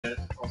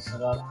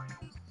messing it up.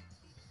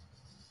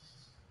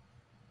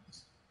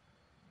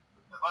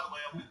 By the way,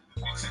 I'm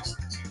in section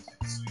 2,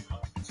 so you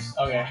know.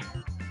 Okay.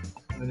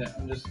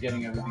 I'm just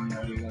getting everything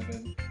ready.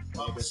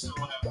 Still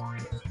have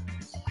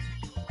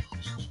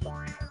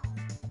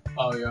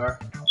Oh, you are?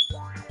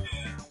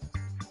 yeah.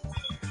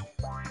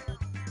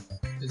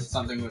 Is it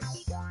something with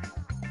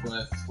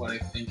what I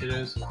think it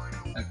is? Like,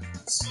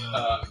 It's,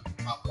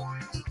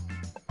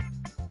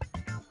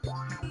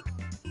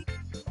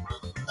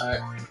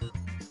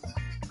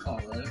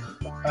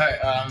 Alright,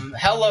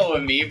 hello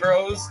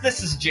Amiibros,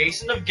 this is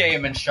Jason of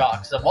Game and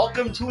Shocks, and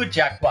welcome to a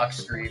Jackbox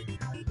stream.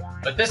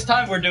 But this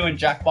time we're doing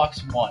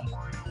Jackbox 1.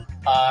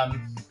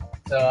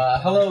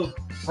 Hello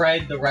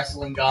Fred, the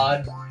wrestling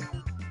god.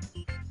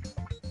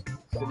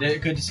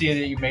 Good to see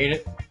that you made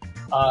it.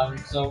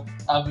 I've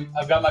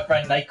got my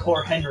friend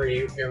Nightcore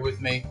Henry here with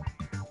me.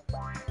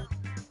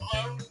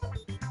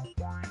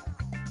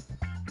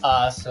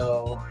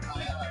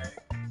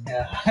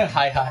 Yeah,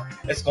 hi,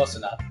 it's close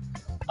enough.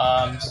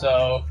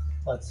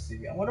 Let's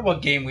see. I wonder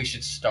what game we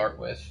should start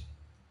with.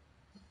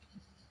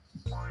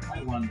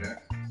 I wonder.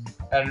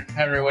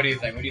 Henry, what do you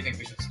think? What do you think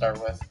we should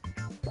start with?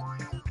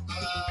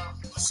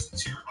 Listen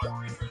to your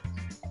boyfriend.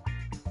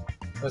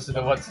 Listen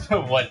to what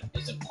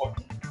is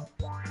important.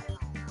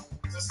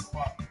 Just the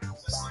one.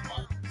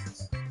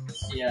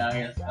 Yeah, I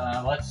guess.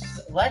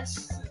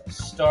 Let's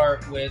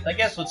start with. I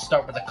guess let's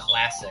start with a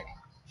classic,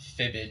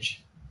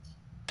 Fibbage.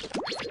 I'm not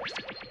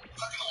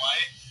gonna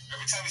lie.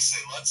 Every time you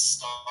say "let's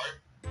start"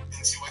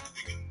 into like the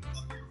beginning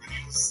of your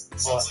videos, it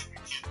sounds like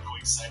a kid really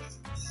excited.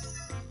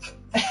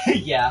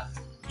 Yeah,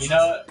 you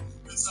know.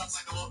 It sounds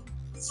like a little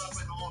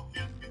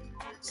kid getting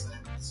really excited.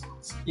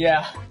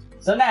 Yeah.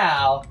 So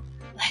now,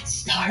 let's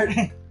start.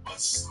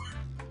 Let's start.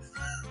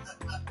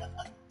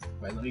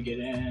 Wait, let me get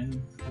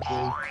in.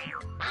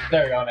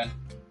 There we go, man.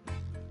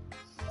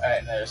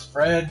 Alright, there's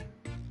Fred.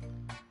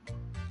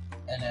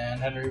 And then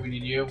Henry, we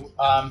need you.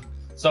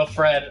 So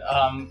Fred,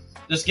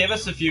 just give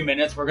us a few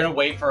minutes. We're gonna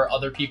wait for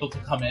other people to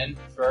come in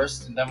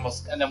first, and then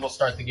we'll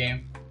start the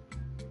game.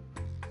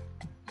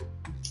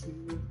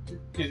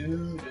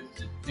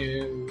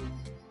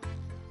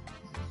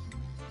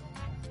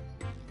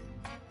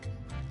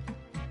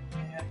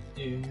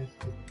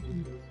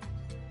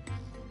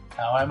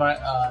 How am I?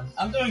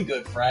 I'm doing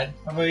good, Fred.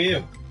 How about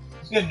you?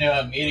 It's good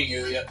meeting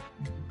you.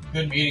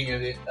 Good meeting you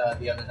the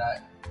other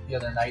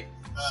night.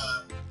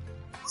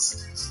 What's the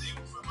dude's name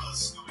from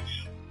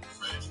Scooby-Doo?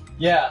 Fred?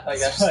 Yeah, like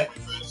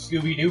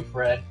Scooby-Doo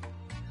Fred.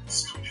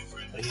 Scooby-Doo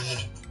Fred.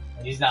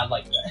 But he's not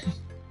like that.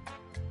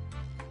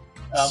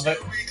 But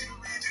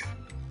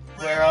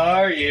where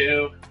are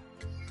you?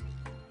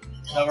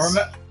 Now,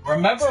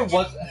 remember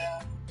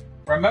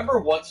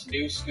what's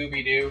new,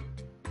 Scooby-Doo?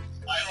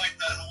 I like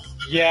that whole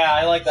thing. Yeah,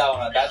 I like that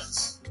one.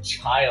 That's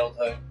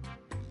childhood.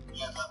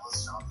 Yeah, that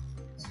was childhood.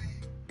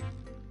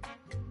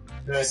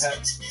 Good.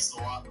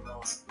 That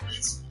was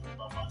great school.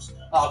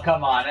 Oh,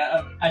 come on.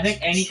 I think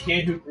any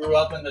kid who grew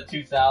up in the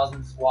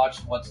 2000s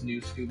watched What's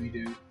New,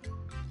 Scooby-Doo. Yeah,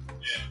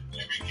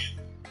 every kid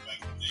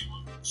back in the day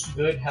would.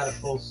 Good had a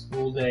full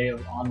school day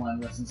of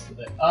online lessons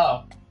today.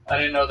 Oh, I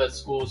didn't know that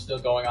school was still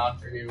going on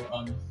for you,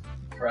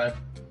 Fred.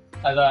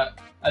 I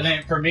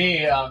think for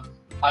me, I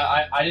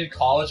did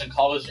college, and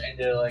college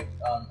ended like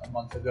a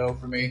month ago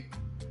for me.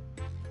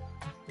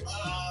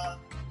 To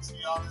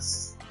be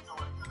honest, I feel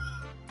like a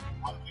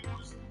lot of people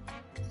are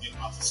getting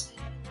off of school.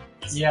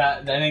 Yeah,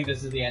 I think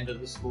this is the end of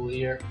the school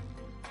year.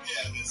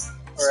 Yeah, it is.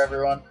 For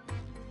everyone.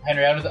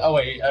 Henry, oh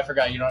wait, I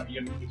forgot. You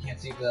can't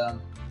see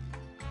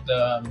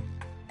the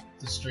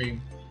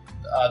stream.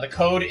 The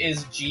code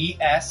is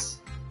GS.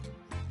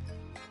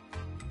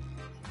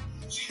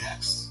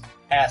 GX.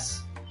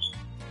 S.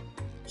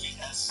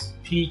 GS.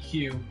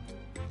 PQ.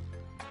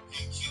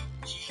 PQ.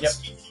 GS. Yep.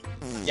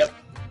 PQ. Yep.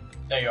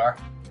 There you are.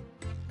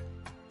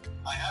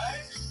 Hi.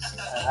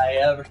 Hi,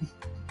 ever.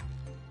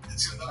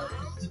 It's another room.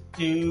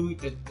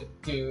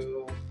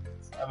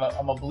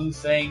 I'm a blue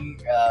thing.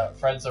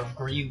 Fred's a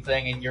green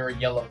thing, and you're a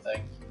yellow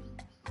thing.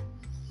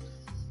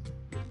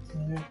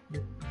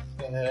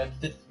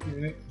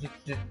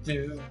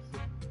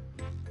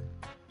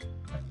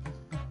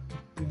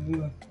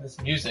 This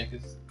music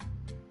is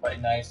quite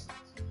nice.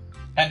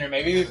 Henry,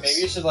 maybe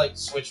you should like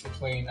switch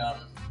between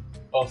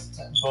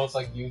both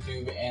like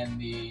YouTube and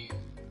the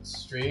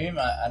stream.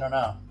 I don't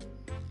know.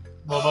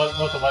 Well,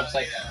 both the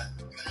website.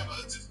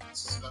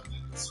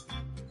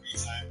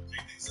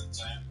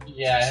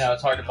 Yeah, I know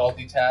it's hard to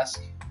multitask.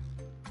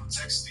 I'm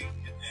texting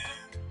and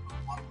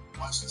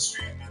watching the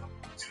stream and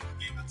doing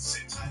the game at the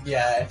same time.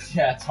 Yeah,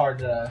 it's hard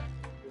to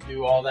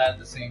do all that at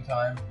the same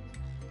time.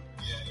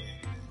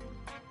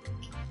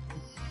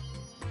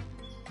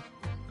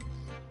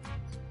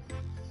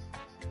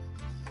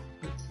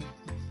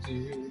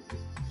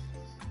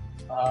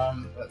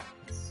 But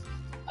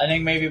I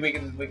think maybe we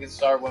can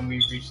start when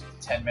we reach the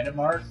 10-minute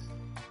mark.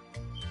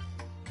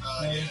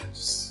 Yeah,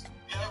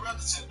 around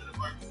the 10-minute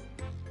mark. I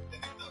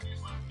think that'll be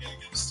fun.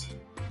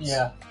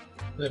 Yeah,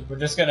 we're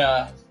just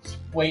gonna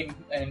wait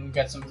and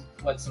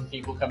let some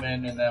people come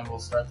in, and then we'll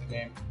start the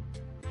game.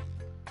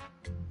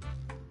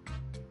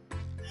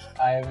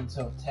 I have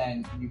until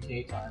 10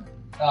 UK time.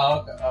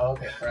 Oh,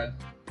 okay, Fred.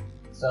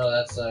 So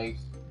that's like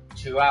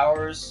 2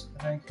 hours,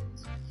 I think.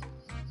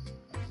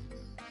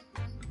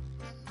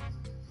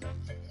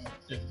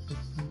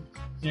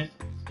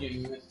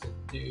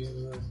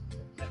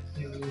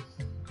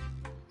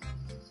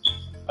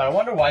 But I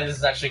wonder why this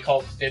is actually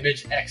called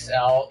Fibbage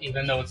XL,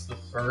 even though it's the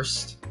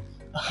first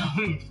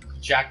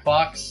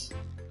Jackbox.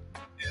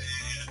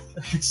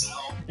 XL.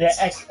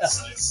 Yeah, XL.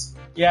 XL.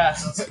 Yeah.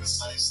 Sounds like a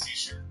size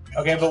t-shirt.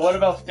 Okay, but what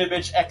about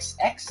Fibbage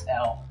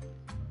XXL?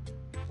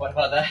 What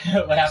about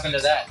that? What happened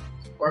to that?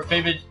 Or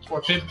Fibbage,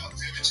 About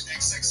Fibbage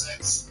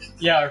XXX.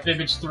 yeah, or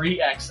Fibbage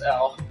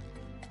 3XL.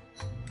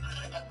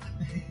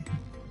 Okay,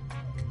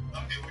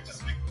 we're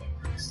just making fun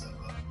of stuff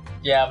up.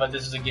 Yeah, but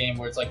this is a game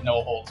where it's like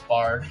no holds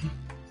barred.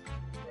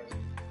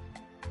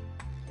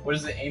 What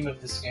is the aim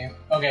of this game?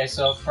 Okay,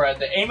 so Fred,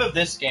 the aim of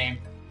this game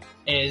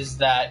is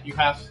that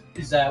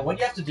what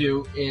you have to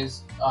do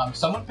is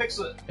someone picks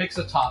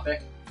a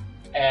topic,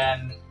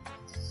 and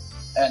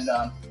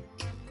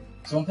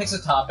someone picks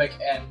a topic,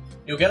 and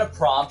you'll get a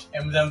prompt,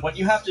 and then what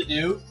you have to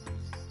do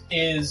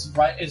is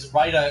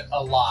write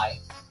a lie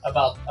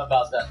about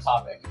that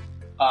topic,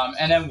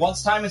 and then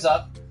once time is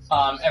up,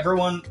 after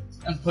everyone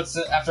puts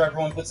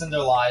in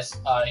their lies,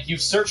 you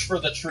search for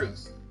the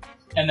truth,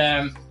 and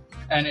then.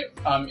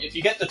 If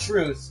you get the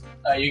truth,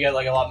 you get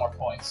like a lot more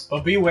points.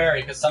 But be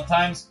wary, because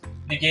sometimes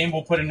the game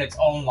will put in its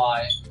own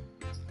lie.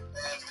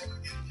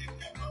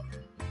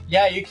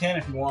 Yeah, you can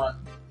if you want.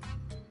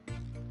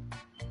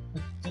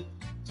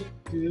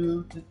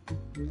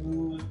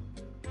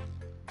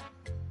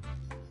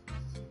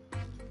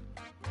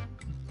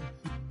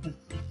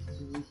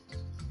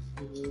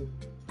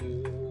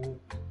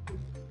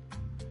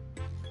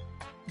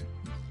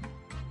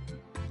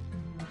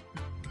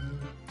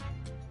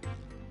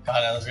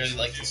 God, I really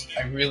like this.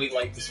 I really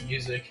like this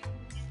music.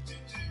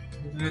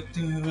 Feels like we're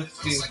in the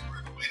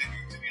waiting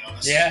room, to be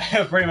honest.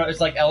 Yeah, pretty much.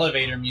 It's like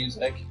elevator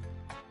music.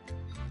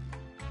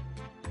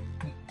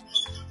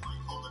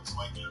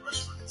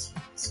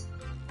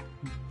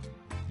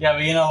 Yeah,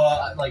 but you know,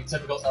 like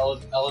typical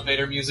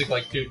elevator music,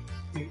 like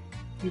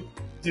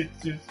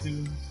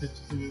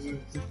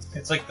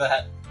it's like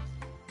that.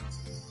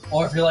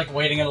 Or if you're like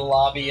waiting in a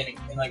lobby in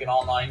like an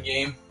online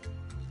game.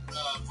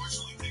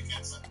 Unfortunately, they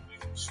can't send me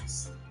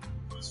choose.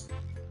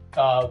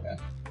 Oh, okay.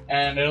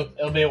 And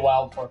it'll be a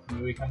while before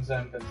Kamui comes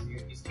in because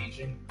he's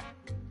teaching.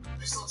 Are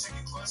they still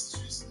taking classes,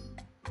 Jason?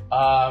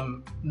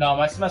 No,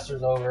 my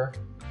semester's over.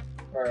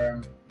 Or, Are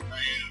you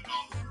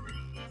going through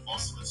the fall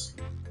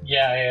semester?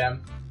 yeah, I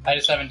am. I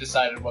just haven't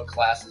decided what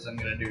classes I'm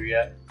gonna do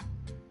yet.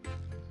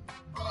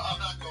 I'm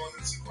not going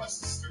into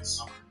classes during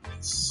summer.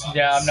 It sucks.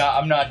 Yeah,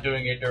 I'm not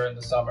doing it during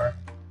the summer.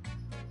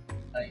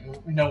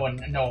 Like, no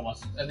one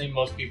wants. I think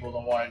most people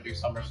don't want to do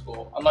summer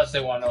school unless they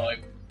want to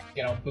like,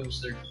 you know,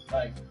 boost their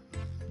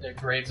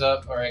grades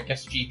up, or I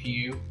guess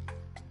GPU.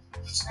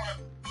 It's more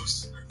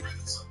boosting their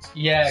credits up.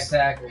 Yeah,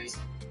 exactly.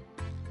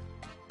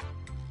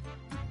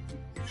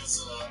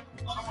 Because I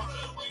don't want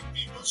to like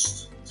be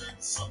rushed during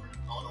the summer.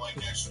 I want to like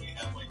actually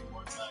have like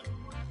more time.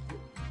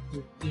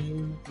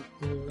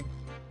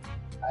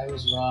 I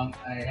was wrong.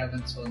 I have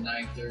until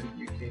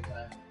 9:30 UK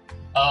time.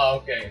 Oh,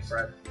 okay,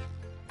 Fred.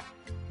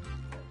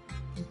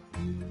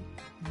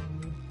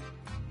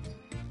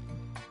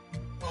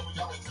 Well, we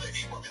got like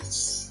 8 more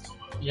minutes.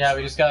 Yeah,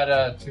 we just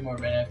got 2 more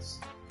minutes,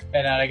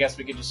 and then I guess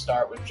we could just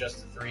start with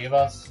just the 3 of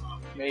us,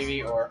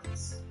 maybe, or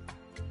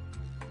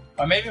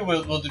maybe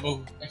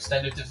we'll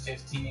extend it to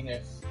 15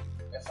 if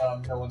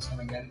no one's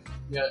coming in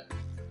yet.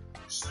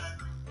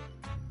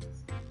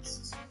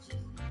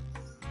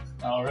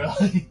 Oh,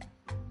 really?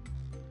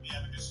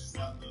 Yeah, because she's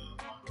got the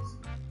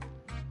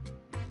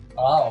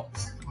Oh.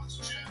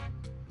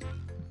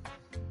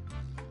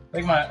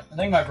 I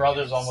think my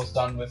brother's almost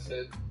done with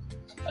it.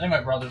 I think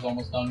my brother's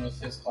almost done with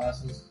his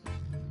classes.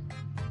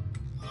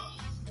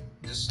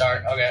 Just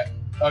start. Okay,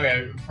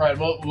 Fred.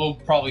 We'll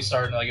probably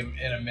start in like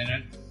in a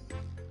minute.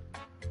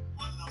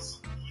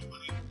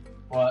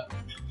 What?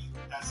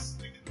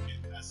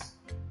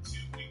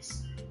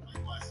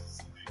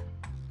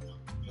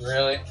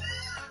 Really?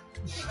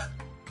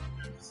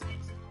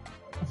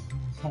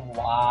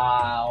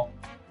 Wow.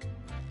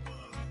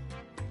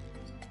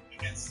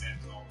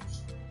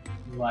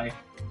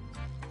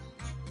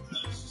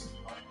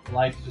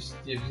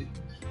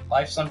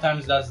 Life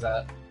sometimes does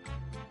that.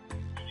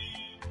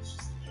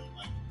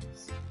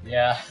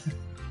 Yeah.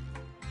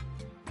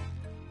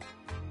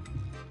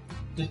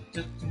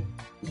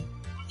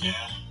 Yeah.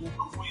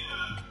 Hopefully,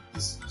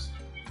 this is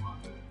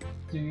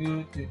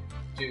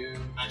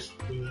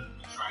actually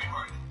try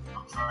hard.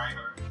 I'm trying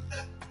hard.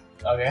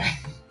 Okay.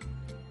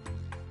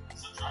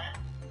 So try hard.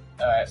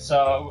 All right.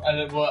 So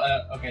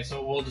okay.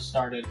 So we'll just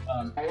start it.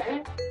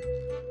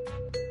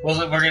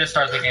 We're gonna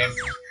start the game.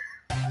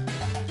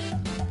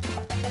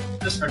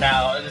 Just for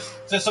now,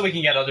 just so we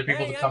can get other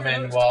people to come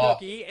in while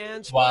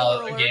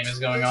the game is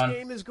going on. This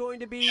game is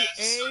going to be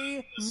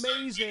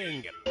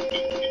amazing.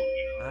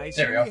 I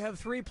see we have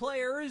 3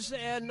 players,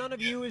 and none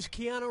of you is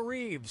Keanu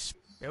Reeves.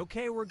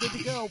 Okay, we're good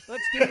to go.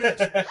 Let's do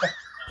this.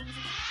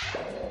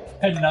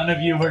 And none of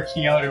you were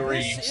Keanu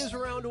This Reeves. is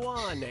round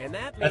 1, and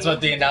that That's means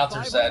what the you get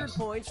announcer 500 said.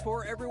 points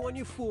for everyone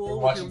you We're fool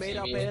with watching your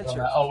made-up TV.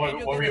 answer. Oh, And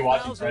you'll what were get you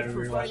watching, 1,000 Fred? for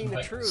We were finding watching the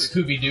like truth.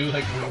 Scooby-Doo,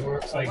 like we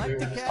were Select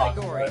the just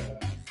talking category. about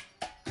it.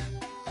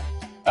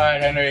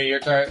 Alright, Henry, your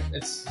turn.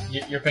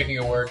 You're picking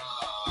a word.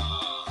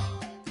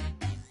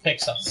 Pick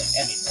something,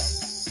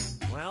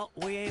 anything. Well,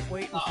 we ain't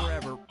waiting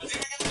forever.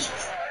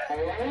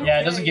 Yeah,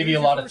 it doesn't give you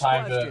a lot of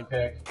time to Question.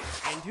 pick.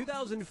 In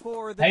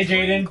 2004, the Hey,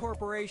 Train Jaden.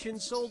 Corporation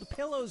sold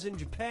pillows in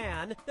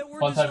Japan that were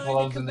One type of designed to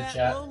pillows in the combat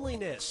chat.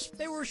 loneliness.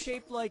 They were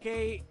shaped like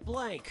a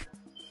blank.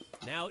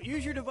 Now,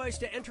 use your device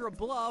to enter a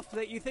bluff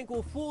that you think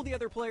will fool the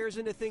other players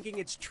into thinking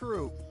it's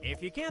true.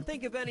 If you can't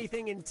think of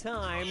anything in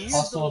time, use the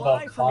Hustle about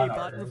lie for me con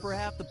button artists. for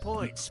half the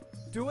points.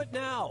 Do it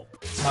now.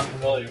 Not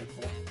familiar with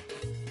it.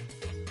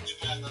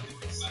 Japan, nothing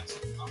makes sense.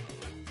 I'm not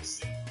like the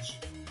same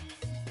shit.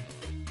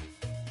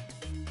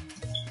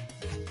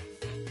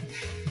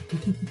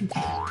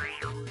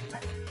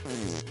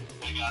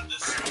 I got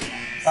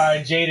this.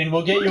 Alright, Jaden,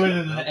 we'll get you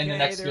in the Okay,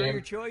 next there are your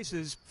game.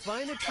 choice.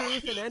 Find the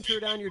truth and enter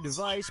it on your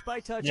device by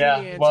touching the Yeah,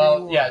 answer well,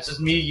 you yeah, want. it's just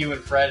me, you,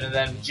 and Fred, and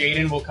then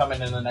Jaden will come in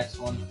the next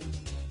one.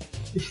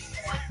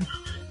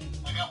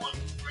 I got one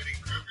Freddy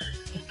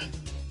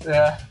Krueger.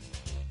 Yeah.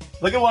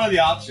 Look at one of the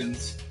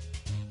options.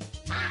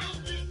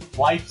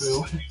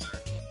 Waifu.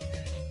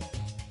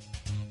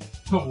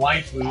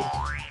 Waifu.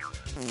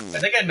 I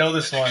think I know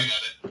this one.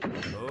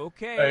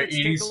 Okay, Alright, let's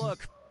eating take a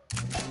look.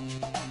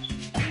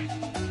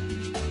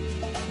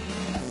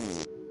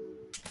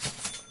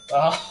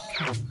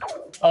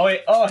 Oh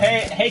wait. Oh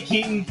hey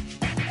Keaton.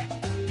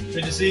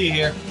 Good to see you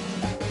here.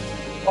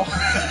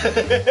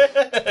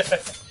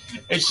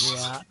 It's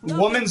Yeah.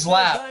 woman's Nothing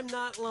lap. says I'm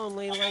not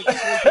lonely like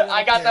sleeping on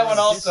I a got that pair one of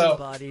also.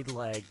 disembodied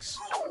legs.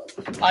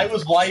 I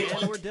was white.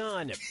 And we're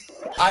done.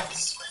 I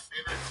This is my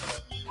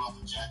favorite meme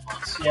off of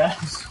Jackbox.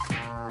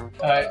 yeah.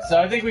 Alright, so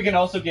I think we can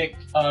also get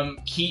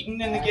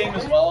Keaton in the game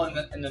as well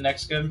in the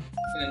next game.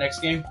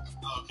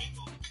 Oh, okay,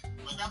 cool.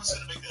 My grandpa's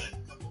gonna make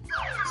a couple of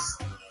hours.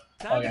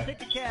 Time Okay. to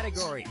pick a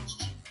category.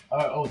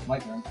 Oh, it's my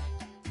turn.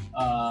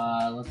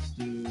 Let's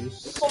do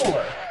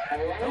solar.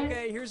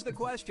 Okay, here's the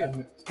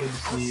question. It's good to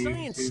A see you.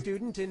 science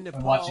student in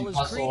Nepal watching has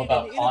Hustle created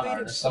about an con innovative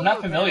artists. I'm not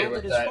solar familiar panel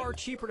with that that. is far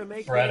cheaper to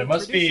make Fred, than it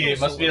must be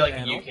traditional like a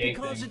solar UK panel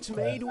because thing it's that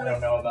made I with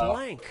don't know about.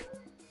 blank.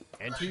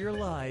 Enter your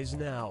lies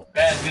now.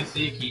 Yeah, it's good to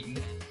see you,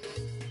 Keaton.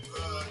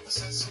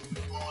 Since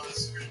all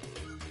this great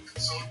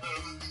solar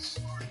panel is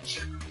more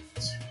cheaper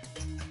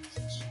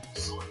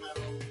solar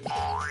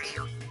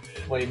panel.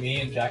 Wait, me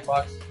and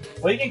Jackbox?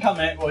 Well, you can come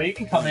in. Well, you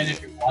can come in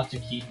if you want to,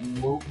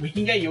 Keaton. We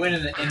can get you in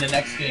the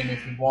next game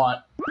if you want,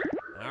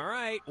 All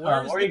right,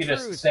 where's or the you can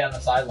truth? just stay on the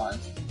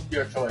sidelines.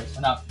 Your choice.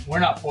 We're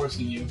not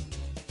forcing you.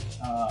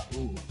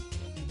 Ooh.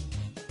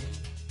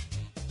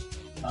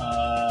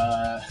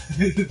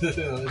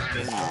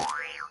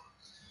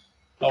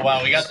 Oh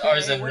wow, we got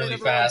ours in what really did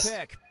everyone fast.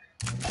 pick?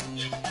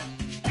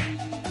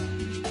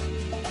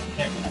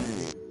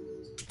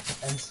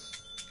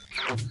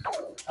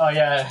 Oh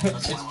yeah,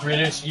 it's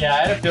British. Yeah, I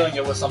had a feeling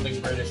it was something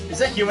British.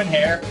 Is it human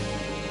hair?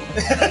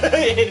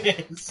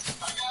 It is.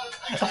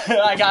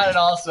 I got it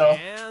also.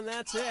 And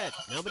that's it.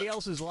 Nobody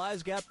else's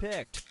lies got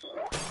picked.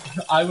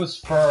 I was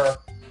fur.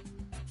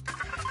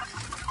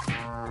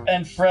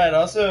 And Fred,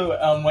 also,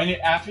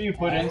 after you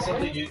put in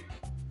something, you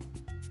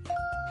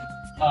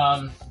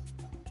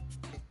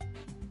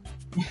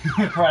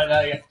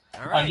Fred,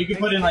 All right, you can pick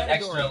put a in like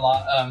category.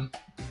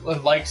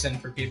 likes in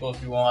for people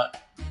if you want.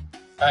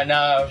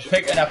 Now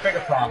pick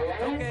a prompt.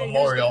 Okay,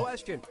 Memorial.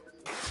 here's the question.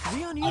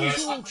 The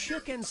unusual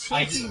Chick and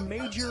Sophie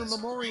Major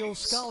Memorial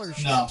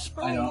Scholarships No,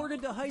 are I don't.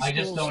 awarded to high school I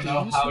just don't know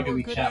students how who do are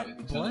we good chat at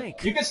with each other.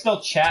 blank. You can still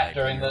chat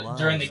during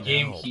the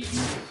game, Keaton.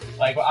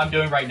 Like what I'm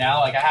doing right now.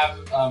 Like I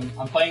have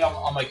I'm playing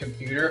on my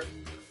computer,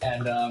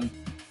 and I'm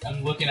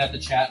looking at the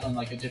chat on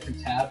like a different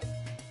tab.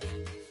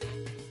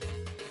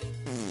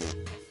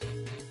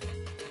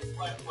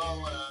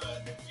 Well,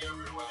 if you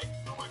ever like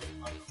go on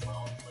the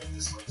phone, like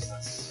this way,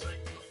 that's like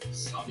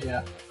stop.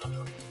 Yeah.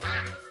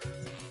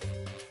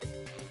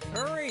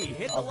 Hurry,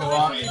 hit the Okay, like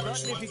well,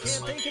 button if you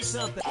can't think of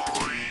something.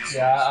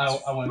 Yeah,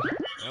 I went. Are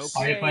you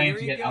Okay, planning here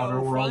to you get go. Outer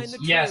Find Worlds? the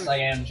Yes, truth. I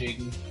am,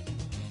 Jaden.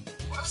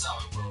 What's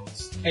Outer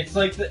Worlds? It's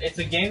like it's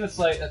a game that's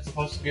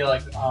supposed to be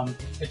like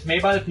it's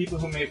made by the people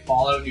who made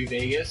Fallout New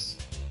Vegas,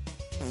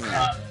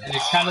 and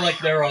it's kind of like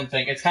their own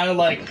thing. It's kind of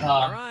like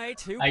All right,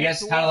 who I guess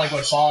picked kind of like what?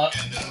 what Fallout.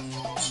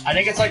 I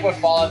think it's like what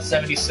Fallout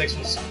 76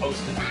 was supposed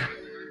to be.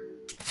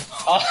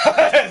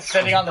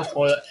 Sitting on the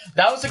toilet.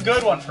 That was a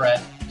good one,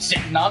 Fred.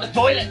 Sitting on the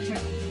toilet.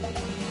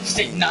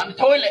 Sitting on the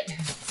toilet.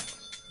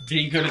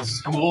 Being good at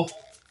school.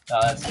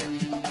 That's it.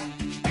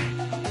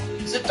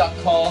 Is it duck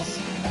calls?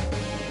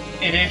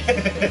 It is. Did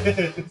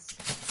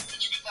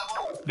you get that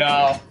one?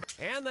 No.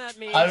 And that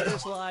means I-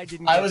 this lie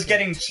didn't I get was picked.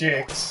 getting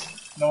chicks.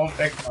 No one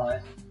picked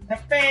mine.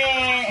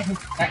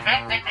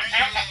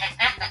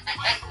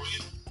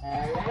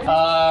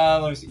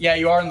 Let me see. Yeah,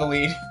 you are in the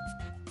lead.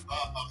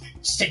 Okay.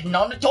 Sitting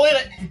on the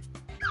toilet.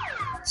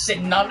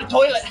 Sitting on the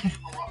toilet.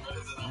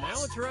 Now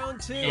Now it's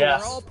round 2,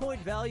 Yes. where all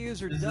point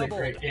values are This is a doubled.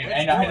 great game. Let's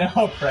And I do it.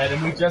 know, Fred,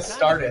 and we just Time to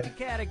started. pick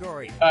a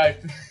category. Alright,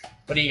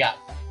 what do you got?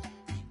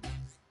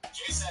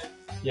 Jason,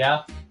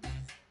 Yeah?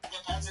 the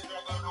Pentagon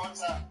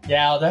Norta.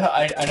 Yeah,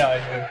 I know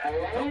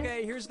I do.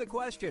 Okay, here's the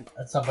question.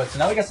 That's something. So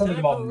now we got something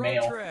Time for about a road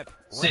mail. trip.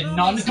 Sitting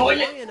We're on the the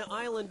toilet. Hawaiian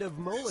island of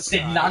Molokai.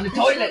 Sitting on the Be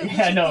toilet. sure to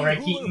Yeah, I know, visit right,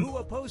 the Keaton?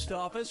 Hula post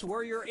office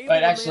where you're able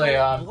But to actually,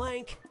 mail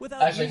blank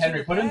without Actually, using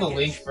Henry, a put in the package.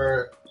 link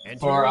for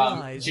Enter your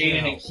lies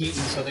Jaden now. and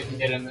Keaton so they can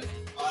get in. I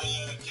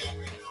can't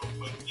right now,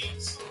 but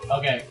yes.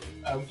 Okay,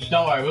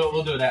 don't worry,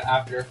 we'll do that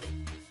after.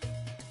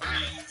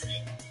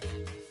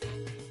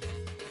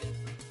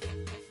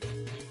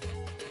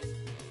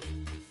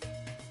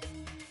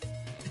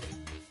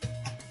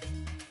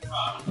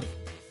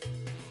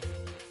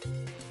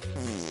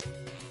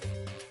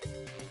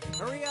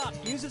 Hurry up.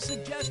 Use a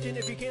suggestion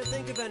if you can't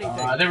think of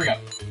anything. There we go.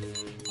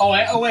 Oh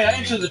wait, I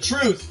answered the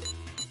truth.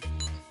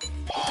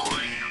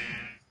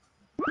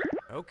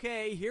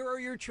 Okay, here are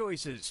your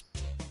choices.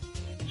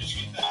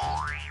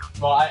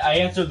 Well, I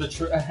answered the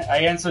truth. I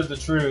answered the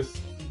truth.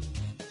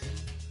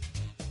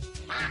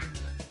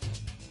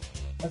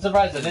 I'm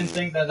surprised. I didn't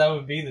think that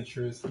would be the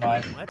truth.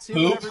 My Let's see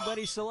poop. what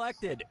everybody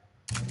selected.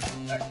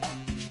 I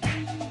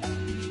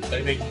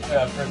think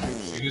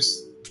perfect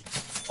juice.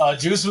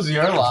 Juice was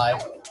your lie.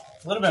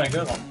 Would have been a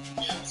good one.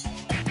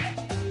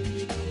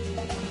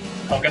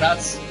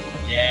 Coconuts.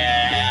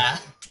 Yeah.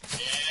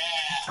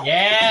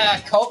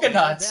 Yeah,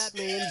 coconuts. That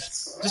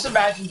means Just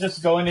imagine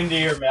just going into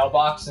your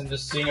mailbox and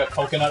just seeing a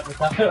coconut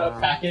without a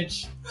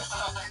package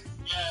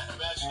Yeah,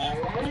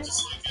 imagine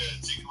just like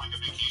taking like a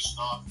vacation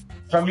off.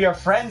 from your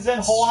friends in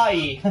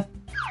Hawaii. Yeah.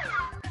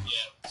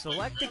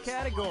 select a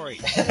category.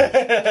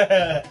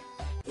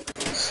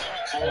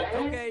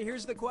 Okay,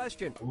 here's the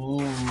question. Ooh.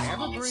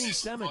 Evergreen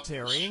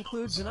Cemetery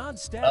includes an odd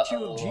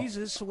statue of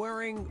Jesus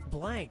wearing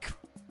blank.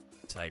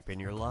 Type in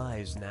your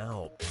lies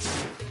now.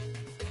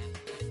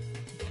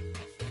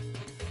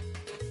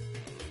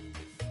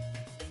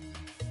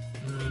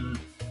 An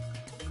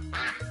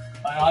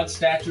odd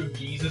statue of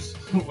Jesus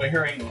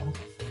wearing.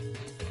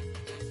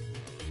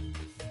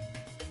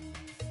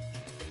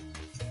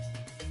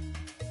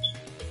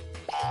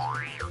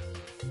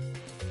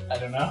 I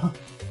don't know.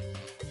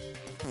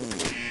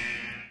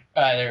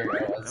 There we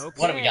go.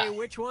 Okay, What do we got?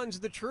 which one's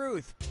the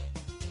truth?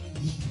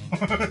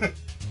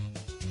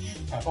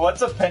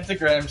 What's a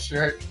pentagram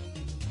shirt?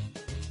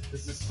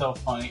 This is so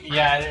funny.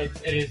 Yeah, it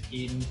is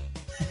Eden.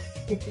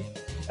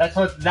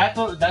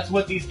 that's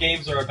what these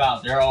games are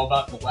about. They're all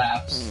about the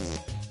laughs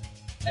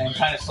and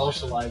kind of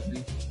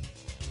socializing.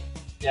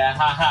 Yeah,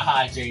 ha ha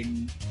ha,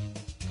 Jaden.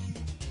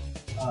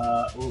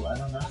 Ooh, I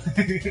don't know.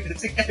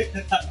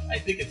 I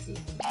think it's this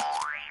one.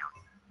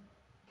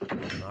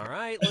 All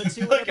right, let's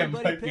see what Like, it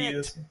everybody might be picked.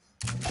 this one.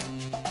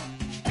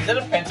 Is that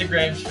a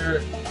pentagram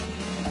shirt?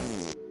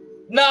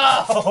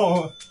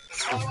 No!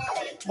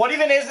 What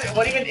even is it?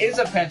 What even is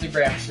a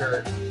pentagram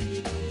shirt?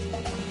 Pentagram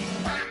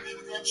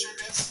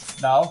shirt is?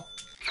 No.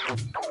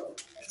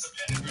 It's a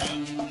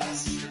pentagram.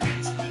 It's a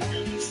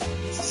pentagram. It's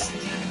a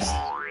series.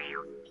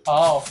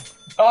 Oh.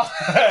 Oh.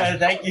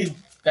 Thank you.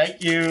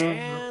 Thank you.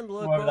 And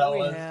look Whoever what that we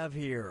was. have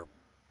here.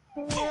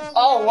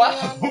 Oh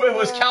wow! It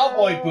was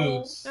cowboy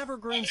boots.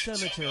 Evergreen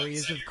Cemetery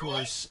is, of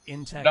course,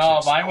 in Texas.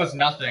 No, mine was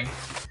nothing.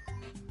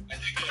 I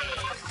think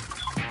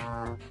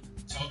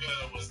Toga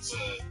was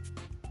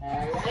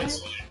that's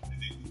why I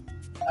think.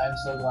 I'm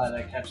so glad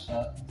I catch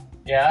that.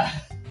 Yeah.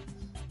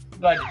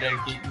 Glad you did,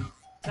 Keaton.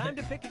 Time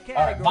to pick a Alright,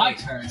 category. my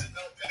turn. You didn't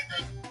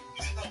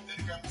know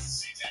pentagram was a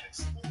satanic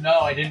symbol? No,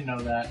 I didn't know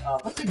that.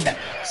 What's a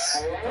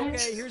necklace?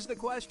 Okay, here's the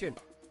question.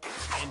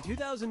 In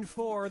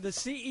 2004, the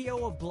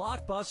CEO of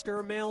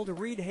Blockbuster mailed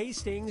Reed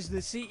Hastings, the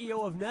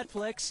CEO of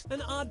Netflix,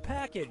 an odd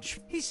package.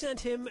 He sent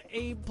him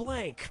a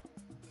blank.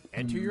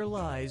 Enter your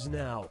lies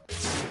now.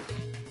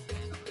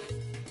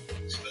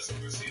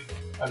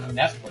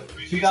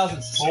 Netflix.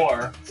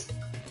 2004.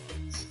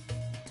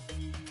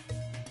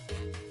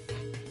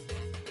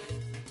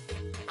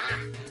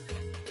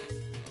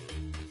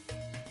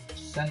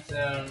 Sent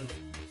him.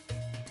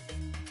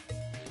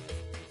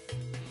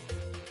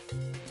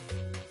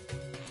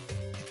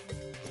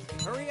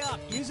 Hurry up.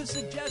 Use a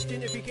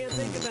suggestion if you can't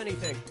think of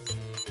anything.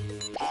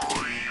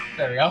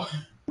 There we go.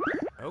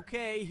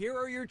 Okay, here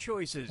are your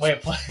choices. Wait,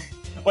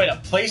 a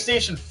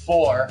PlayStation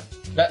 4.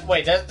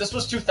 This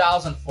was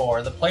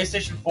 2004. The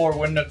PlayStation 4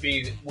 wouldn't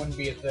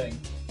be a thing.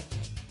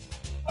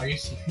 Are you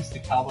serious? The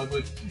cowboy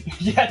boots?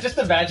 Yeah, just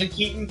imagine,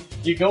 Keaton.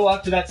 You go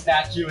up to that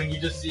statue and you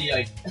just see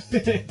like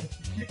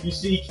you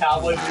see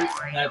cowboy boots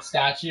in that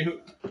statue.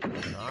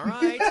 All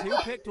right, who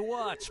picked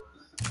what?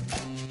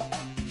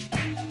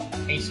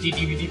 HD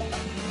DVD.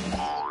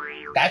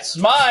 That's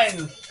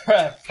mine,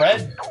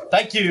 Fred.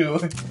 Thank you.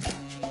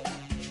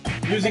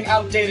 Using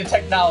outdated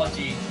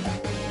technology.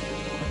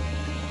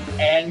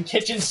 And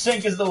kitchen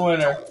sink is the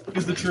winner.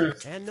 Is the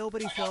truth. And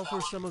nobody fell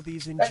for some of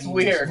these That's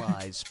ingenious weird.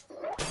 lies.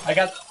 I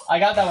got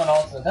that one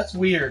also. That's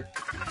weird.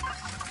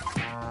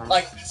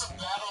 Like, It's a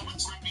battle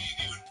between me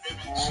and you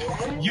and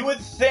Vivage. you would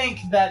think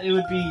that it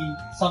would be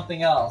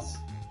something else.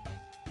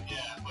 Yeah,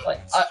 but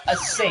like a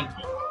sink.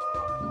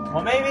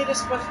 Well, maybe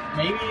this was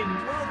maybe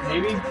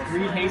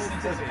Reed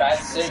Hastings has a bad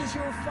sink. This is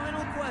your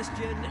final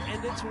question,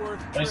 and it's worth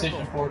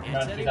PlayStation 4 came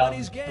out in It's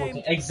anybody's 2014.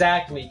 game.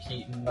 Exactly,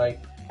 Keaton.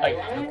 Like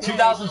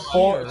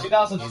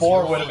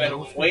 2004 would have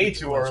been way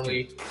too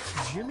early.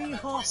 Jimmy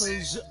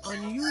Hoffa's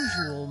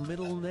unusual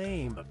middle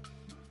name.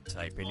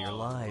 Type in your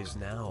lies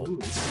now.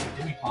 Ooh,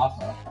 Jimmy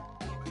Hoffa.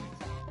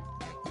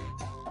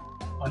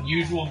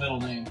 Unusual middle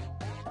name.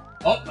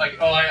 Oh,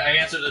 I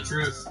answered the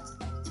truth.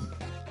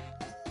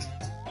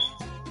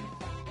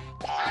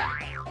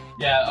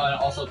 Yeah,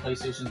 also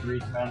PlayStation 3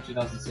 came out in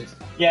 2006.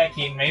 Yeah,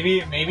 Keaton,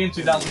 maybe in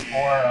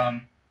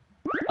 2004,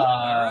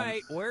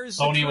 Alright, where's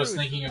the Sony was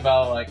truth? thinking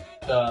about like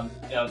the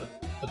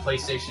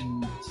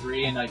PlayStation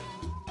 3 and like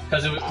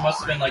because it must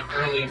have been like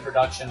early in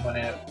production when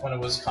it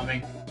was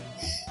coming.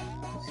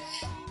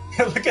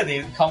 Look at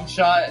these cum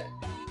shot,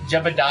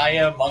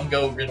 Jebediah,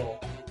 Mungo, Riddle.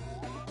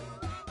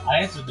 I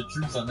answered the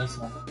truth on this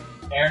one.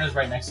 Aaron is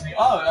right next to me.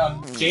 Oh,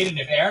 Jaden,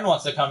 if Aaron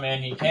wants to come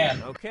in, he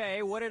can.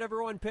 Okay, what did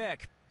everyone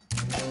pick?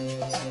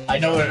 I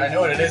know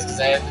what it is because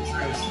I had the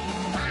truth.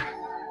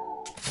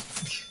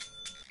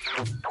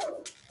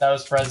 That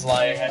was Fred's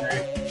lie,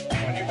 Henry.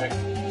 When you picked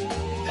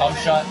cum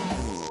shot.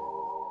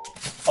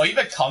 Oh, you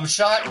picked cum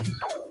shot?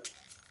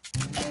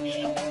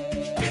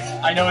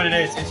 I know what it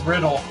is. It's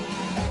Riddle.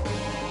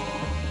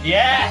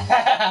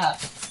 Yeah!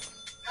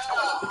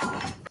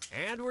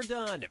 And we're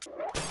done.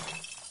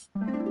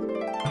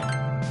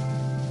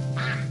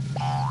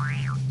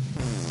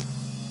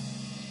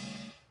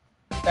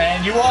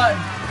 And you won!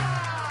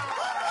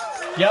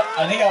 Yep,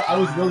 I think I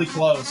was really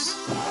close.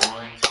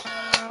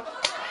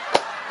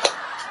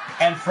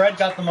 And Fred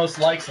got the most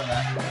likes on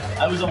that.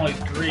 I was only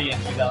 3 in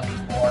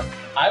 2004.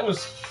 I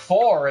was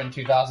 4 in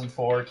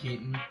 2004,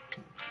 Keaton.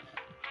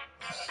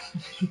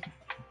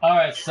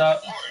 Alright, so...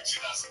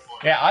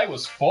 Yeah, I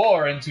was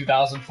 4 in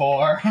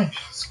 2004.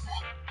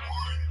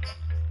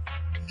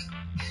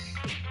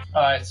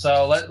 Alright,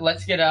 so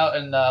let's get out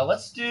and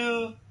let's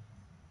do...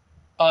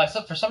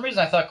 so for some reason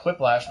I thought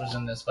Quiplash was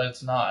in this, but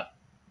it's not.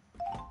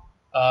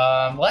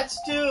 Let's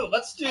do... I'm gonna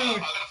put the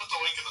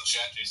link in the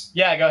chat, Jason.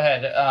 Yeah, go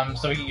ahead.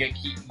 So we can get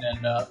Keaton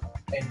and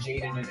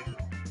Jaden in it.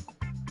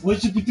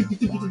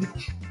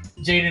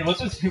 Jaden,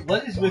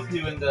 what is with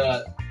you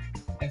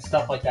and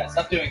stuff like that?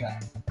 Stop doing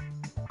that.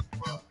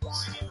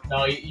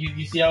 No,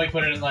 you see how we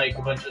put it in like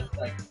a bunch of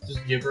like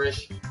just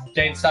gibberish?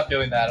 Jaden, stop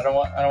doing that. I don't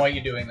want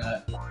you doing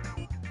that.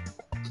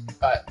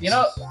 You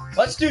know,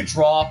 let's do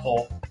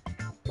Drawful.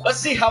 Let's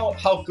see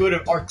how good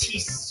of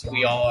artistes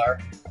we are.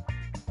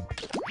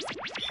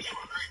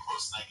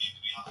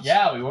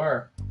 Yeah, we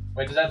were.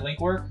 Wait, does that link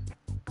work?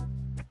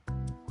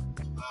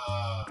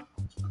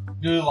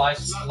 Do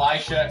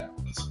Lisha.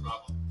 That's a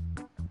problem.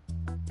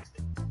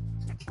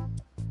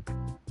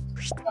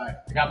 Alright,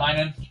 I got mine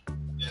in.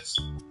 It's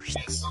on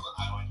the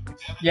highway. Damn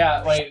it.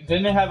 Yeah, wait,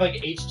 didn't it have like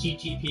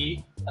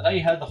HTTP? I thought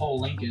you had the whole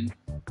link in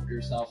for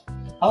yourself.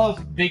 Hello,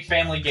 Big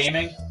Family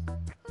Gaming.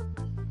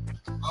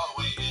 Oh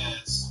wait, yeah,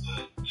 it's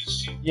the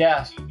HTTP.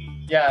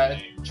 Yeah.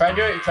 Try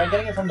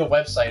getting it from the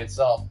website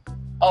itself.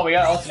 Oh, we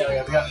got Cole.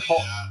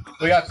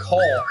 We got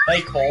Cole.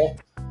 Hey, Cole.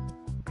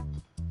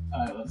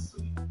 Alright, let's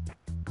see.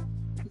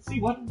 Let's see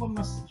what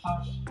must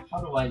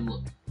how do I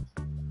look?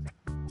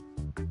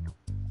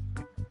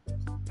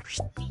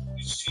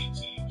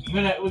 I'm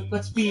gonna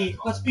let's be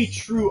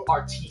true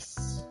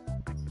artistes.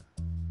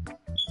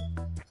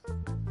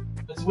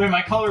 That's where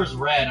my color is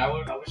red. I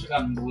wish I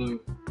got blue.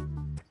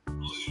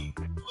 Blue.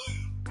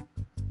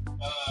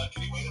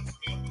 Can you wait up for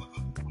me? I'm gonna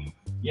put the link.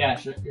 Yeah,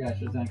 sure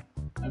thing.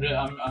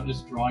 I'm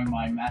just drawing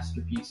my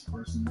masterpiece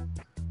person.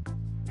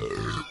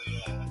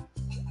 Yeah.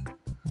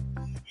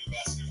 New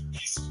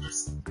masterpiece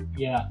person.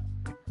 Yeah,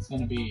 it's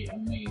gonna be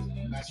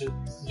amazing.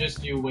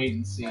 Just you wait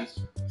and see.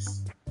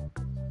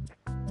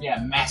 Yeah,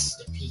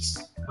 masterpiece,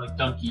 like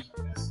donkey.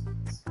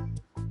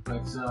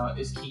 Like, so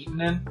is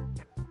Keaton in?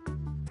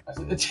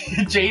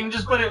 Jaden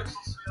just put it.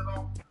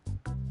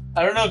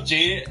 I don't know if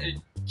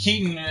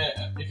Keaton,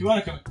 if you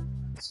want to come,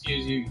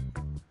 excuse you.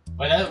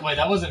 Wait,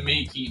 that wasn't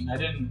me, Keaton. I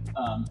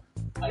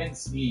didn't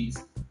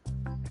sneeze.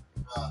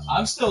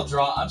 I'm still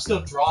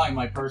drawing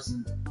my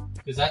person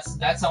because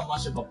that's how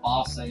much of a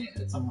boss I am.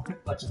 That's how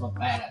much of a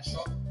badass.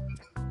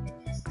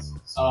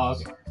 Oh,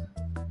 okay.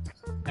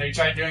 Have you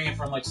tried doing it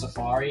from like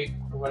Safari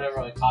or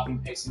whatever, like copy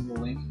and pasting the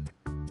link?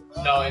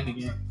 No, in the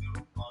game.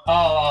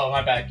 Oh,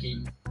 my bad,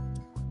 Keaton.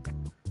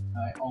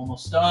 Alright,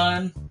 almost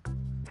done.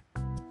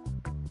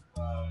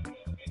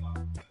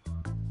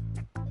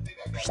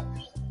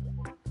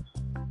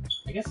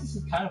 I guess this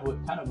is kind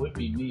of would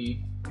be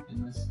me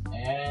in this.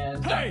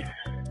 And Hey!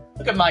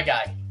 Look at my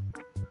guy.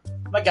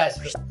 My guy's.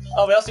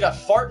 Oh, we also got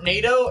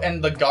Fartnado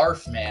and the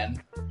Garf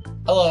Man.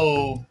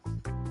 Hello,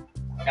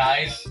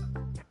 guys.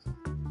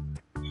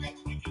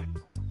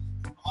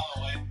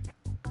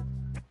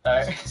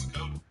 Alright.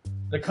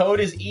 The code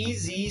is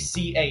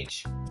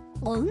EZCH.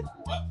 What?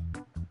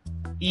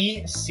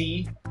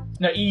 EZCH.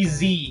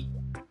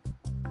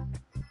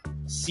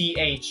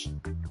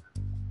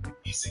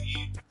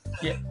 ECE?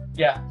 Yeah,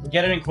 Yeah,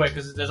 get it in quick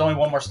because there's only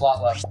one more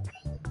slot left.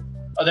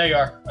 Oh, there you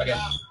are. Okay.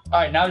 All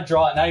right, now to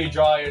draw it. Now you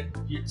draw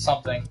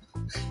something.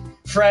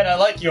 Fred, I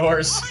like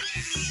yours.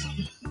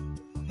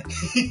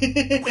 You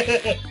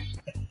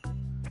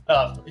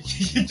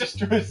just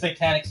drew a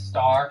satanic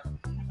star.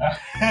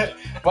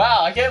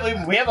 Wow, I can't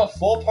believe we have a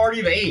full party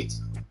of 8.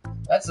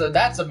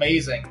 That's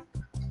amazing.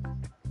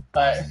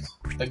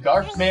 The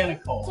Garth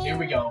Manacle. Here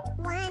we go.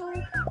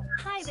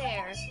 Hi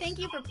there. Thank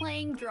you for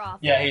playing Draw.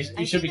 Yeah,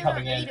 he should be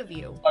coming in.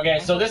 Okay,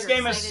 so this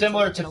game is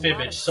similar to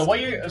Fibbage. So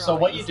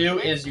what you do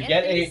is you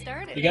get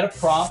a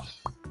prompt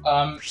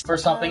for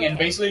something, and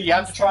basically you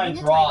have to try and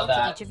draw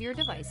that. Each of your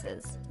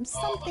devices.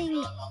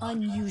 Something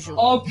unusual.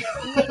 Oh,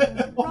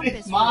 what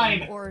is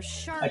mine? Or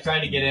sharp I tried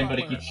to get in, but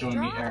it keeps showing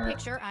me Draw a error.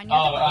 picture on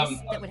your device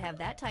that would have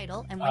that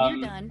title, and when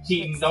you're done,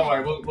 Keaton, hit don't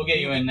send. worry, we'll get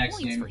you in next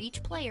Points game. for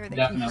each player that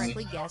Definitely. can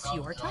correctly guess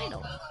your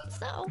title.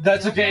 So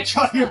That's don't okay. mess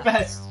Try this your up.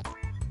 best.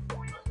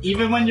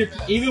 Even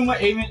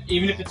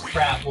if it's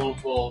crap,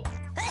 we'll.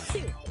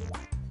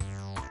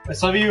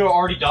 Some of you are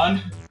already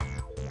done.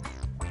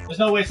 There's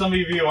no way some of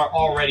you are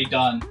already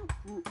done.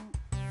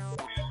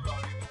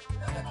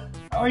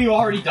 How are you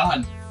already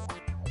done?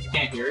 You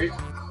can't hear it.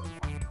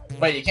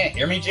 Wait, you can't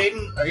hear me,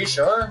 Jaden? Are you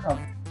sure?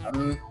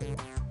 I'm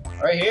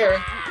right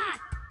here.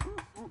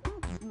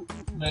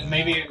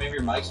 Maybe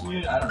your mic's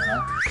muted. I don't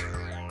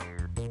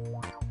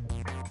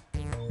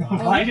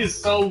know. Mine is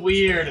so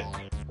weird.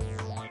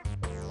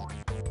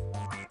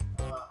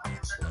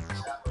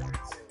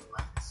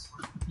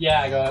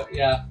 Yeah, I got it.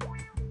 Yeah.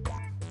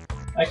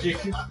 Actually,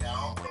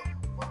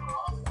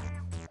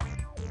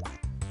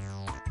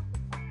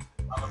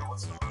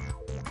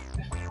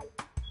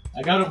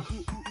 I got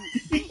him.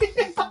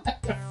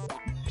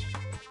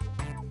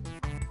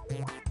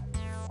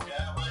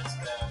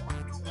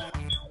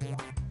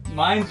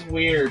 Mine's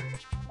weird.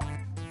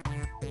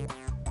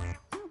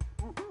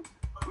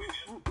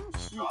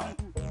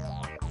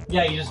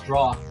 Yeah, you just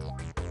draw.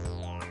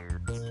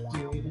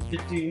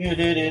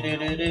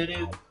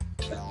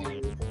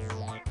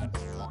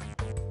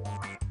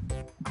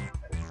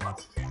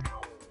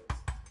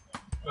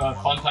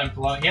 Fun time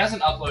Cologne. He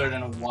hasn't uploaded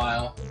in a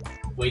while.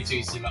 Wait till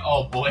you see my.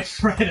 Oh boy,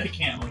 Fred, I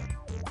can't wait.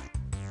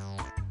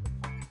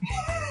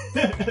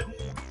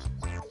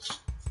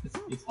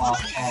 it's off.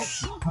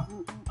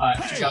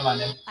 Alright, got my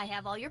name. I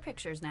have all your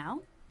pictures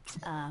now.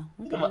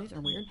 Okay, these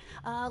are weird.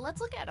 Let's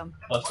look at them.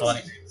 That's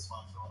funny.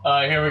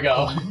 Here we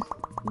go.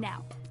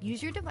 Now,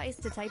 use your device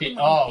to type in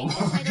Oh. the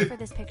title for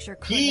this picture.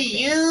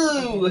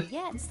 P.U.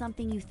 Yet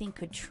something you think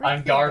could trick.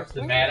 I'm Garth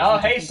the man. Oh,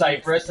 hey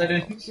Cypress. I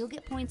didn't. You'll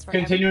get points for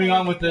Continuing every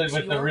on with the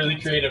your really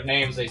answer. creative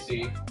names I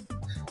see.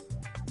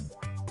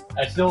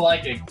 I still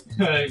like it,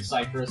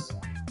 Cypress.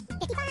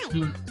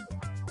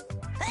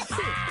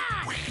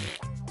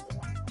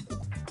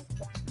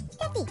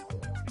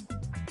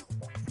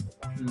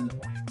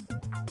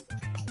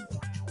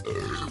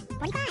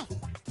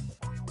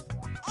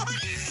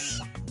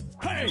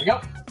 There we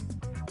go.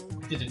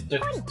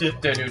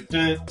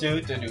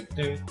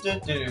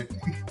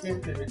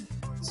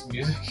 Some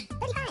music.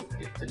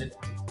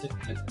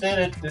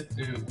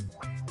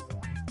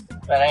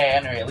 But hey,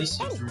 Henry, at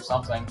least you drew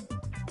something.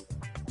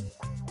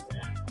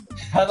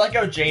 I like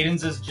how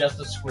Jaden's is just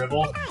a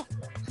scribble.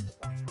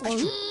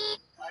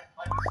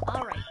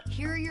 Alright,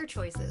 here are your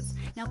choices.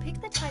 Now pick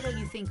the title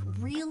you think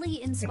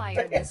really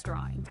inspired this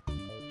drawing.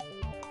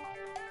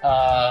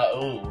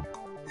 Ooh.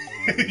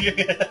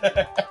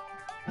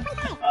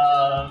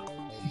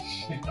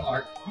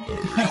 Dark.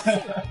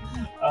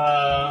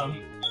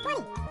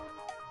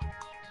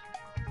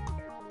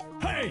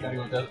 Hey! Gotta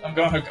go with this. I'm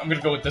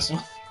gonna go with this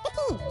one.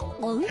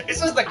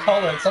 It's just the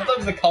color.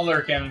 Sometimes the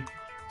color can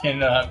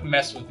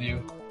mess with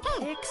you.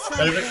 Pick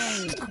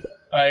something.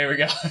 Alright, here we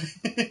go.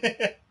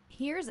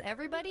 Here's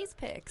everybody's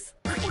picks.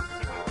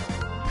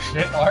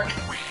 Shit art.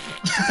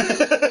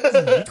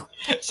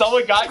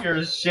 Someone got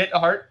yours. Shit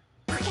art.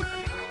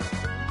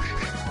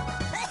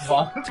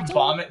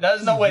 Vomit.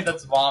 There's no way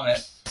that's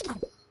vomit.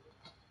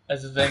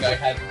 That's the thing I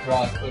had to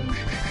draw. It couldn't be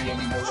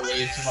any more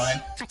related to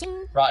mine.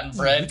 Rotten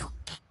bread.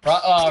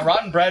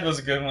 Rotten bread was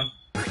a good one.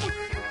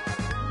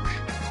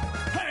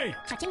 Hey!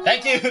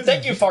 Thank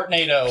you,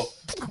 Fartnado.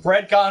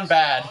 Bread gone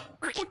bad.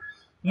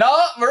 No,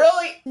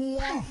 really?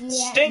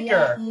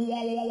 Stinker.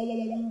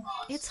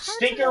 It's hard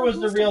Stinker to know was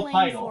the who's to real blame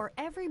title. for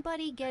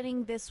everybody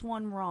getting this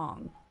one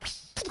wrong.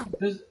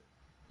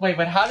 Wait,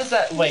 but how does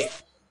that? Wait,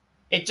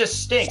 it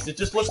just stinks. It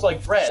just looks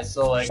like bread.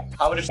 So like,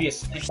 how would it be a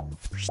stink?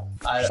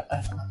 I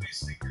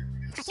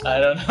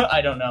don't know.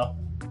 I don't know.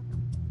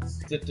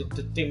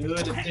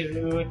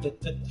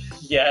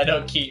 Yeah, I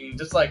know, Keaton.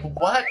 Just like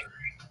what?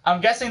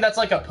 I'm guessing that's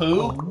like a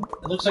poo.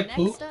 It looks like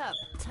poop. Next up,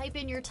 type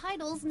in your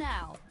titles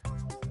now.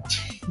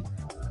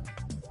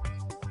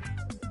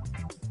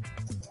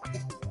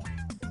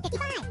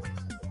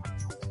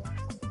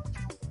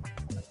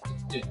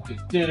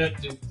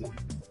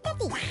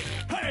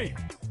 Hey!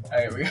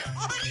 There we go.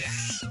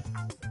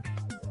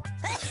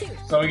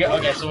 So we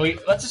got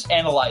let's just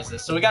analyze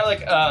this. So we got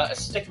like a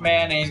stick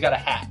man and he's got a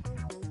hat.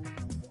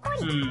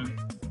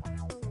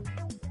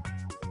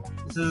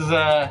 This is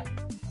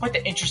quite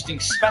the interesting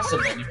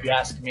specimen, if you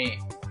ask me.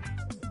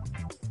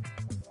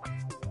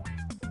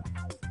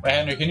 Wait,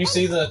 Henry, can you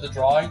see the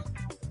drawing?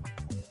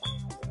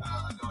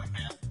 No, I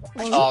can't.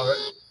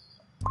 Oh,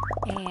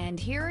 And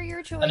here are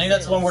your choices. I think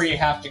that's one where you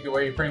have to go,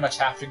 where you pretty much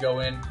have to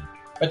go in.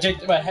 But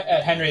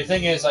Henry, the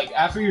thing is, like,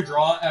 after you're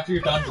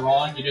done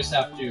drawing, you just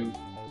have to,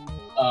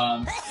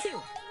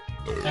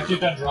 after you're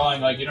done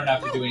drawing, like, you don't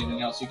have to do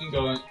anything else. You can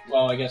go in,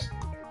 well, I guess,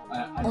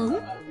 I don't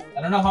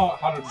know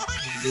how to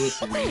do it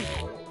for me.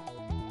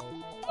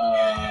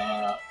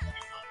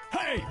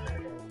 Hey!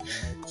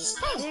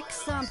 Pick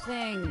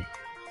something.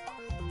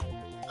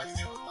 I can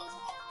do it.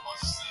 I'll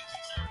just say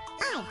teacher.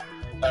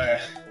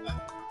 Alright.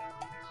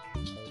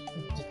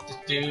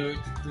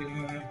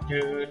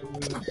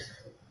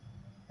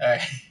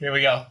 Alright, here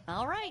we go.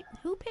 All right,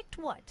 who picked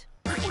what?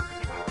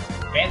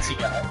 Fancy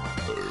guy.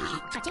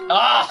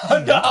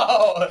 Oh,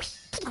 no!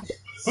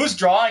 Whose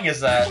drawing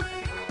is that?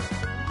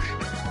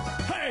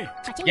 Hey!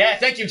 Yeah,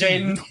 thank you,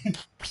 Jaden.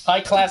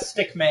 High-class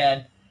stick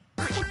man.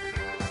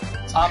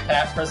 Top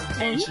hat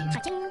presentation.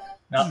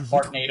 Not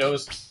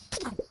Fartnadoes.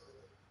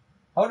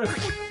 How do...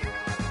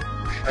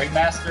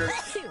 Ringmaster?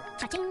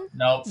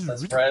 Nope,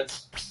 that's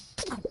Fred's.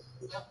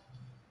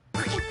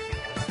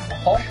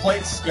 Home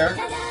plate scare...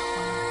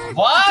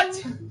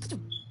 What?!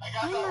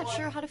 I'm not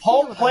sure how to feel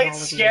Home about plate all of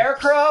you.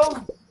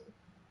 scarecrow?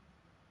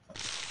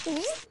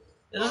 It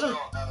doesn't...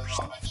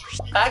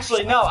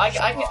 Actually, no,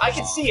 I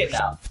can see it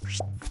now.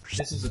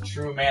 This is a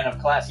true man of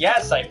class. Yeah,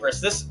 Cypress,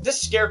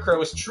 this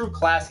scarecrow is true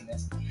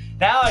classiness.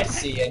 Now I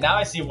see it. Now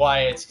I see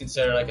why it's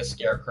considered like a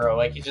scarecrow.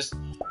 Like he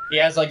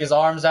has like his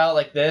arms out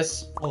like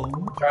this,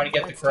 trying to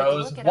get the Let's take a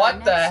crows. look at What our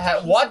the next hell?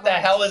 piece What of the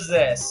art. hell is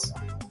this?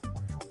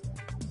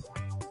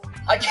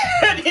 I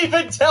can't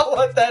even tell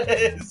what that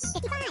is.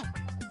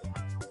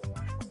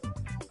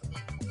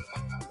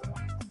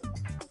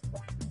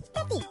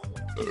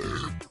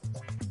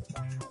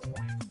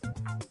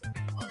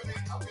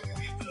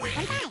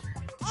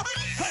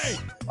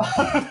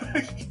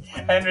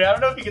 Henry, I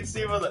don't know if you can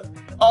see what the...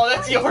 Oh,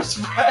 that's yours,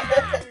 Fred.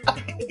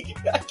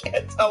 I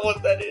can't tell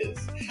what that is.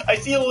 I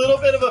see a little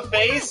bit of a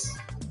face,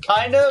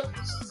 kind of.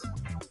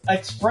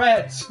 It's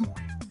Fred's.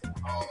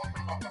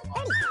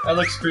 That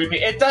looks creepy.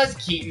 It does,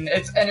 Keaton.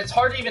 It's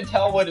hard to even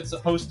tell what it's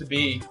supposed to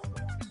be.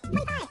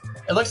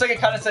 It looks like it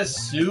kind of says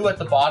Sue at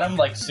the bottom,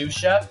 like sous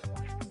chef.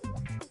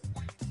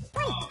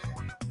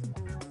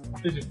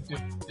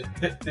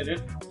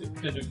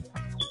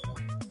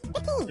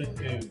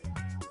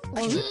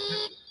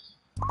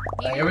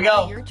 Here we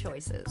go. Your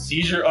choices.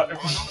 Seizure. I wish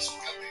I was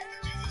from company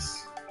to do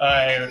this.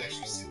 Alright.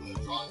 Actually see the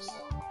drawings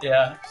though.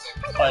 Yeah.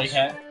 Oh, you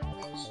can't.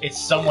 It's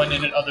someone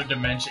in another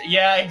dimension.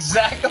 Yeah,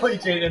 exactly,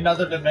 Jade.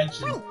 Another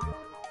dimension.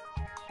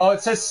 Oh,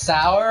 it says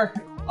sour.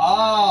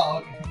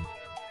 Oh.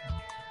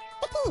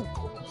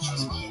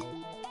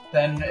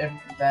 Then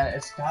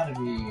it's gotta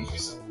be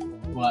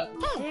what?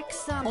 Pick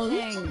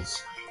something.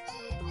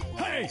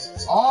 Hey!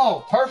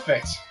 Oh,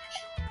 perfect.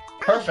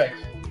 Perfect.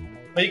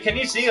 But can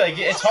you see? Like,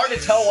 it's hard to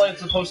tell what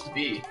it's supposed to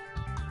be. I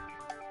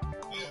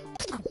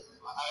know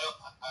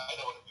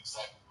what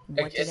exactly.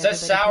 What It did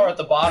says everybody sour pick? at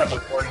the bottom,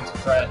 according to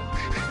Fred.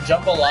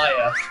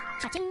 Jambalaya.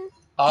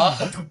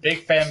 Big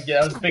fan.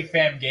 That was Big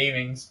Fan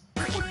Gaming's.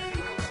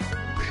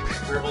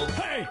 Scribbles.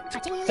 Hey!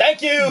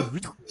 Thank you,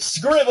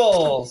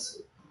 Scribbles.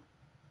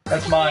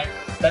 That's mine.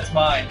 That's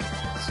mine.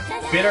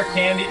 Bitter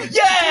candy.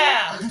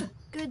 Yeah,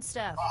 Good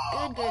stuff.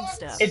 Good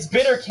stuff. it's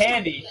bitter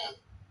candy.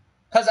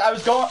 Cause I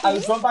was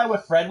going by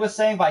what Fred was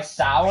saying by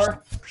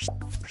sour.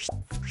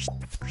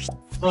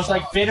 So it's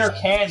like bitter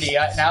candy.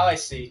 Now I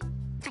see.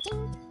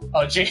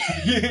 Oh, gee,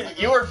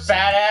 you were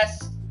fat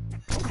ass.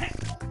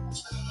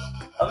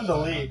 I'm in the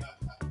lead.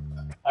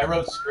 I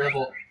wrote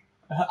scribble.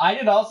 I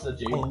did also,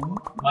 G.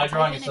 My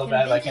drawing is so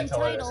bad that I can't tell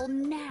what it is.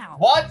 Now.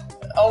 What?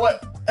 Oh,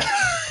 what?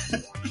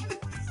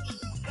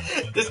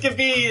 This could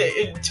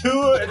be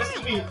two. This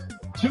could be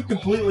two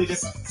completely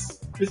different.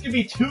 This could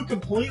be two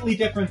completely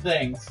different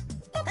things.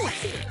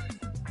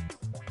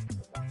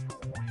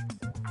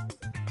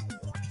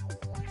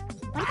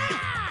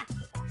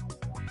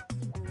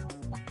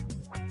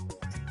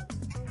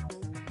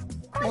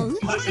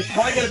 It's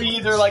probably gonna be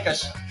either like a.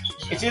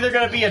 It's either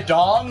gonna be a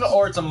dong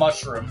or it's a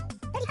mushroom.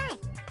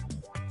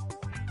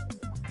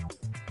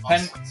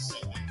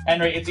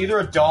 Henry, it's either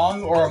a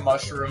dong or a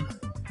mushroom.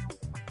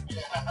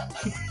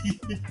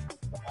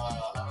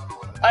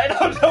 I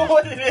don't know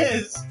what it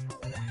is.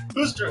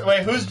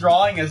 Whose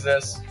drawing is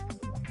this?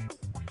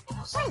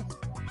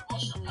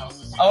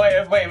 Oh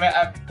wait,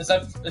 man, is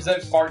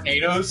that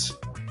Fartnadoes?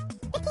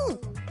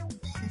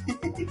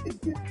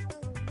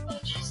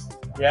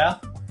 Yeah.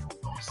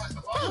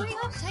 Hurry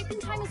up! Typing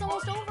time is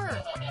almost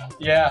over.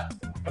 Yeah.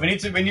 We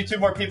need two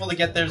more people to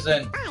get theirs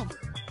in.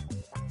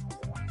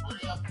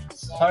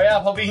 Hurry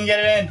up! Hope you can get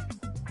it in.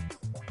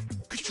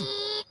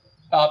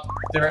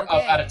 They're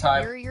Okay, out of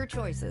time. Here are your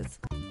choices.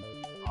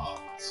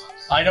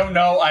 I don't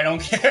know. I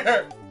don't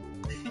care.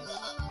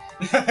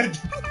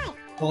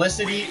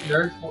 Felicity,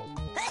 nerd.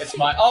 It's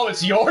mine. Oh,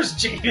 it's yours,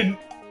 Jaden.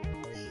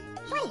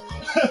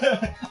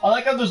 I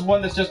like how there's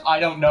one that's just I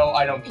don't know.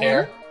 I don't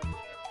care.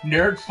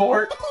 Nerd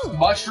Fort,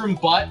 Mushroom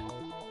Butt,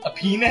 a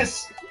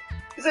penis.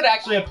 Is it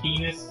actually a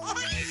penis?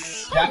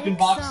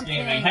 Jackbox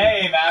Gaming.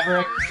 Hey,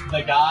 Maverick,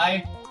 the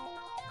guy.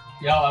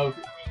 Yo,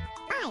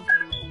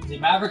 see,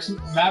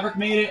 Maverick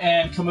made it,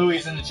 and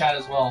Kamui's in the chat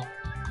as well.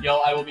 Yo,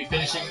 I will be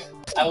finishing.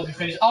 Oh,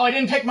 I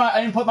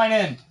didn't put mine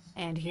in.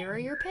 And here are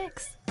your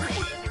picks.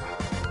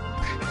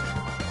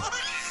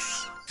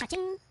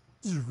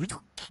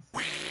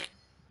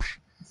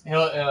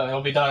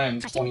 He'll be done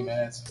in 20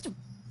 minutes.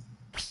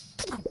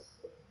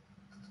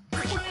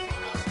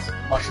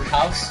 Mushroom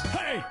House.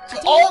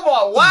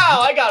 Oh, wow,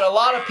 I got a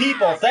lot of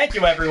people. Thank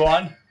you,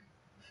 everyone.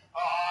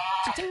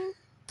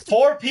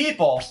 4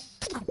 people.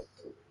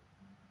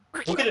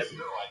 Look at it.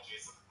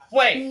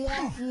 Wait,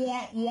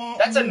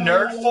 that's a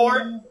Nerd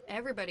Fort?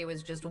 Everybody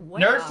was just way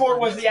Nerd off Fort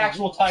on was this the one.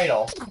 actual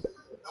title. It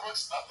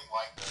looks nothing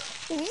like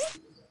that.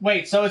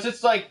 Wait, so it's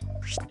just like,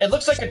 it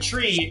looks like a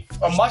tree,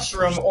 a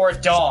mushroom, or a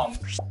dome.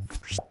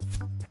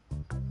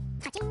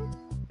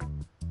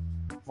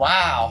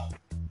 Wow.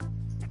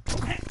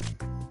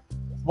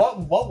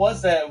 What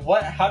was that?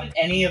 How did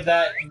any of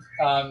that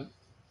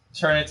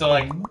turn into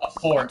like a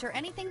fort? Enter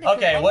anything that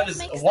Okay, could what almost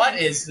make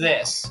is sense.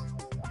 this?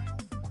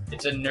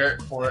 It's a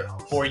nerd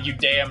for you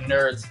damn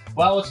nerds.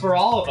 Well, it's for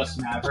all of us,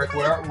 Maverick.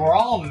 We're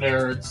all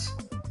nerds.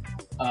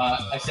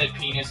 I said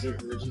penis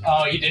original.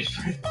 Oh, you did.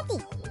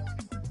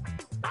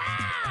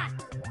 I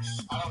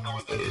don't know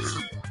what that is.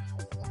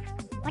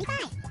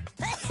 45.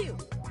 40.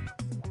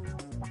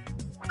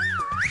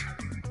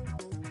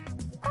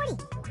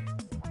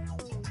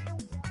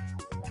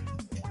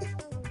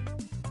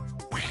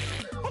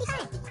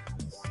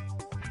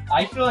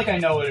 I feel like I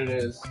know what it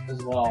is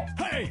as well.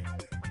 Hey!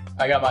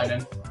 I got mine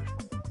in.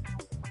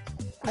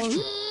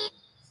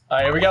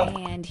 Alright, here we go.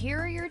 And here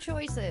are your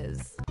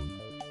choices.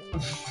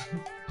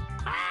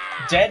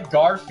 Dead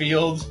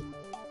Garfield.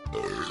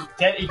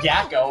 Dead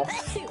Yakko.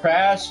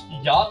 Crash.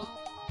 Yup.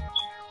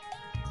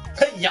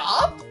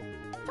 Yup?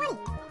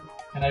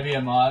 Can I be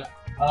a mod?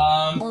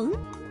 Hold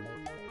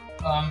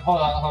on.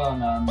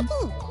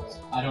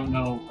 I don't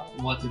know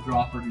what to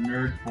draw for the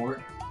Nerd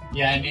Fort.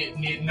 Yeah,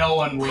 no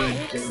one would.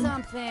 Pick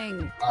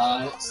something.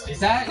 Is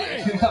that?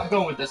 I'm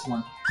going with this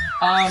one.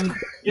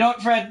 You know what,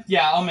 Fred?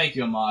 Yeah, I'll make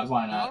you a mod.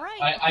 Why not? All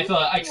right. I feel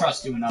I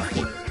trust you enough to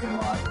be a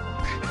mod.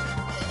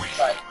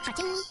 But,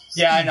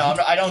 yeah, I know.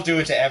 I don't do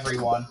it to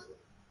everyone.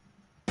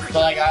 But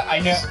like I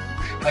know,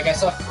 like I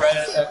saw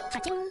Fred.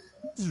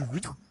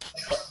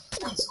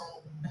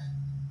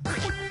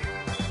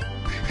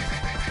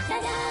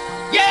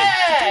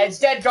 Yeah, it's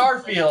Dead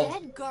Garfield.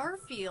 Dead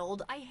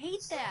Garfield. I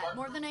hate that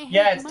more than I hate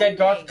Yeah, it's Dead Monday.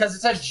 Garfield because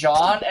it said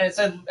John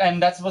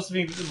and that's supposed to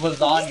be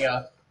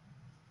lasagna.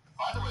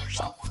 By the way,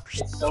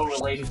 It's so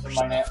related to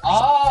my name.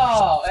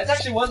 Oh, it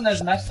actually wasn't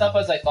as messed up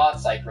as I thought,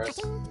 Cypress.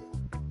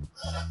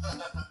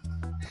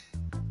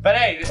 But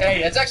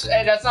hey,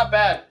 that's not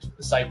bad,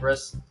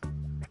 Cypress.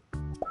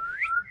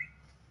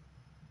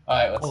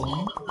 Alright, let's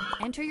see.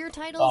 Enter your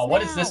titles Oh,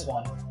 what now. is this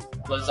one?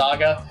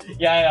 Lazaga?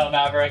 Yeah, I know,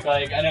 Maverick.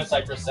 Like, I know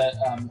Cypress said,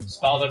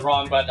 spelled it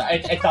wrong, but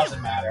it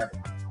doesn't matter.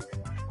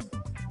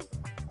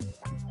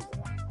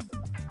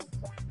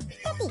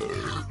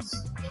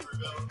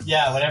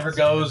 Yeah, whatever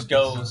goes,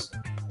 goes.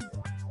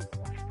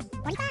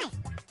 45.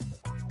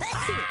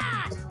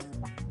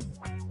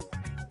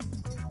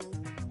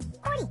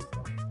 40.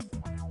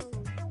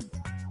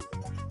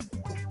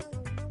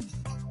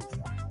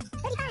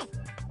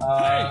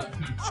 35.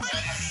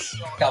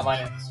 Got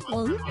mine.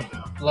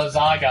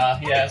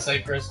 Lazaga, yeah,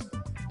 Cypress.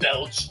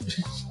 Belch.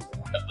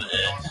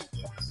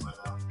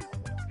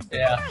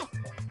 Yeah.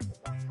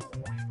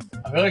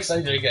 I'm really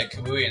excited to get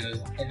Kamui into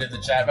the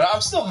chat, but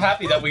I'm still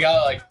happy that we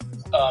got, like,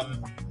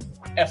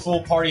 a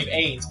full party of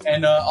 8.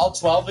 And all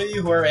 12 of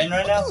you who are in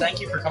right now, thank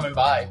you for coming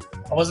by.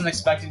 I wasn't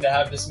expecting to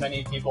have this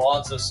many people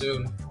on so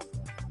soon.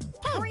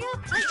 Hurry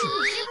up, type in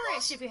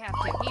gibberish if you have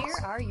to. Here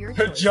are your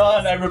choices.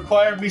 John, I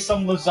require me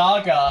some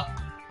Lazaga.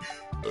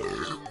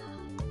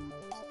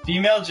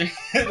 Female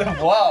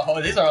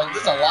Whoa, there's a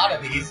lot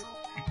of these.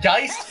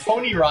 Geist,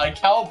 Pony Ride,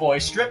 Cowboy,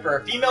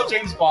 Stripper, Female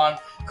James Bond,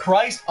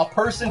 Christ, a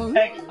person,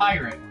 peg,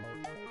 pirate.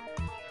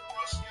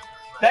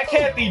 That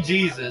can't be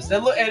Jesus.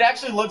 It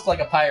actually looks like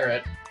a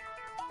pirate.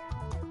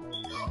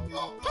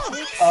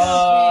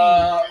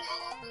 I'm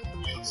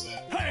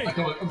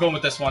going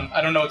with this one.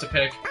 I don't know what to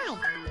pick. you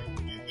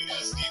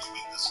guys need to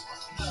eat this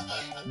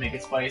one. Make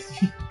it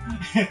spicy.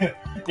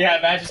 Yeah,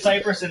 imagine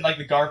Cypress in like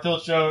the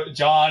Garfield show.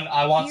 John,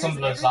 I want Here's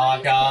some everybody's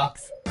Lazaga.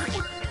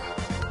 picks.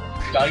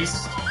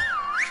 Geist.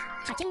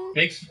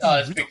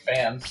 Big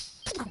fan.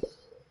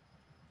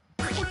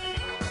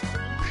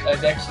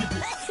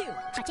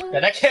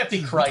 That can't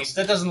be Christ.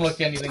 That doesn't look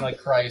anything like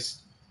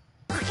Christ.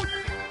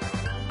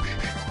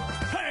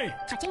 Hey!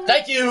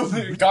 Thank you,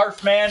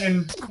 Garf Man,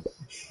 and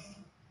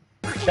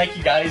thank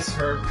you guys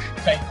for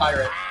playing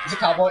pirate. Is it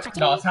cowboy?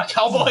 No, it's not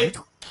cowboy.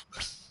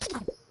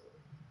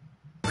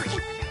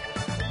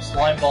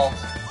 Slime ball.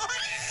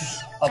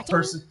 A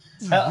person.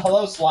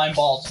 Hello, slime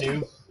ball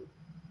 2.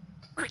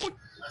 That's my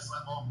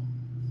ball.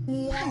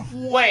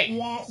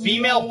 Wait,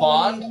 female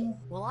Bond?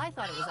 Well, I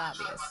thought it was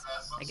obvious.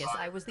 I guess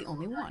I was the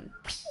only one.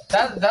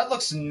 That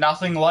looks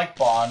nothing like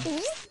Bond.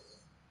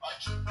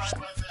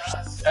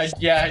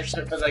 Yeah,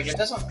 but like it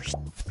doesn't.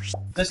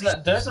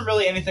 There isn't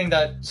really anything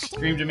that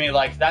screamed to me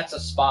like that's a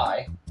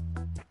spy.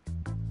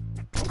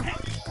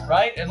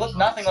 Right? It looked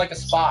nothing like a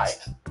spy.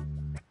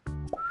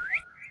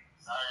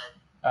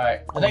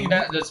 Alright, I think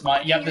that's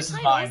mine. Yep, this is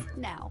mine.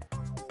 Now.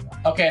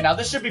 Okay, now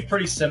this should be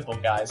pretty simple,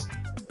 guys.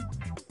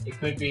 It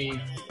could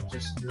be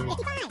just...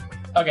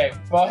 Okay,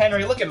 well,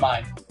 Henry, look at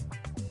mine.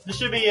 This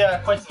should be,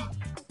 quite...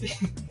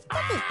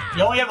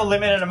 You only have a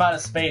limited amount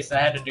of space, and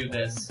I had to do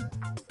this.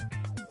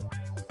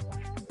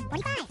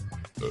 25.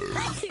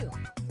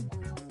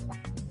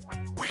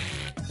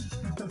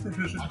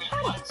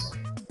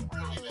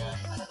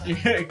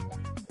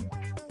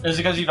 Is it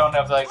because you don't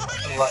have, like...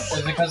 Is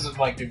it because of,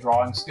 like, your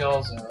drawing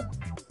skills, or...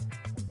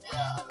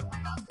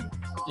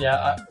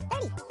 Yeah,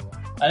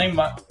 I think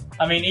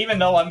I mean, even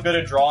though I'm good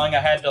at drawing, I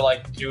had to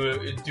like do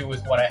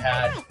with what I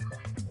had.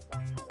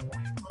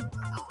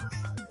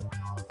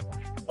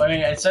 I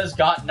mean, it says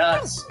got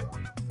nuts.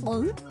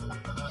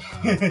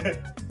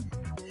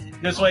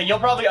 This way, you'll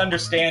probably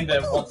understand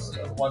it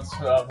once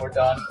we're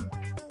done.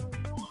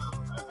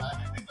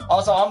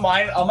 Also, on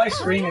my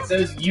screen, it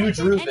says you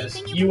drew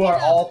this. You are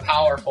all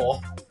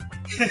powerful.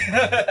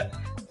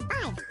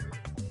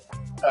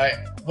 All right,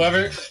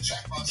 whoever,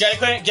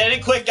 get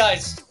it quick,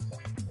 guys.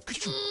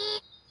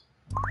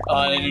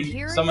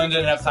 Someone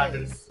didn't have time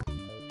to.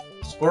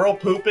 Squirrel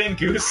pooping,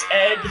 goose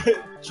egg,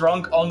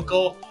 drunk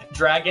uncle,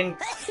 dragon,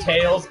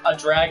 tails, a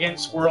dragon,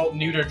 squirrel,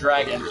 neuter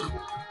dragon.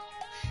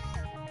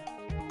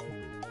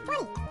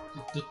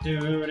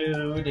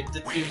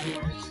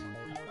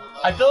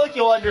 I feel like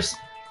you'll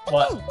understand.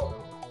 What?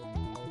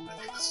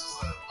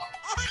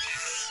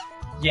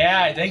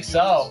 Yeah, I think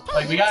so.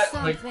 Like we got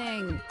like.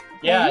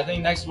 Yeah, I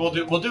think next we'll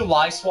do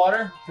Lie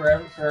Swatter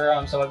for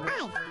some of it,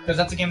 because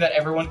that's a game that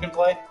everyone can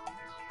play.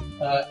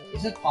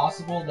 Is it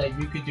possible that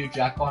you could do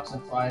Jackbox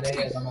on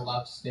Friday, as I'm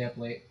allowed to stay up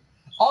late?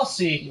 I'll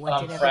see,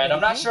 Fred.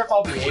 I'm not sure if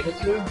I'll be able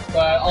to,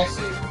 but I'll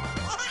see.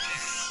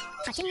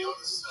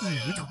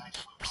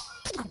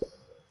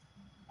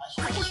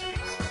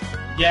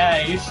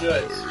 Yeah, you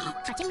should.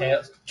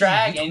 Tails,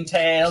 dragon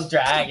tails,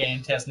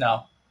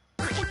 no.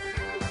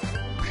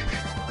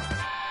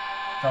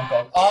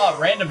 Oh,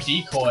 random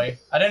decoy.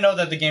 I didn't know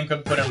that the game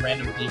could put in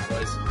random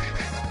decoys.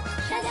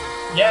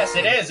 Yes,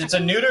 it is. It's a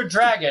neutered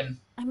dragon.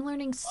 I'm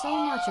learning so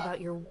much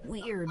about your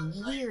weird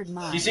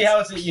mind. You see how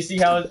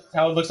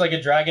it looks like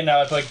a dragon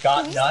now? It's like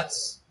got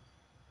nuts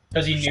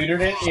because he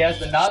neutered it. He has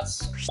the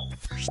nuts.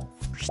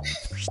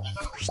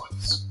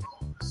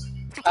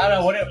 I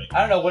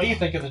don't know. What do you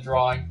think of the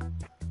drawing?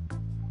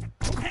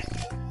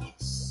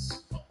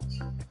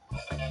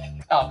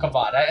 Oh, come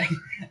on.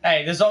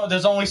 Hey, there's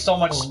only so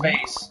much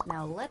space.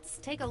 Now let's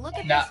take a look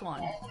at this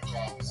one.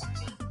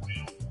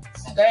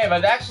 Hey,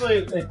 but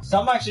actually,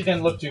 some actually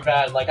didn't look too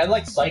bad. Like, I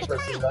like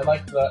Cypresses. I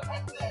like the...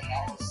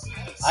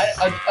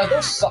 Are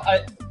those...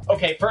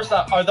 okay, first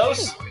off, are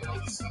those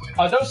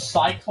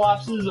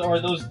Cyclopses or are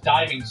those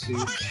diving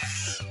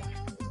suits?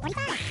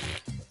 25.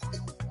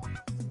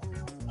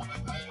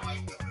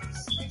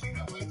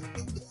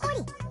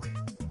 40.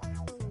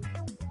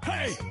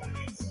 Hey!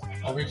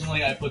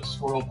 Originally, I put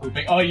squirrel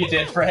pooping. Oh, you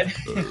did, Fred.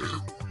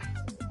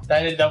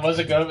 that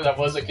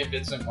was a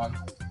convincing one.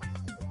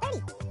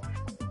 30.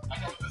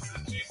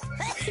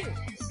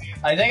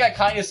 I think I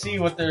kind of see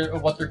what they're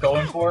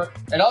going for.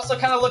 It also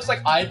kind of looks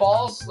like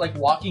eyeballs, like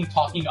walking,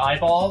 talking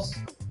eyeballs.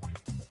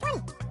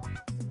 20.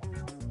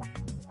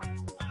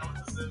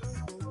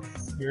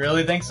 You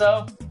really think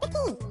so?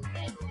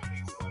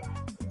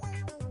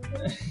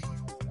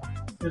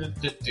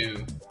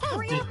 15.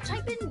 Hurry up,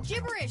 type in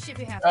gibberish if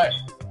you have to.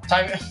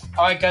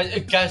 Alright,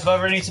 guys,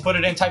 whoever needs to put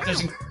it in, type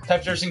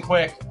theirs in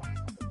quick.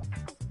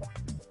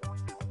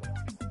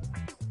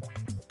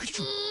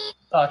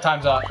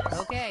 Time's up.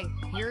 Okay,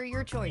 here are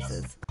your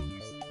choices.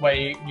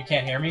 Wait, you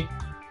can't hear me?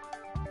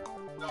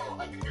 No,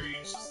 I can hear you.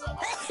 It's just that.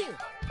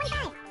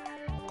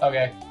 25.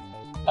 Okay.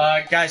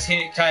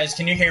 Guys,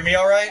 can you hear me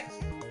all right?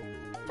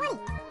 20.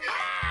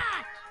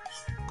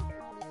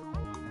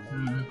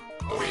 Hmm.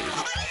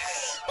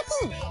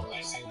 15.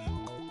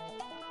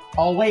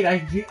 Oh wait, I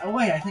think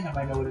I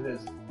might know what it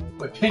is.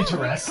 Wait,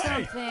 Pinterest.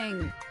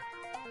 Something.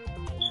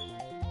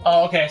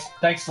 Oh, okay.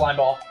 Thanks,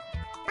 Slimeball.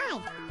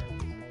 5.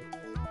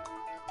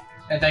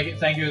 And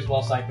thank you as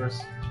well,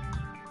 Cypress.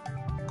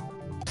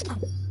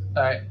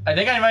 Alright, I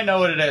think I might know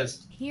what it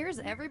is. Here's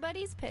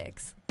everybody's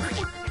picks.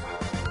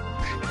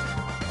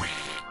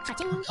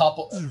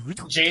 Couple.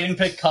 Jaden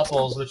picked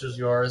Couples, which was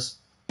yours.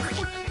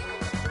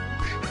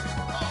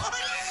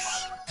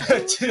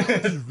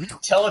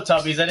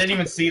 Teletubbies, I didn't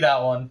even see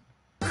that one.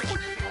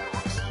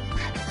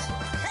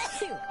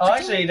 Oh,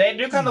 actually, they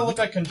do kind of look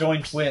like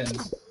conjoined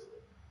twins.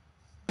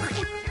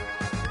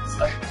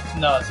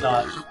 No, it's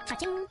not.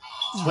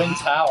 Twin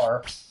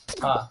Tower.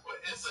 Huh. What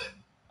is it?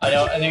 I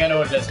think I know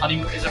what it is.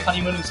 Is it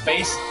Honeymoon in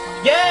Space?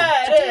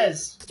 Yeah, it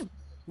is!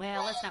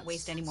 Well, let's not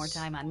waste any more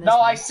time on this. No,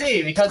 one. I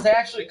see, because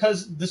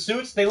the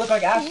suits, they look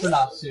like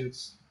astronaut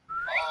suits. Oh,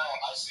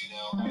 I see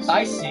now.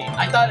 I see.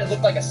 I thought it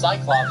looked like a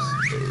Cyclops.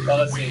 Well,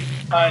 let's see.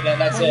 Alright, then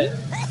that's it.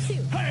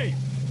 Hey!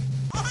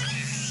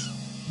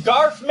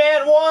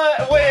 Garfman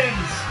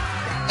wins!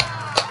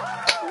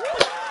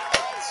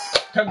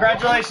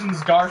 Congratulations,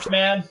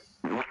 Garfman.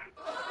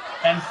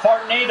 And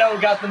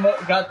Fartnado got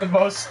the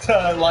most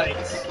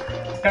likes.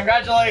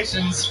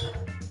 Congratulations.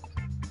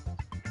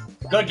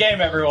 Good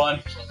game,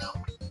 everyone.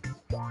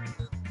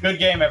 Good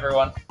game,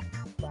 everyone.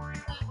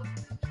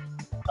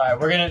 Alright,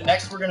 we're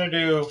gonna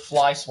do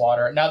Fly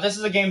Swatter. Now this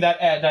is a game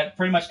that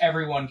pretty much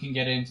everyone can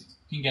get in.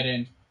 We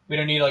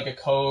don't need like a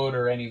code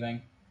or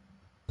anything.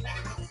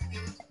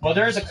 Well,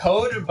 there is a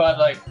code, but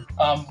like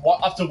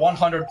up to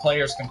 100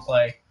 players can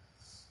play.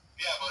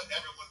 Yeah, but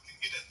everyone can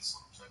get in. Is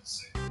what I'm trying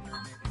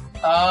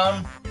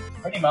to say.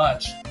 Pretty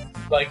much.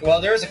 Like, well,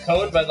 there is a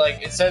code, but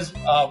like it says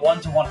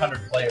 1 to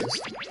 100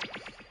 players.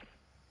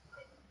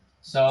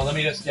 So let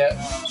me just get.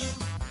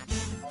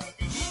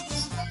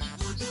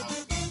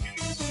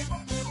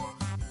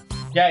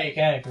 Yeah, you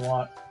can if you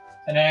want.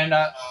 And then.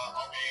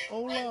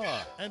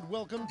 Hola, and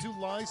welcome to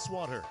Fly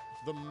Swatter,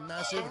 the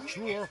massive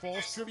true or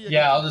false trivia game.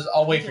 Yeah,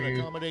 I'll wait for can you.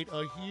 accommodate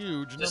a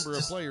huge number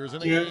of players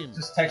in a you game.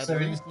 just text At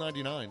everything. least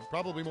 99,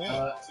 probably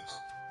more.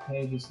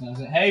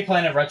 Hey,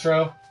 Planet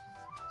Retro.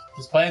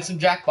 Just playing some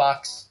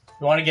Jackbox. If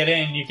you want to get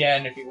in, you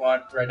can if you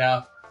want right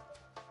now.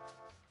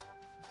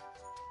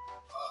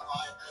 I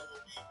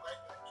will be right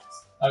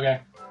back. Okay.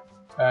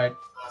 Alright.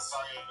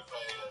 Sorry if I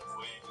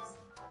waited.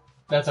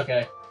 That's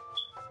okay.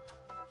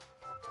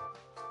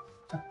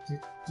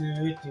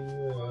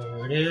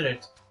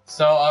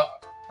 So,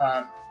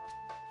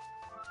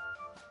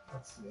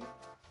 let's see.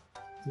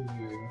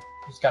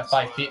 Just got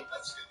 5 people.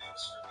 That's good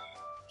news for me.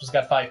 Just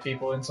got 5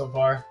 people in so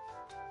far.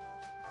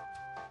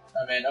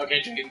 I mean,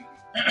 okay, Jaden.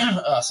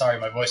 Sorry,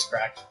 my voice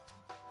cracked.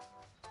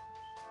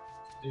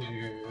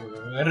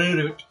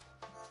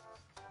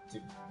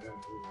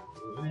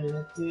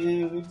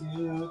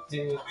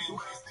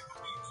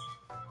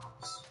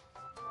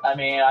 I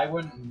mean, I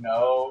wouldn't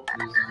know.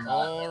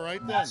 All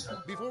right then.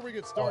 Before we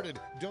get started,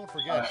 don't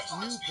forget,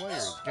 new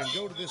players can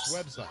go to this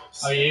website.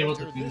 Are you able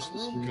to enter finish this the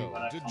room screen code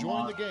when I to come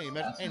join on? the game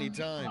at That's any not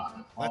time.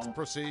 a Let's problem.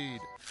 proceed.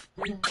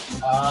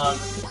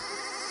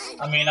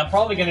 I mean, I'm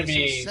probably gonna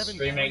be 7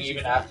 streaming categories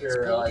even of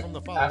after pulled like from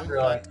the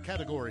following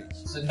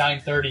categories.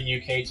 9:30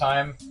 UK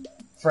time.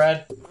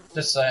 Fred,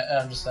 just saying.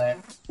 I'm just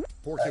saying.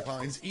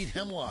 Porcupines eat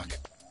hemlock.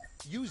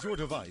 Use your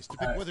device to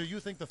pick Alright. whether you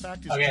think the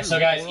fact is Okay, true so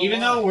guys, or a even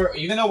lie. though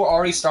we're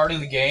already starting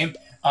the game,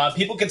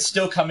 people can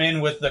still come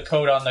in with the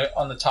code on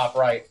the top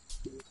right.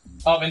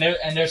 Oh, and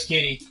there's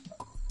Kitty.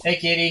 Hey,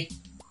 Kitty.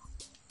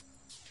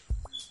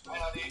 Hi,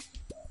 honey.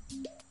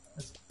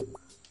 All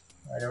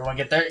right, everyone,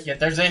 get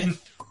theirs in.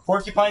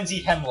 Porcupines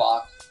eat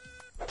hemlock.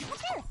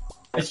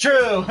 It's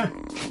true. And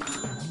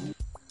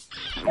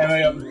we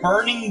have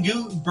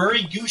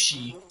Burry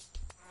Gushi.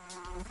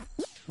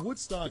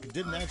 Woodstock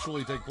didn't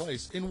actually take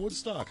place in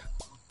Woodstock.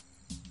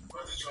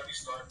 Where did you already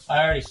start?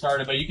 I already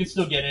started, but you can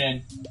still get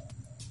in.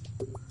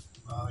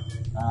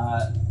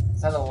 Yeah.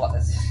 Is that a lot?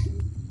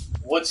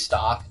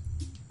 Woodstock.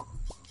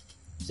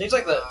 Seems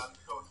like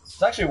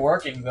it's actually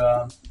working.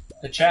 The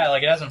chat,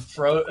 like, it hasn't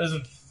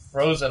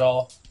froze at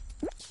all.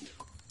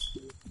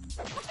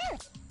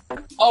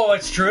 Oh,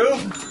 it's true.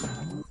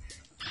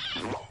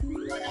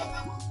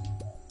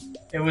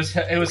 It was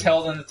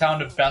held in the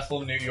town of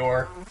Bethel, New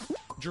York.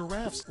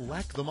 Giraffes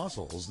lack the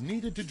muscles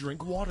needed to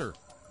drink water.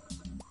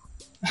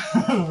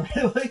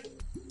 Really?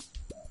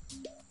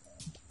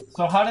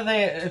 So how do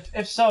they?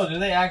 If so, do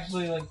they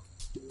actually like?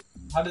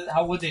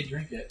 How would they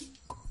drink it?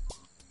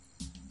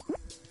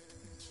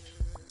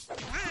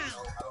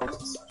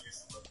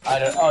 I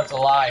don't. Oh, it's a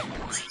lie.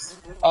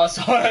 Oh,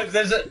 so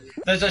there's a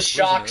Prisoner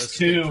shocks escaped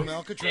too from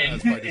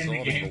Alcatraz in by the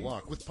dissolving the game.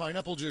 lock with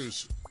pineapple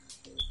juice.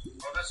 Oh,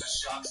 that's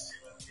just shocks too.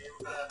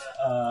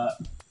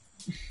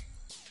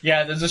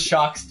 Yeah, there's a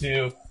shocks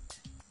too.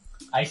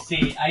 I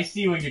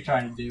see what you're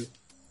trying to do.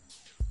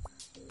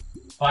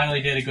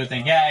 Finally did a good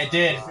thing. Yeah, it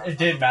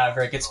did,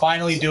 Maverick. It's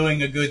finally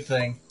doing a good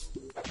thing.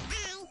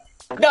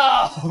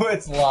 No,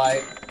 it's a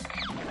lie.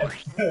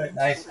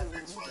 Nice.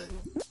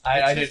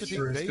 I did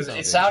true because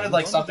it sounded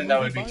like something that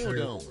would be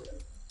true.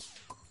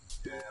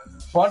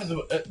 Front of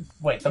the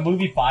wait, the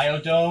movie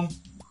Biodome.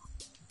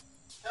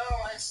 No,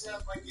 I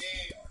snapped my game.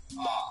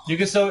 Oh. You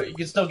can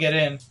still get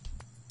in. Okay,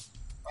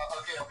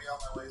 I'll be on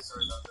my way.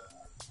 Sorry about that.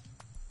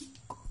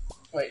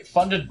 Wait,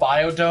 funded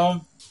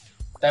Biodome?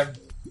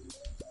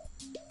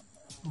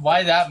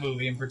 Why that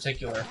movie in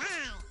particular?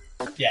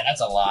 Yeah,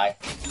 that's a lie.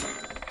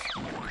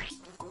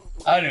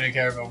 I don't even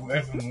care if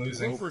I'm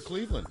losing. Grover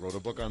Cleveland wrote a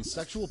book on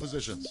sexual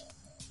positions.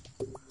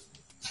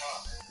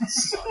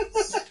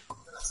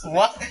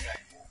 What?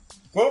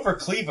 Grover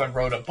Cleveland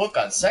wrote a book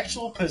on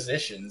sexual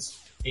positions.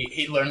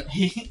 He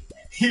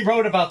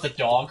wrote about the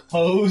dog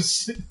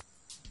pose.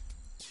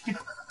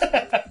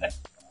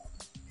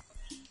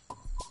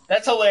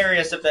 That's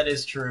hilarious if that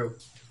is true.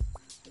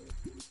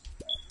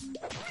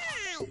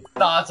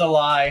 No, it's a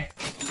lie.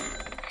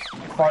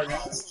 partner.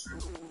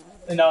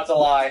 No, it's a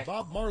lie.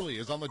 Bob Marley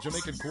is on the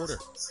Jamaican Quarter.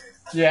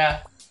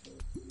 Yeah.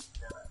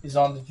 He's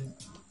on the...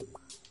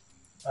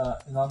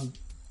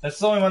 That's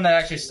the only one that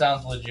actually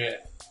sounds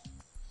legit.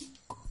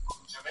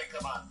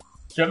 Jamaica man.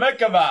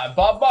 Jamaica man,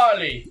 Bob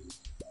Marley.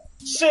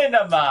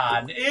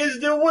 Cinnamon is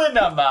the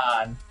winner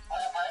man.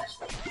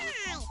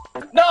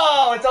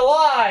 No, it's a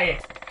lie!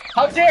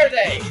 How dare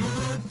they?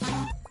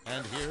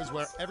 And here's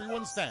where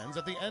everyone stands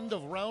at the end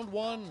of round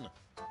 1.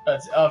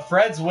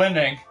 Fred's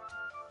winning.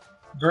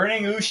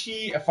 Burning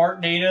Ushi, a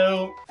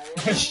Fartnado,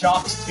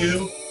 Shocks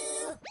 2.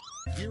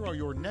 Here are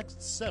your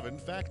next 7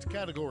 fact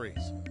categories.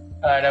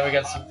 Alright, now we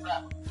got some...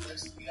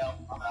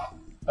 I'm out.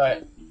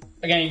 Alright.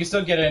 Again, you can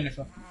still get in if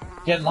you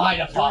get lied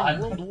During upon.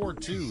 World War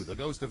II, the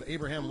ghost of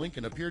Abraham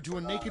Lincoln appeared to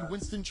a naked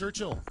Winston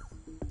Churchill.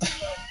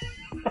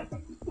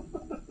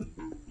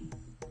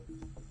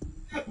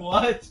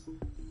 What?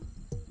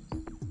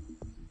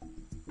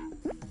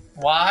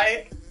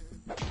 Why?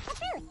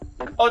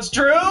 Oh, it's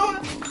true?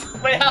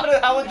 Wait,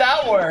 how would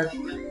that work?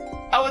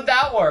 How would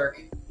that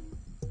work?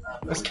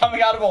 It was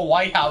coming out of a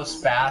White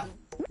House bath.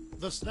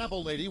 The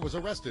Snapple lady was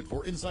arrested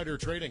for insider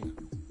trading.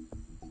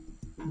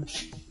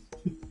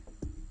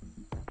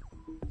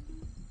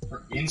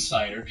 For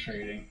insider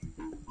trading.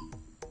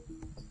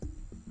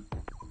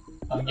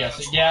 I'm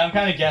guessing. Yeah, I'm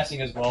kind of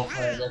guessing as well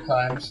for other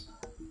times.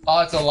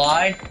 Oh, it's a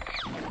lie?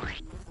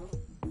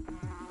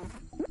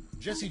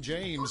 Jesse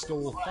James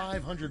stole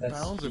 500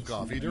 pounds of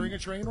coffee during a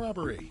train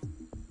robbery.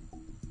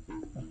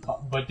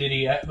 But did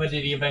he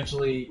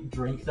eventually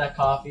drink that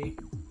coffee?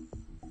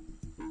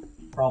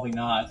 Probably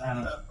not.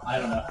 I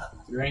don't know.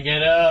 Drink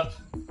it up.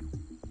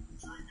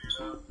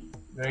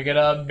 Drink it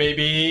up,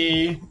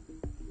 baby.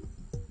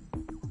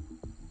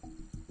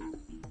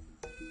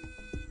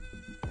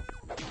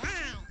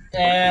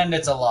 And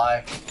it's a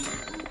lie.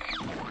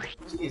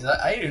 Jeez,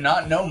 I do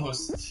not know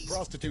most of these.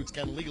 Prostitutes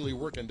can legally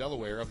work in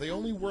Delaware if they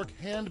only work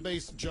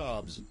hand-based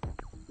jobs.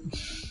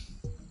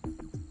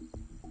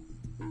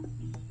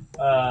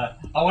 I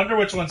wonder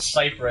which one's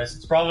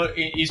Cypress.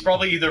 He's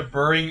probably either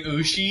Burring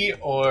Ushi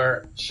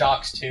or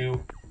Shocks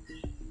 2.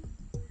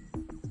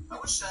 I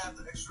wish I had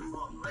the extra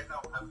phone. Right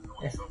now I'm having no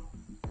trouble.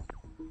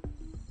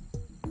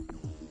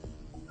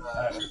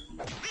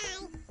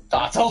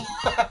 That's a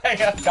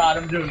lie. God,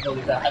 I'm doing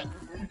really bad.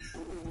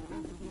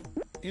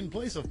 In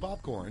place of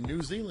popcorn,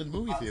 New Zealand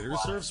movie theaters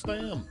serve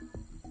Spam.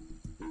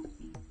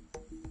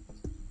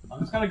 I'm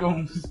just gonna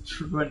go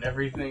through and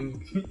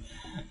everything.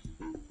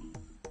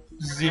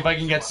 See if I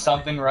can get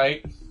something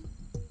right.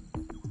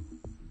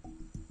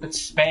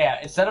 It's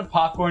Spam. Instead of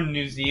popcorn,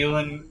 New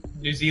Zealand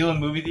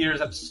movie theaters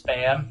have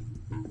Spam.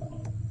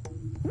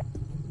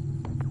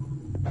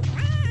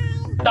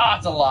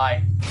 That's a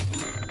lie.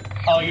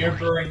 Oh, you're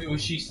Burring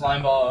Ushi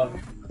Slimeball.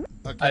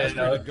 A I didn't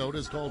know. castrated goat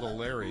is called a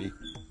Larry.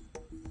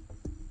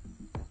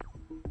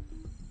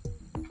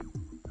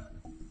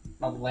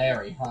 A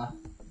Larry, huh?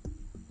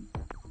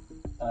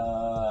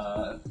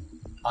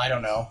 I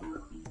don't know.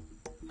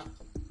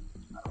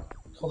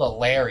 Called a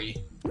Larry.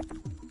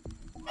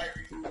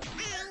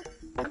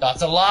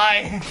 That's a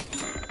lie!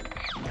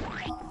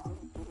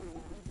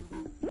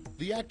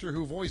 The actor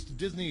who voiced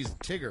Disney's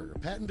Tigger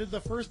patented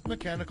the first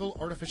mechanical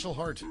artificial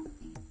heart.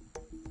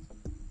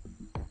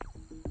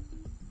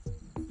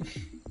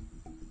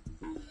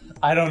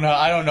 I don't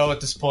know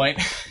at this point.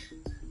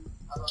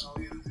 I don't know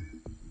either.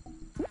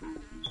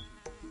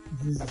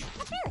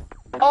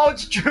 Oh,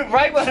 it's true.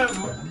 Right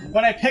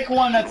when I pick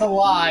one that's a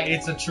lie,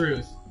 it's a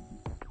truth.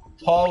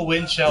 Paul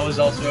Winchell is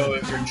also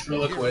a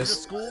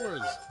ventriloquist.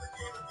 Scores.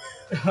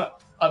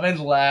 I'm in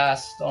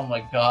last. Oh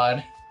my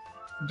god.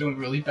 I'm doing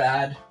really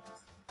bad.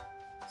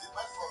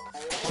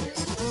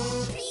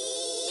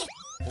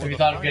 For Have you the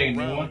thought of final getting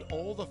a new round, one?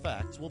 all the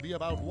facts will be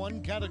about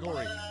one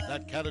category.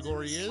 That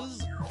category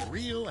is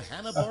real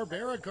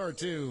Hanna-Barbera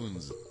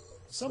cartoons.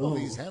 Some of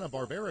these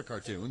Hanna-Barbera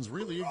cartoons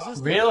really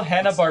exist. Real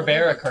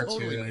Hanna-Barbera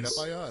Totally made up cartoons.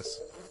 by us.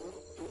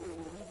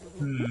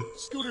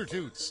 Scooter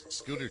Toots.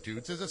 Scooter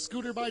Toots is a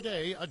scooter by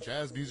day, a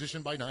jazz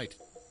musician by night.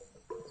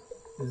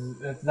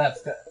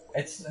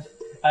 It's.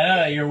 I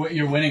know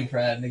you're winning,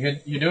 Fred.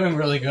 You're doing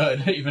really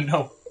good, even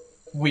though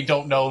we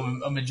don't know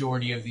a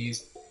majority of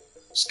these.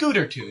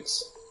 Scooter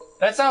Toots.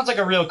 That sounds like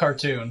a real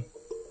cartoon,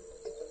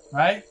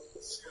 right?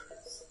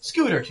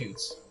 Scooter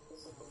Toots.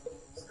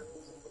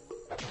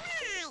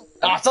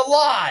 That's a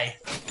lie.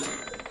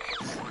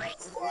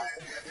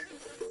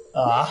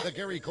 The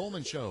Gary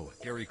Coleman Show.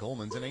 Gary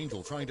Coleman's an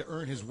angel trying to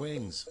earn his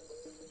wings.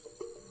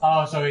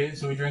 Oh, so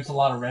he drinks a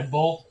lot of Red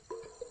Bull.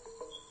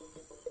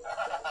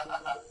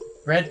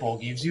 Red Bull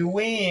gives you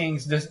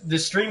wings.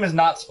 This stream is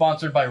not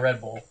sponsored by Red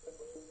Bull.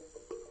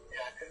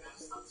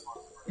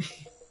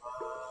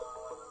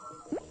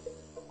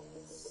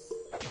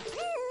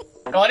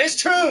 Oh, it is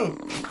true.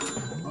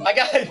 I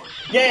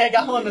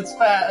got one that's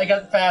fast. I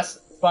got fast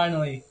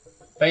finally.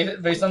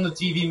 Based on the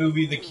TV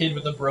movie The Kid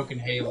with a Broken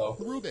Halo.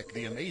 Rubik,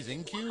 the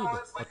Amazing Cube.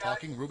 A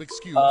talking Rubik's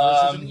Cube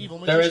versus an evil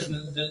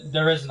magician.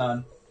 There is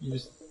none. You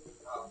just.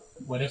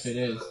 What if it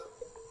is?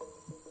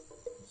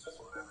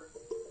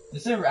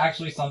 Is there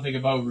actually something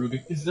about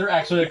Rubik? Is there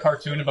actually a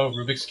cartoon about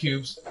Rubik's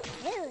cubes?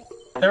 Rude.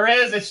 There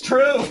is. It's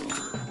true.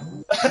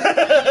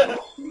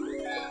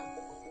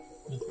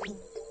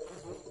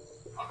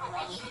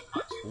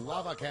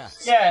 Lava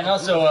cats. Yeah, and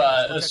also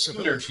a Protect the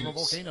scooter village from a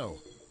shoots. volcano.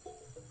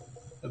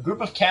 A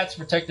group of cats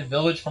protect a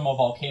village from a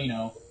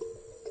volcano.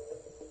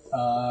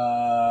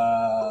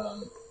 I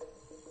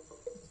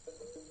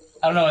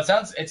don't know.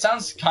 It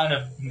sounds kind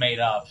of made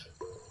up.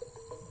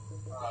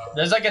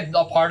 There's like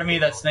a part of me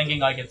that's thinking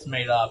like it's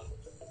made up.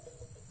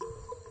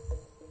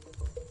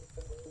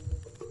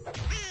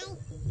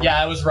 Yeah,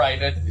 I was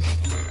right.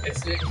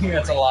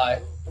 It's a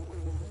lie.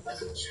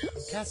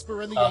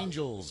 Casper and the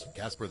Angels.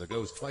 Casper the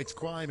Ghost fights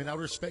crime in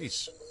outer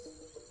space.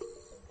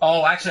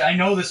 Oh, actually, I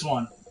know this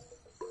one.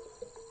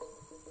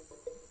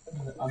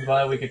 I'm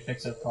glad we could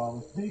fix that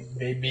problem.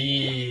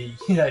 Baby.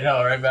 I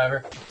know, right,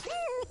 Baver?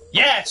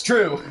 Yeah, it's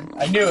true!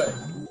 I knew it.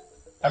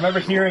 I remember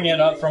hearing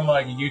it up from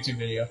like a YouTube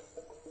video.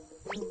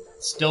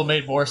 Still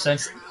made more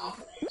sense.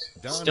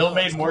 Still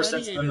made more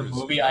sense than the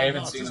movie. I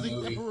haven't seen the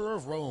movie. Emperor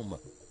of Rome.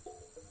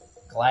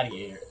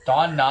 Gladiator.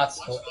 Don Knotts.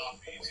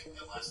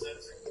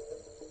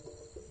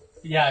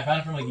 Yeah, I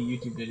found it from like a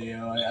YouTube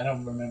video. I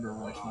don't remember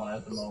which one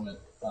at the moment.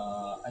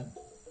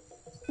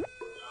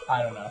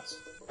 I don't know.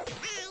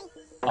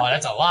 Oh,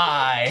 that's a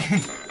lie.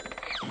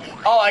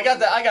 Oh, I got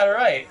that. I got it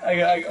right.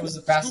 I was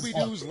the fastest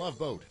one. Scooby-Doo's Love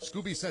Boat.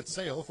 Scooby sets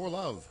sail for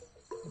love.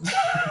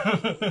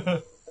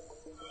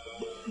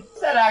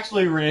 Is that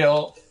actually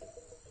real?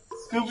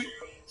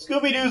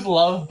 Scooby-Doo's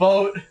Love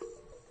Boat.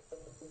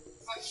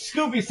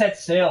 Scooby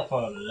sets sail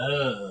for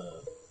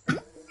love.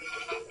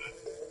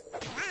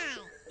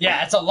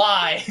 Yeah, it's a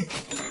lie.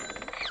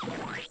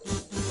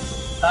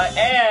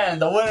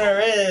 And the winner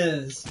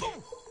is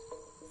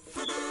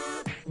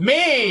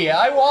me.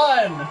 I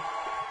won.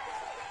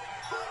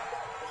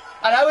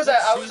 And I was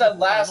at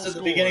last at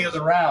the beginning of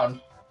the round.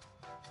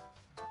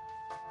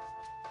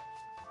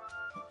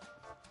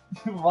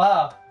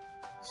 Wow.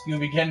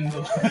 Scooby getting the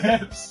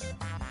lips.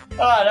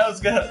 Ah, that was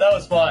good. That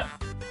was fun.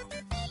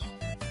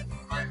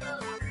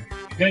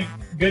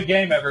 Good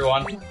game,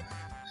 everyone.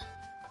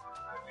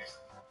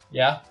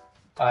 Yeah.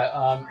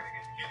 Alright,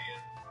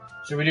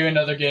 should we do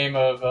another game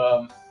of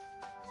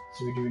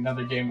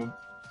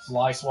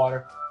Fly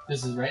Swatter?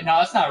 This is right. No,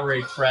 it's not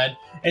rigged, Fred.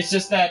 It's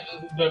just that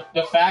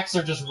the facts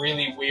are just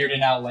really weird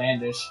and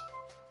outlandish.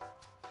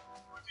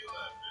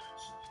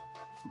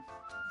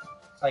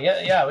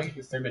 Yeah, we can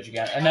do third bitch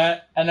again.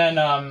 And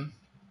then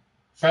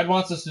Fred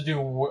wants us to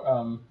do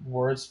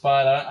word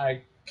spot.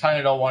 I kind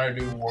of don't want to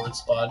do word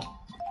spot.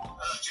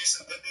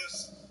 Jason, good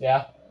news.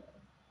 Yeah.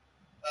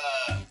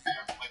 My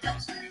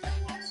grandma's gonna get it.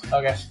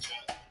 Okay.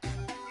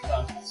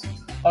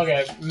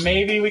 Okay,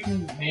 maybe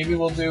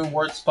we'll do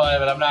word spot,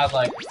 but I'm not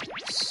like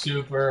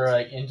super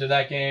like into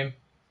that game.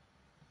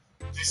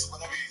 Jason,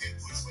 whenever you get,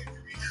 please wait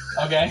for me.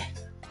 Okay.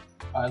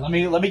 All right, let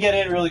me get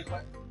in really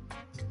quick.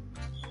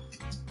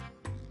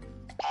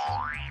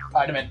 All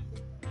right, I'm in.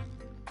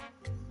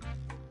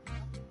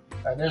 All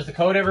right, there's the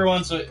code,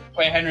 everyone. So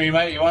wait, Henry, you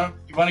want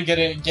to get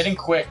in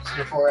quick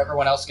before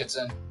everyone else gets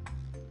in.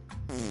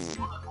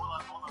 Hold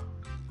on.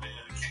 I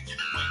can't get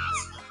it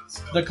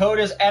right. The code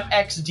is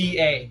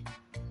MXDA.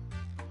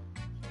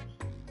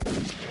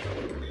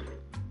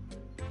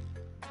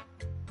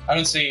 I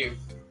don't see you.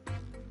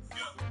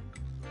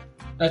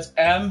 That's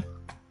M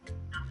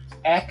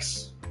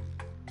X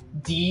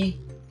D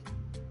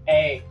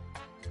A.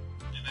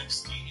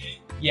 MXDA.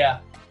 Yeah.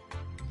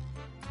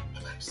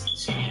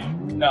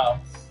 MXDA. No.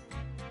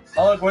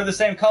 Oh look, we're the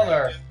same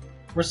color.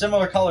 We're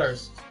similar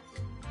colors.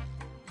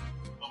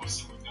 Oh, we're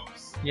similar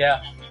colors.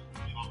 Yeah. I'm gonna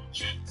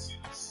chat and see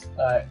this.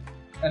 Alright.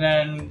 And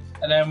then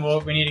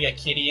we need to get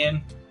Kitty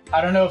in.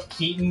 I don't know if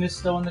Keaton is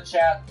still in the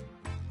chat.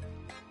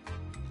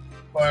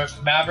 Or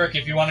if Maverick,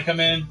 if you want to come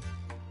in.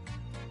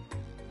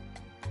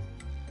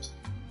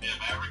 Yeah,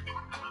 Maverick, you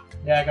wanna come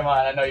in? Yeah, come on.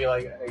 I know you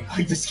like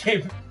this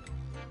game.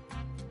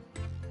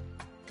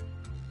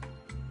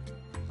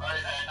 Alright,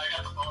 I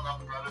got the phone up,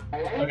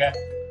 brother. Okay.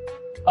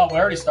 Oh, we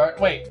already start.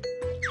 Wait,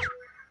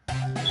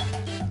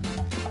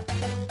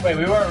 we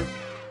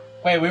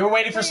were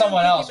waiting for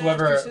someone else.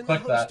 Whoever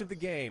clicked that. Of the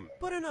game.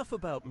 But enough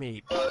about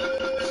me.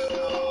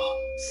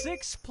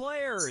 6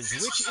 players,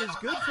 which is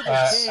good for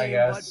this I game,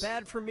 guess. but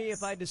bad for me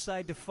if I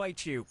decide to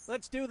fight you.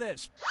 Let's do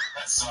this.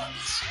 That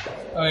sucks.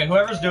 Okay,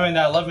 whoever's doing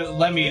that, let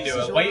me do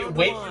it.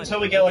 Wait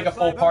until we get like a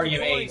full party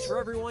of 8. For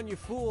everyone you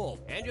fool,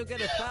 and you'll get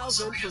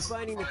 1,000 for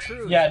finding the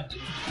truth. Yeah.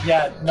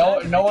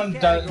 No one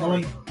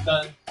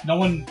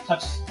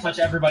touch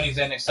everybody's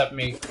in except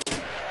me.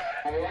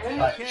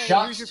 Okay,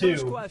 Shots here's your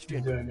first 2 question.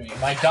 is doing me.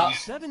 My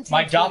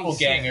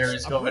doppelganger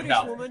is a going British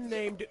now. woman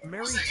named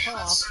Mary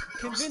Toff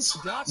convinced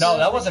doctors No,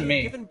 that wasn't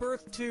me. she'd given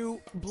birth to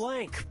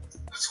blank.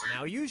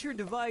 Now use your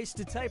device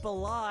to type a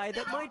lie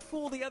that might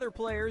fool the other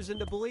players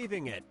into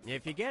believing it.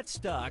 If you get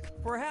stuck,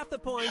 for half the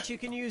points you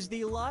can use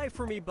the Lie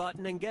For Me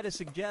button and get a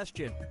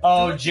suggestion.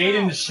 Oh,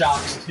 Jaden's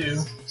Shocks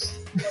 2.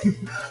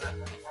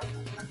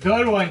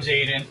 Good one,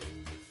 Jaden.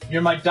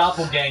 You're my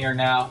doppelganger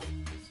now.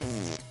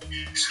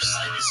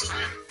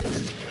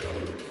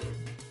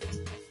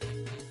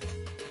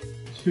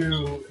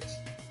 to...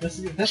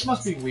 This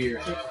must be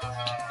weird.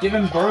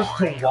 Giving birth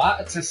to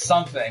what? To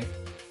something.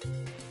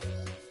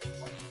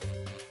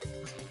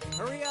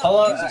 Hurry up.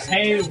 Hello, Use a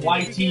hey,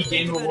 suggestion if you YT can't think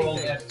Gamer of World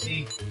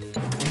anything.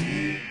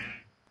 FT.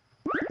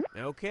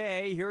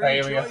 Okay, here Alright,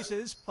 are here your we go.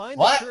 choices. Find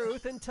What? the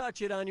truth and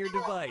touch it on your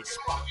device.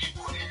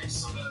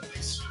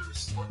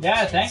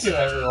 Yeah, thank you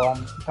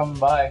everyone for coming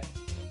by.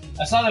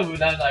 I saw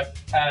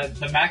that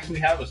the max we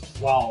had was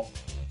 12.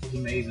 Which was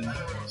amazing.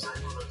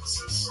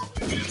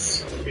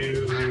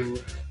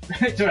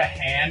 To a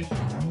hand.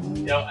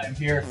 Yo, I'm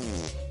here.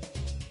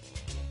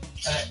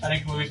 I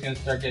think Kamui's gonna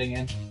start getting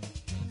in.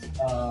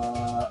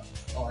 Oh,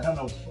 I don't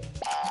know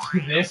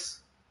what's this.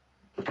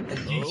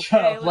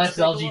 Shut up, less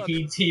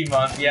LGBT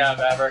month. Yeah,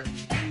 whatever.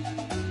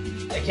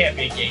 It can't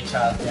be a gay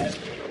child yet.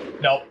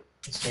 Nope,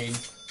 it's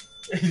changed.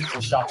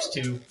 Shocks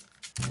 2.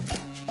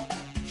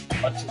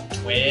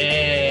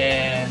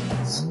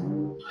 Twins.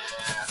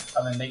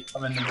 I'm in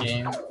the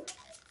game.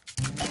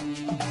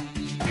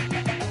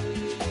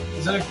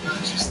 Is that a...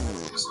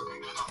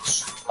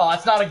 Oh,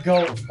 it's not a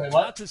goat. Wait,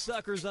 what? Lots of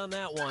suckers on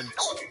that one.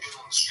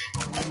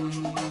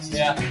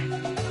 Yeah.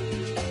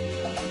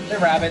 They're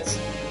rabbits.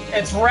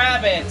 It's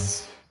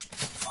rabbits!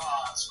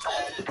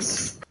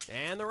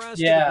 And the rest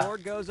Yeah. of the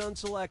board goes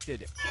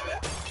unselected.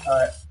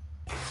 Alright.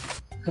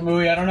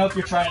 Kamui, I don't know if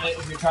you're trying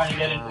to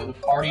get into the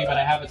party, but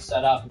I have it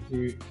set up if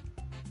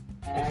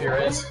you're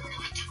in.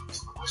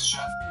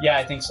 Yeah,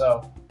 I think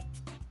so.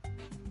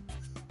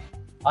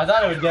 I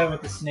thought I would get it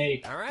with the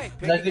snake. All right.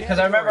 Because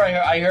I remember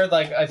I heard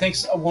like I think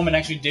a woman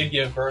actually did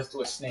give birth to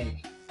a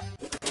snake.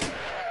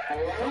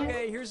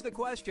 Okay, here's the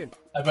question.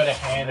 I bet a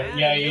hand. Man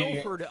Yeah, in you.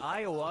 Milford,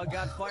 Iowa,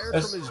 got fired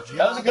That's- from his job.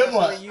 that was a good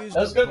one. after he used That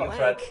was a good one,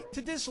 blank Fred.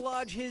 To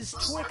dislodge his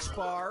Twix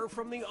bar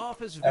from the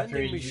office After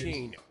vending he used-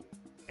 machine.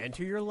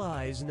 Enter your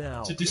lies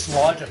now. To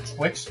dislodge a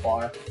Twix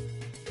bar.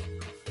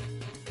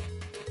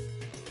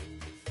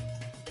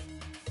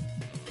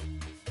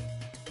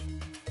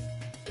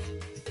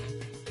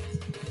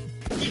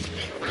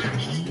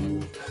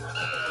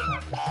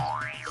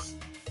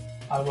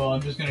 I will.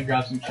 I'm just gonna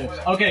grab some chips.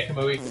 Okay,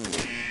 Kamui.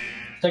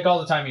 Take all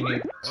the time you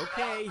need.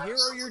 Okay, here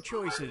are your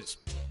choices.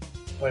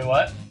 Wait,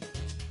 what?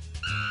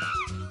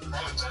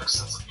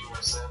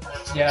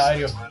 Yeah, I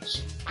do.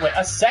 Wait,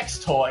 a sex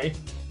toy?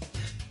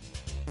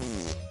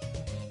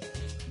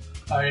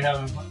 Oh, you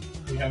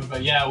haven't,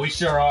 but yeah, we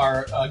sure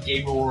are,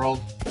 Gamer World.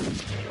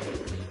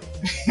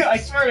 I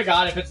swear to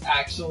God, if it's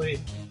actually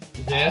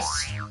this.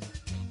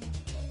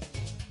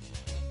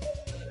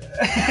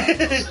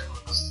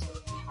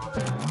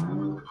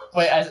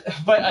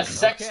 But a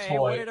sex Okay, toy.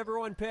 what did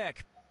everyone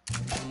pick?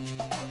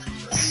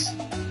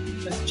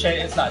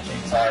 It's not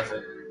chainsaw, is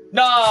it?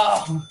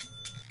 No!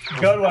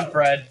 Good one,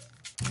 Fred.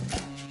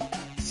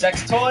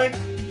 Sex toy?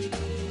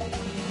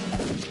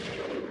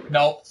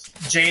 Nope.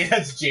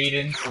 That's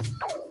Jaden's.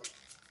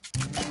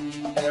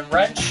 And a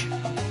wrench?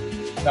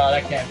 No,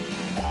 that can't be.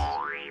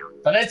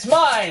 But it's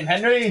mine,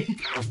 Henry!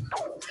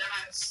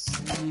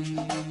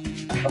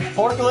 A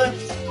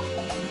forklift?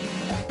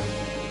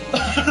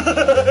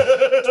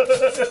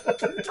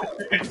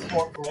 It's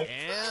forklift.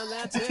 And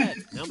that's it.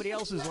 Nobody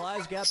else's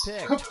lies got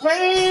picked.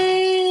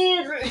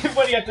 Please!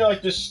 What, do you have to,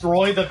 like,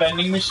 destroy the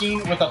vending machine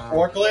with a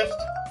forklift?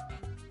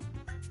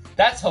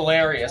 That's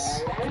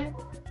hilarious.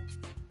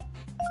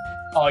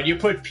 Oh, you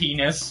put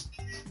penis.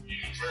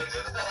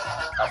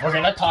 We're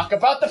gonna talk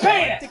about the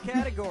Select penis! the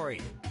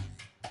category.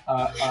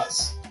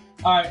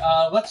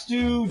 Alright, let's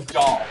do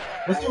doll.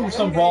 Let's do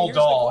some Okay, roll here's the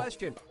doll.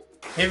 question.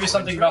 Maybe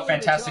something about When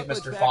Fantastic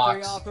Chocolate Mr.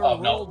 Factory Fox. author Oh,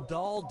 Roald no.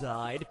 Dahl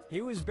died.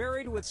 He was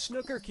buried with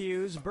snooker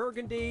cues,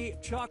 burgundy,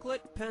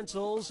 chocolate,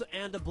 pencils,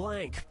 and a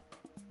blank.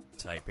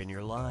 Type in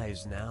your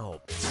lies now.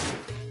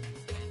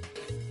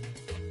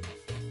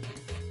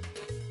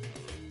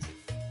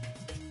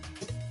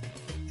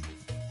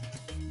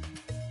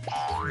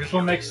 This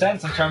one makes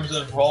sense in terms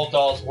of Roald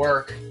Dahl's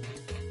work.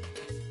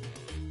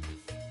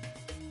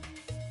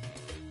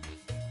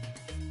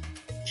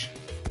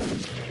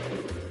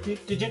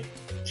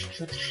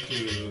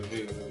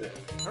 Hurry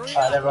Alright,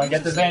 up. everyone,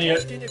 get Use this a in.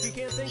 suggestion if you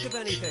can't think of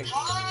anything.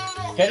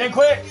 Get in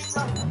quick!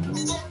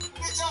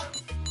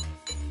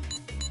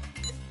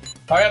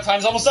 Hurry up,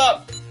 time's almost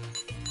up!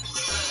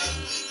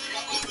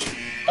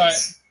 Alright,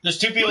 there's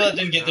two people that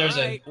didn't get theirs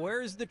in. Alright,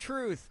 where's the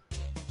truth?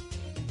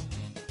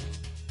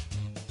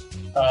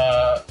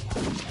 Here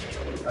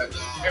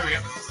we go.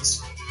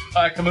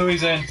 Alright,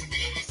 Kamui's in.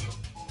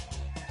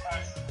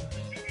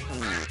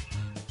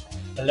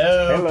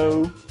 Hello?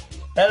 Hello.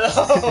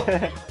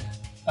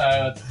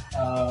 Hello!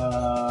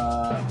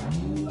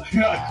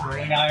 Alright,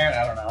 green iron?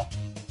 I don't know.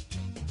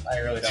 I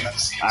really don't know.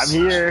 I'm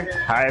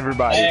here. Hi,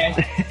 everybody.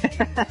 Hey.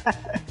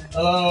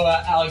 Hello,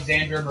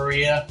 Alexandra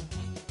Maria.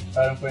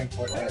 I'm putting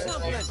Fortnite.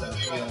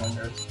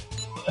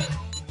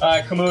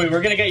 Alright, Kamui,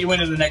 we're gonna get you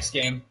into the next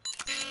game.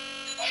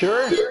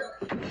 Sure.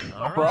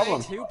 No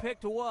problem. Who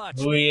picked to watch?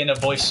 Louis in a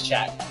voice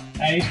chat.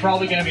 And he's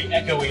probably gonna be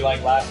echoey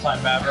like last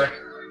time, Maverick.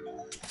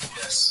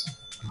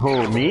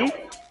 Who, me?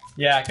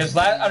 Yeah, because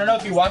I don't know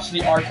if you watched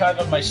the archive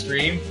of my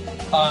stream,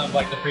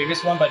 like the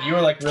previous one, but you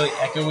were like really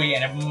echoey,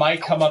 and it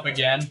might come up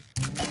again.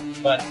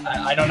 But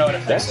I don't know what to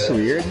fix. That's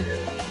weird.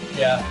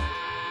 Yeah,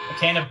 I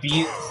kind of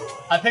beat.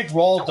 I picked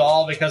Roll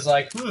Doll because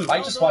like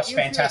I just watched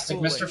Fantastic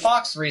Mr.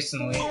 Fox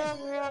recently.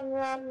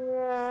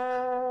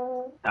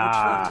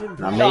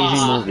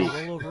 Amazing movie.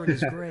 Roll over in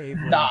his grave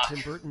when Nah. Tim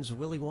Burton's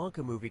Willy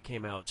Wonka movie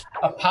came out.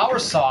 A power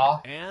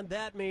saw. And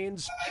that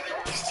means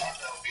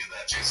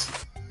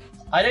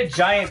I did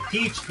Giant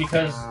Peach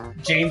because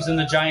James and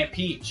the Giant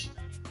Peach.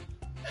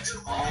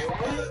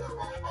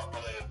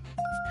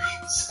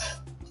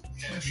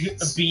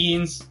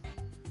 Beans.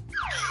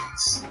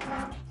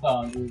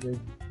 Oh, dude.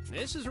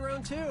 this is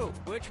round 2,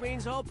 which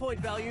means all point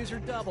values are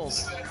doubled.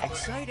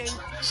 Exciting.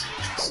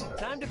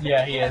 Time to pick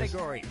Yeah, a he is.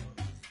 category.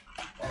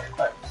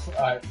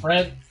 Alright,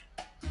 Fred.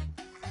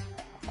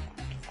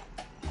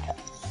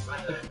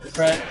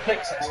 Fred, pick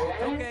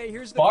Okay,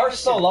 here's the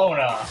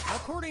Barcelona. question.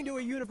 According to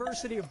a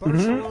University of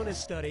Barcelona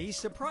study,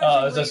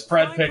 surprisingly, it says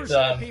Fred picked,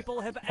 5% of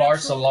people have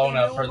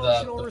Barcelona absolutely for no the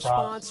emotional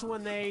response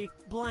when they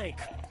blank.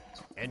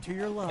 Enter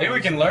your love. Maybe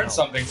we can learn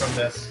something from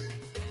this.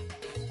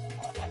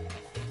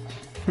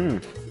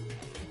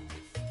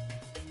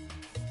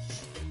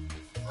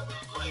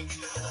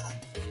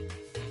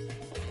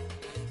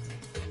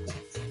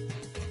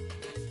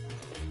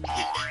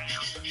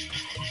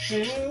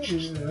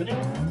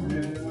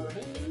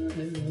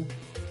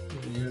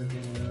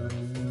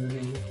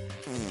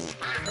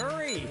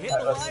 Hurry, hit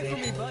the Let's live see. for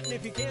me button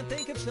if you can't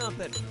think of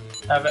something.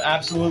 Have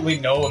absolutely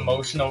no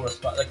emotional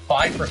response, like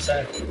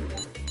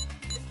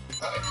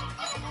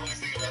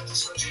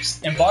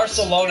 5%. In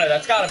Barcelona,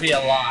 that's got to be a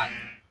lot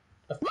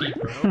of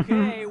people.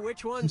 Okay,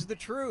 which one's the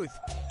truth?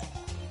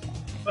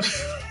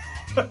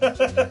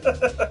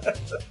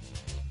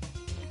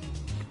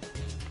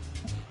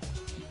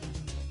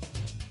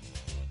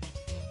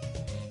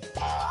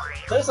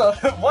 There's a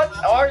what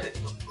are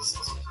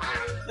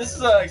this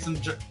is like some.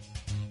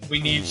 We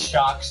need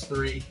Shocks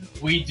 3.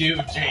 We do,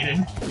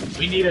 Jaden.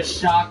 We need a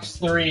Shocks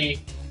 3.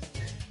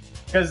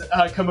 Because,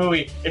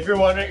 Kamui, if you're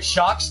wondering,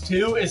 Shocks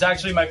 2 is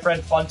actually my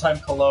friend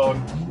Funtime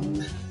Cologne.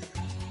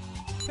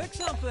 Pick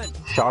something.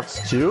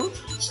 Shocks 2?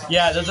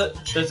 Yeah, there's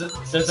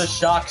a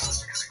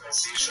Shocks.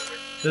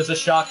 There's a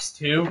Shocks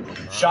 2.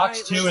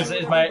 Shocks 2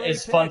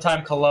 is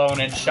Funtime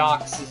Cologne, and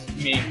Shocks is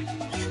me.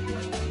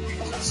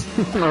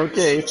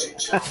 Okay.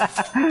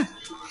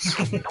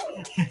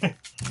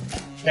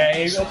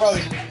 Okay, you'll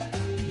probably.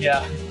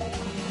 Yeah.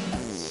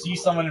 See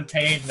someone in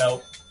pain?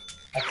 Nope.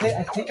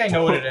 I think I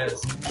know what it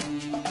is.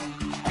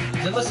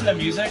 Does it listen to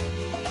music?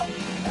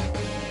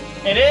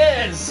 It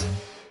is!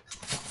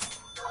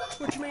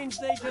 Which means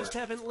they just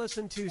haven't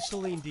listened to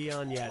Celine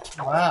Dion yet.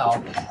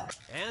 Wow.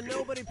 And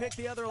nobody picked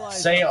the other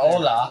lines. Say up there.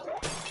 hola.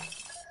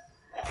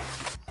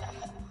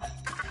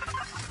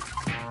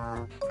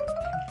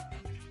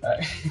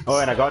 Oh,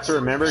 and I got to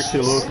remember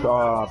to look,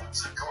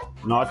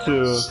 not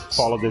to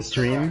follow the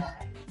stream,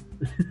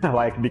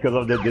 like because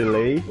of the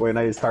delay when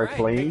I start Alright,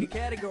 playing. pick a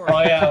category.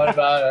 Oh yeah, what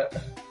about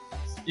it?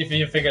 If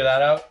you figure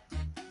that out.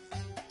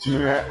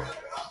 Yeah.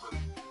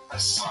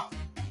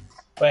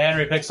 But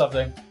Henry, pick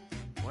something.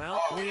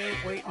 Well, we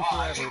ain't waiting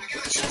forever.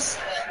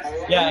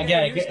 Yeah,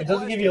 again, it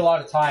doesn't give you a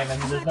lot of time,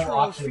 and there's no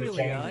option to change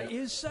Necrophilia it.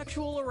 is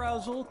sexual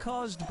arousal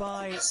caused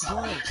by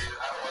blank.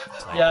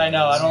 Yeah, I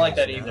know, I don't like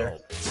that either.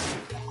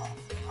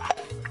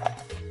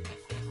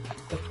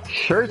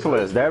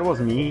 Shirtless, that was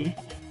me.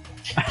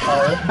 How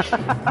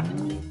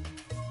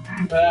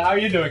are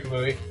you doing,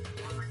 Kamui?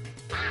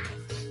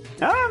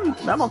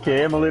 I'm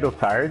okay, I'm a little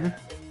tired.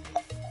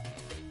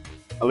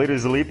 A little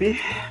sleepy,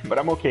 but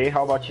I'm okay.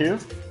 How about you?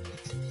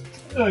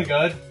 Doing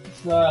good.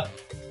 Hurry up.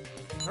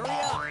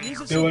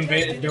 These are some Doing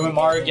best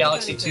Mario indicators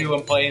Galaxy of 2.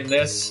 I'm playing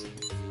this.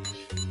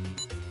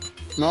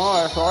 No,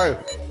 I saw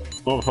it.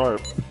 Oh, sorry.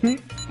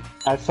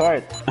 I saw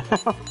it.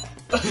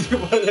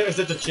 Is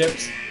it the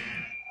chips?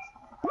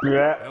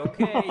 Yeah.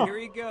 Okay, here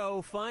you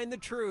go. Find the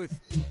truth.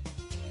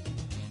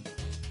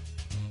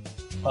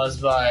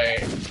 Caused by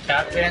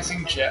tap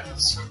dancing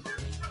chips.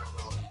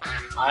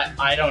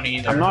 I don't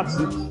either.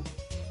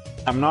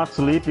 I'm not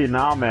sleepy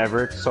now,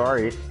 Maverick.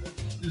 Sorry.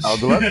 I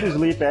would love to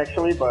sleep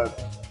actually, but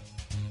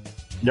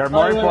there are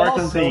more Oh, yeah,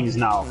 important also- things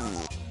now.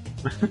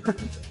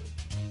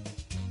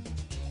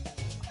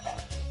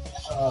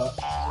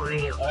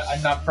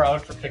 I'm not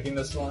proud for picking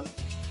this one.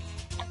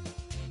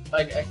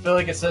 Like, I feel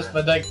like it's this,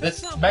 but like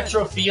this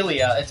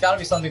Metrophilia, it's gotta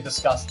be something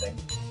disgusting.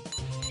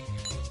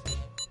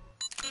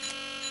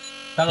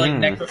 Kind of like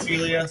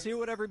necrophilia. Let's see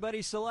what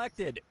everybody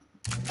selected.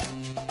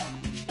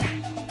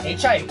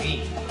 HIV.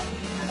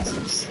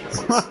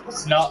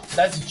 No,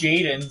 that's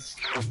Jaden's.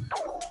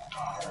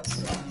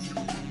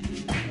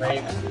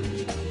 Rape.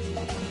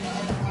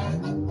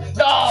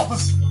 No!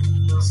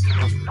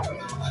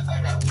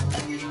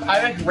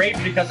 I like rape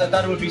because I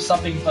thought it would be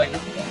something like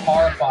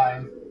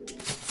horrifying.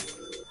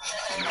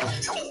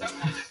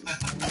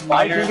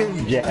 I think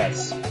it's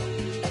yes.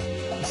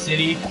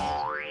 City.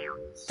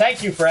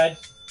 Thank you, Fred.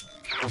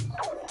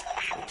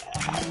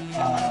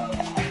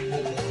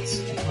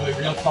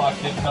 Real talk,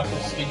 did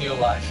Knuckles skin you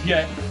alive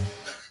yet?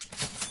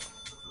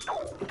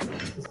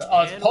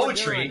 Oh, it's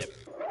poetry. It's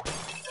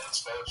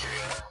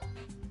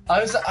poetry.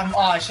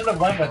 I should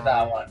have went with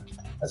that one.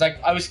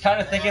 I was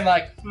kind of thinking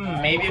like,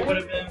 maybe it would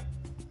have been.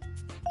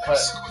 But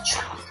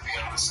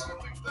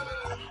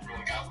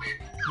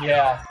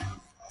yeah.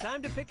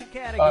 Time to pick a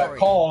category.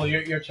 Cole,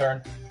 your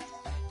turn.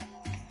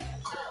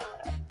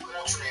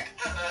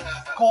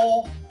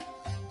 Cole.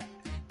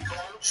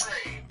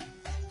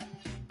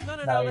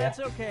 No, that's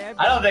okay.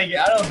 I don't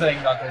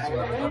think Knuckles will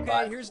ever come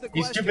by. Here's the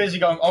He's question. too busy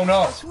going, oh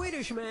no. A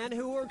Swedish man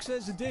who works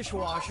as a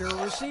dishwasher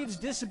receives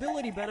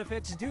disability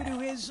benefits due to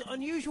his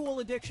unusual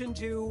addiction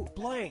to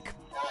blank.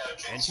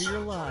 Enter your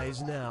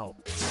lies now.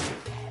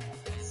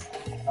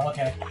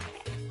 Okay.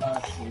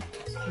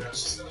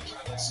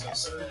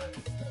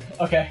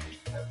 Okay.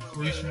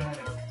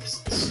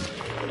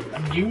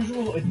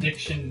 Unusual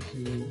addiction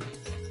to...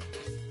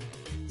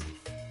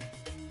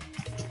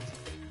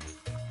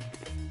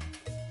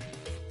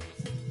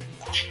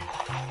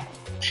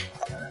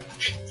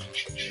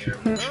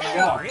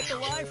 Hit the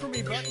lie for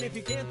me button if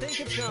you can't think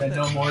of something. And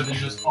no more than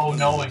just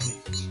knowing.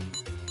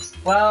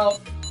 Well,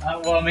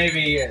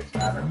 maybe he is.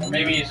 Or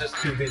maybe he's just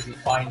too busy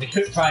trying to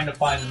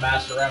find the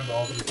Master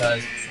Emerald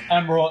because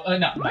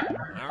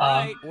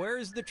Alright,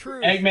 where's the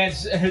truth?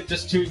 Eggman's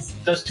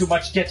does too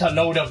much get a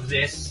load of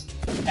this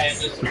and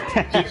just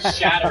keeps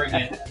shattering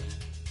it.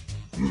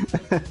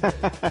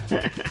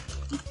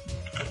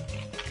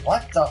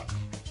 What the?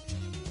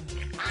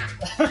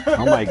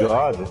 Oh my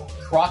god.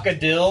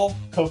 Crocodile,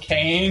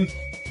 cocaine,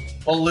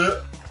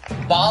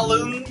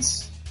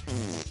 balloons,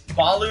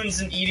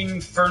 and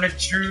eating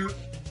furniture,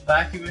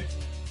 vacuuming.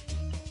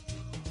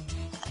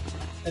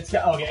 It's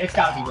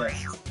gotta be great.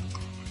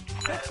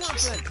 Pick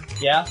something.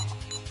 Yeah.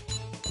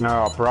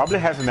 No, probably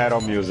heavy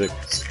metal music.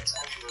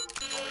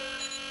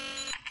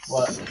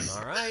 What?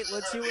 Alright,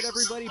 let's see what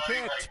everybody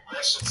picked.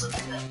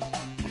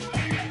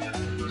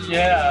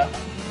 Yeah.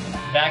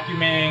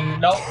 Vacuuming.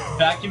 Nope.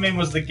 Vacuuming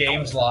was the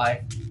game's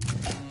lie.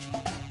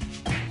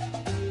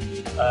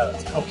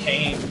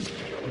 Cocaine.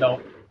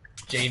 Nope.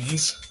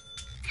 Jaden's.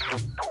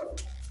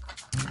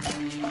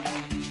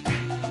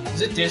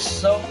 Is it dish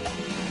soap?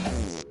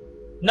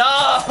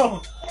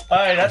 No!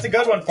 Alright, that's a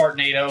good one,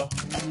 Fartnado.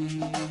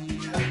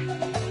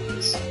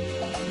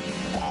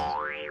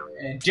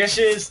 And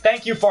dishes.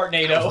 Thank you,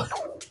 Fartnado.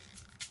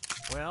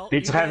 Well,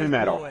 It's heavy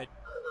metal.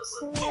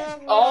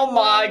 Oh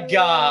my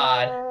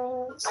god.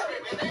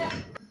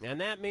 And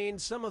that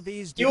means some of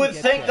these You would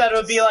think that it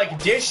would be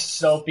like dish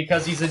soap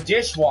because he's a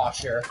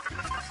dishwasher.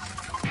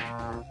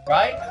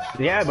 Right?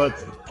 Yeah,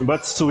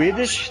 but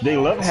Swedish, they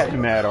love heavy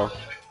metal.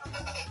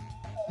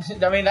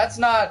 I mean, that's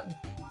not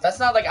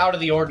like out of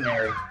the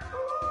ordinary.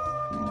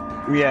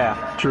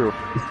 Yeah, true.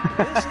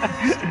 This is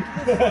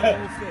the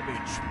final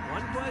fibbage.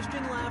 One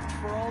question left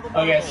for all the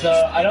Okay, balls.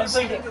 so I don't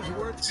think It was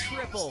worth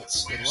triple.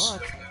 Good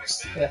luck.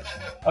 Yeah.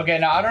 Okay,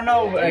 now I don't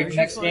know.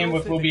 Next game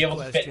if we'll be able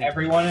to fit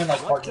everyone in, like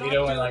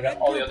Fartnado and like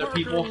all the other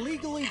people.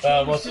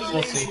 We'll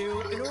see.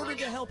 In order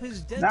to help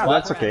his No,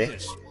 that's okay.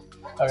 practice.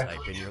 Okay.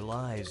 Type in your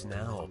lies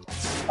now.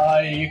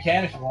 You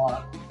can if you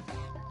want.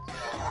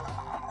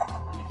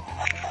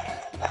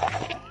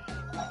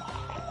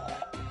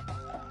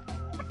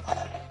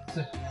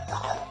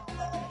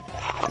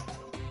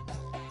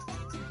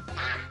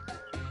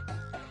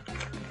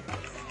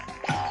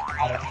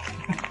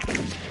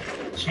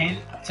 Change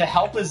to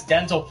help his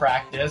dental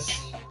practice.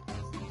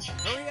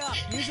 Hurry up,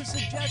 use a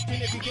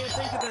suggestion if you can't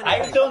think of anything.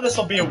 I feel this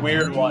will be a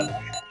weird one.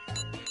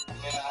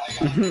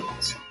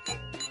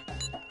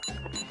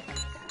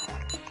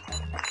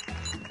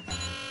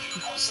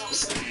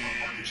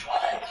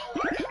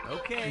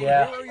 Okay,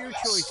 Yeah. here are your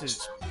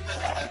choices.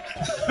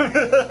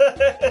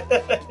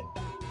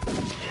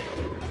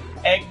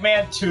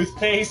 Eggman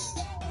toothpaste.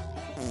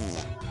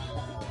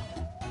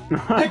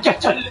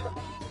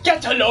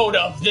 Get a load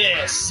of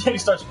this! And he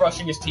starts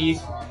brushing his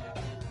teeth.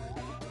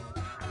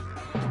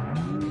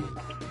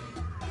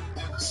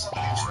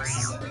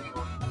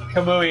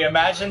 Kamui,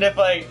 imagine if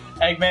like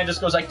Eggman just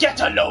goes like, get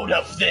a load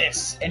of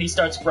this! And he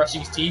starts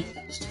brushing his teeth.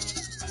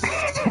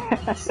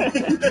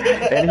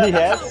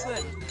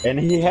 and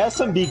he has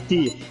some big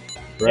teeth,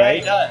 Yeah, right?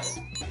 he does.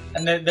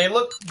 And they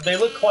look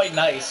quite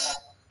nice.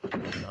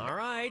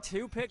 Alright,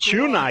 who picked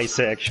Too what? nice,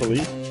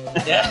 actually.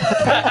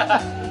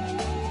 Yeah.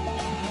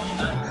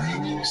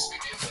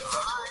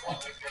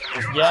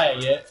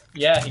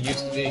 Yeah, he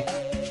used to be.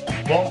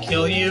 Won't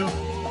kill you.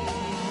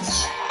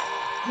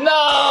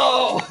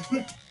 No!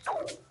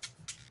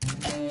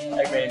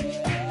 Eggman,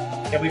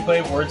 can we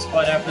play Word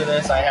Spud after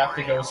this? I have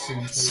to go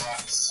soon,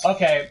 please.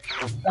 Okay,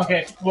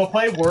 we'll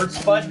play Word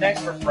Spud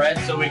next for Fred,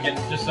 so we can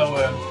just so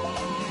we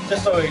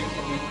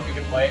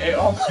can play it.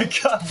 Oh my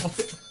god!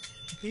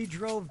 He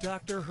drove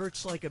Dr.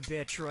 Hertz like a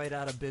bitch right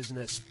out of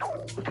business.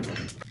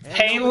 And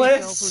Painless?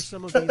 nobody fell for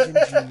some of these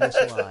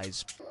ingenious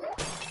lies.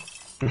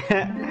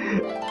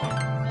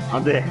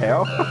 What the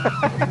hell?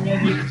 Man,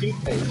 he's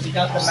toothpaste. He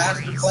got the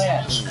master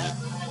plan.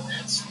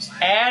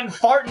 And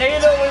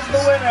Fartnado is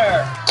the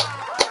winner!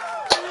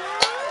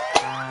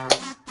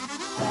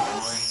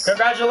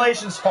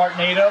 Congratulations,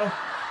 Partnado.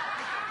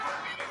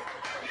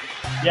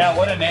 Yeah,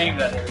 what a name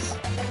that is.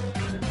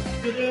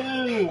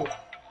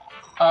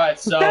 Alright,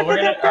 so we're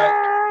gonna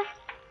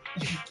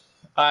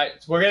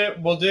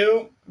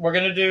we're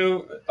gonna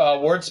do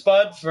word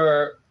spud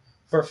for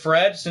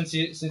Fred since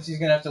he's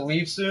gonna have to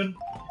leave soon.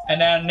 And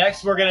then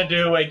next we're gonna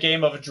do a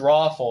game of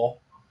drawful.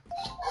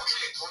 Okay,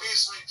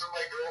 please wait for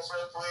my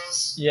girlfriend,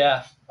 please.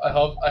 Yeah, I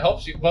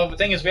hope she. Well, the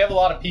thing is, we have a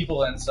lot of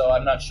people in, so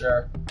I'm not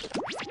sure.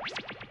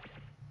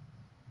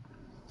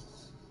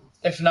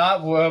 If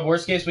not,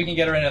 worst case, we can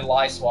get her in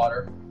lie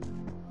swatter.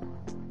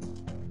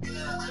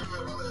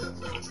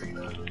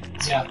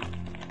 Yeah.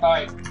 All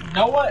right.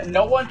 No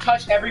one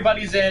touch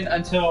everybody's in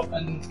until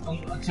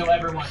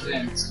everyone's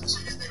in.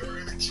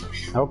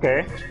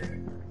 Okay.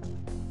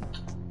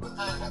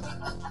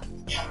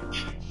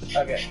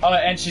 Okay. Oh,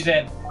 and she's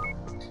in.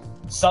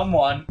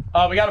 Someone.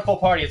 We got a full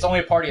party. It's only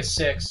a party of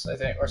 6, I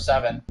think, or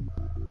 7.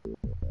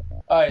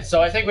 All right.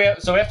 So I think we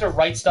have to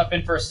write stuff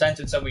in for a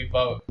sentence and we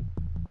vote.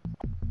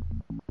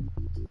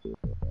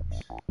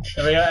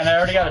 And I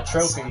already got a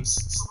trophy.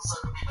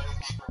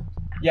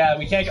 Yeah,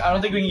 we can't. I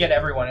don't think we can get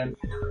everyone in.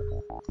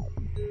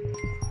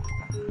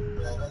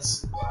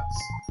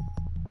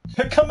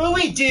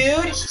 Kamui,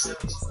 dude. So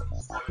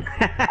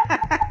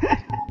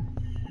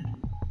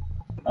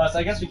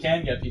I guess we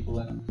can get people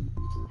in.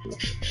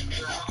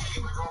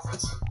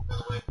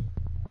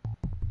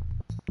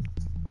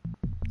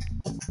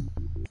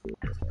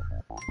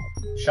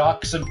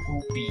 Shocks and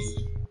poopy.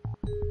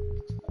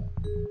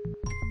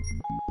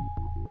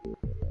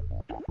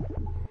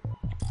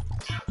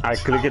 I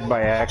click it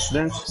by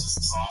accident.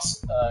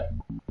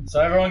 So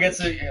everyone gets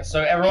to.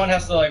 So everyone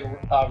has to like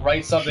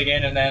write something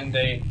in, and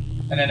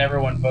then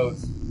everyone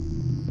votes.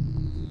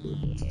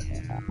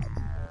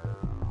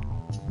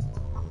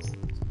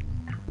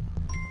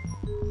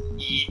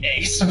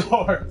 EA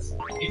Sports.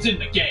 It's in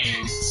the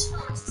game.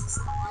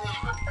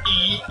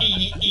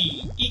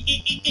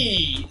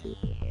 E.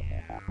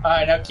 All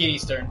right, now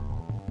Kitty's turn.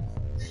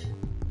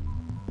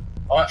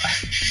 Oh.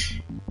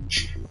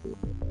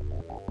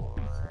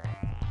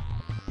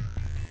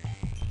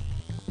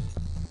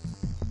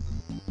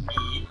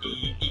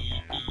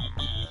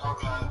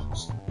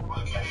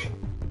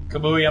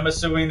 Kamui, I'm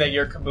assuming that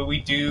you're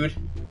Kamui, dude.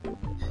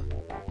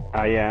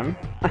 I am.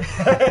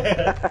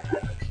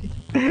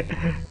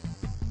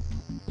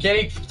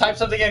 Kitty, type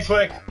something in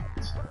quick.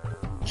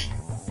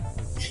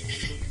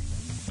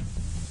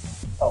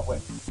 Oh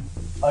wait.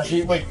 Oh,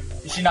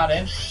 is she not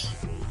in?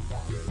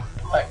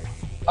 All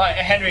right,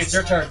 Henry, it's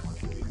your turn.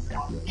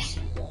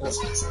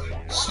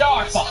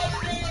 Starfox.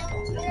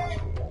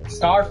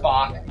 Star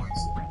Fox.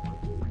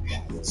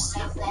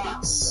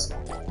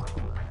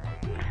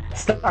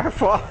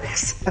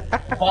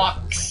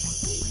 Fox.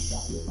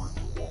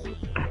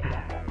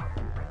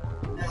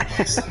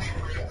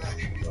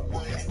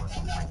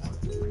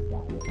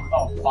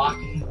 Oh, fuck.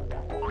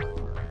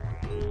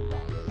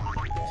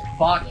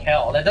 Fuck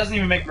hell. That doesn't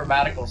even make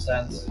grammatical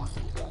sense.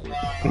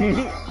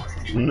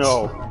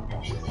 No.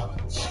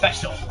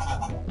 Special.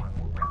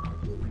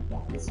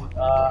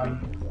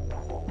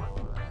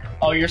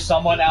 Oh, you're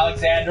someone,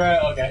 Alexandra?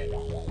 Okay.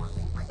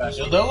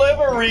 Special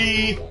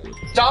delivery!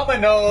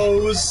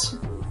 Dominoes!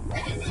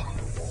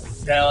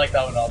 Yeah, I like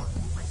that one up.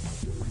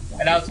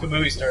 And now it's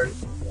Kamui's turn.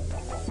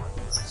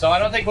 So I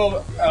don't think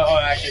we'll... Oh,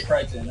 actually,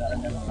 Fred's in.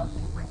 Never mind.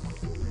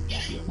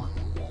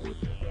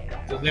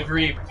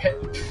 Delivery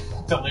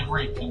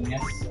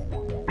penis.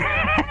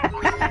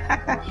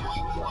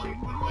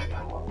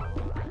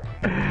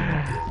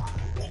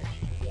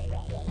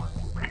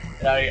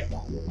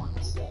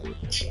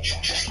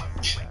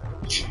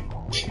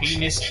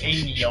 Penis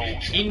anio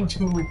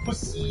into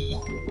pussy.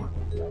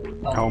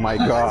 Oh my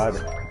god.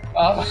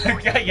 Oh my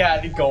god,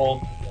 yeah, the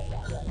gold.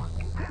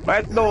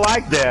 I don't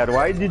like that.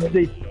 Why did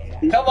they...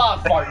 Come on,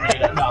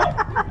 Fartnado.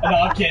 No,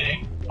 I'm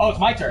kidding. Oh, it's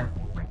my turn.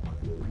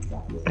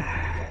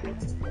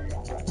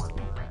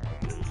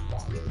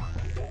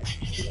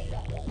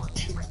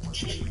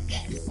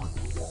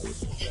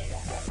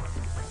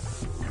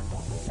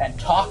 And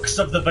talks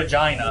of the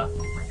vagina.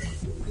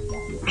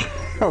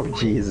 Oh,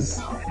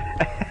 Jesus.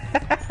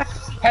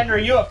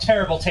 Henry, you have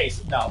terrible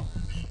taste. No.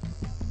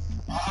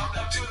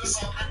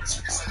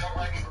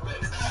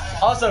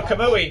 Also,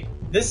 Kamui,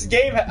 this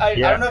game, I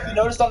don't know if you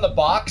noticed on the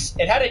box,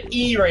 it had an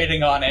E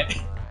rating on it.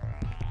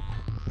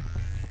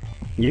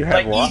 You have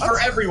like what? E for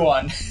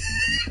everyone.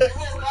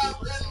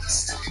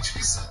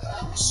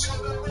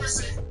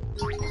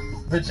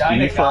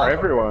 Vagina E for condom.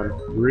 everyone.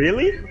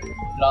 Really?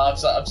 No, I'm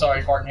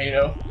sorry,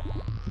 Fartnado.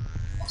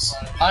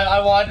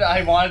 I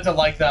wanted to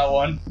like that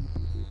one.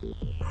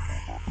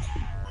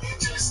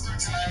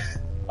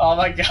 Oh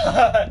my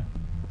god.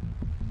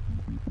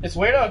 It's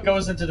weird how it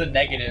goes into the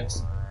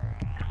negatives.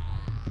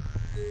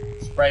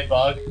 Spray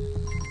bug.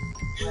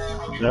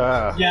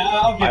 Yeah,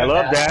 I'll give I it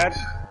love that.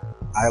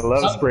 I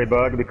love spray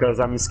bug because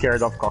I'm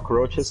scared of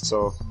cockroaches,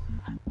 so...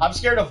 I'm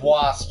scared of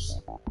wasps.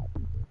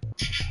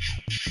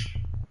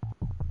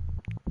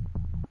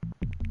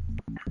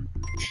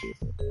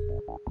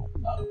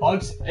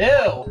 Bugs.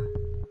 Ew!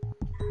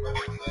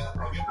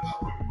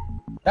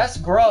 That's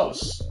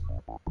gross.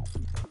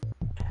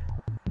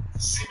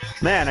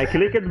 Man, I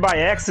clicked it by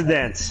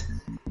accident.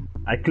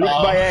 I clicked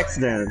by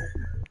accident.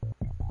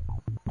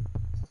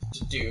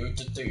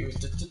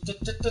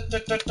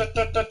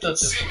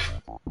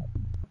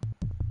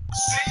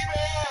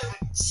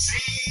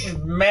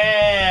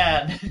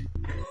 Man.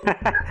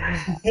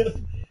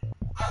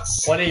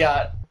 What do you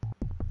got?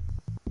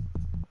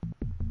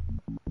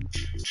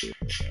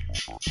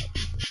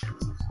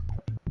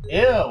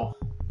 Ew.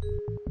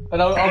 But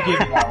I'll give you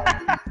that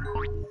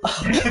one.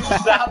 I'll give you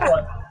that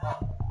one.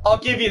 I'll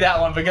give you that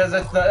one because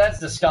that's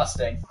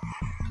disgusting.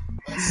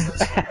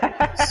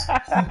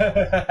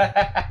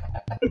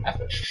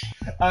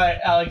 Alright,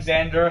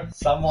 Alexander,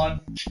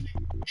 someone.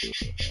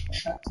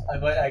 I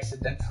went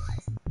accidentally.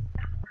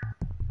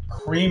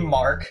 Cream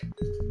Mark.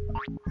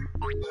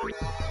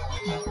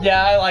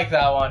 Yeah, I like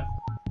that one.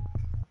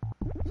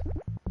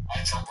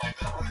 I don't like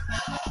that one.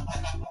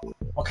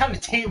 What kind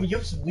of taste? You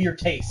have some weird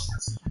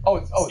tastes.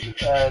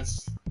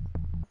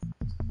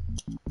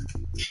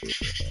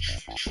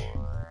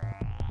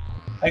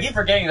 I keep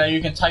forgetting that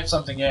you can type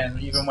something in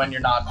even when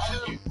you're not.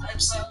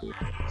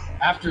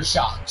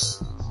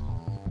 Aftershocks.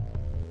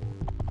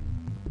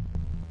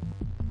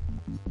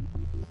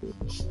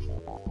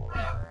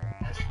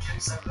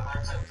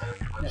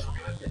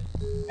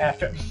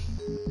 After.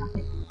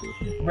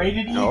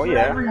 Rated E for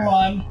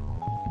everyone.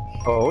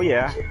 Oh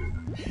yeah.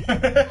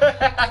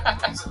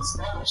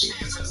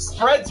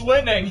 Fred's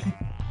winning.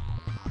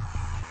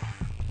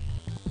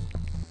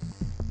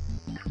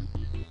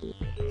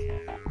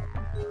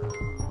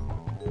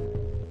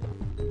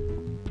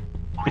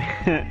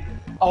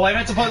 Oh, I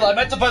meant to put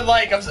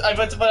like. I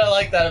meant to put it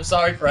like that. I'm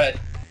sorry, Fred.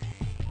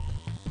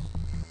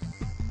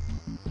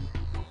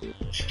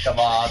 Come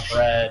on,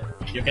 Fred.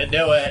 You can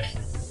do it.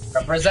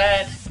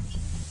 Represent.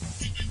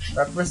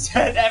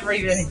 Represent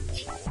everything.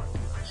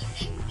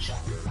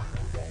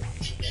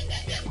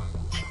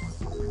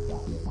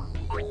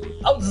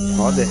 Oh,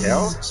 what the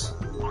hell?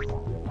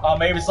 Oh,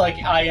 maybe it's like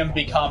I am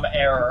become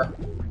error.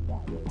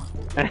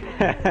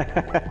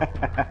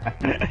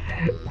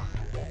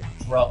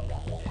 Bro.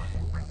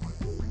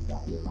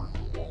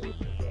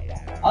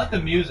 I like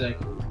the music.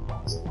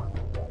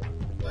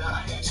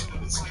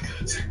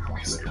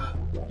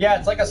 Yeah,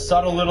 it's like a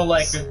subtle little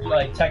like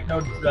techno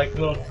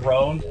little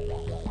drone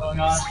going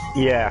on.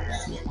 Yeah.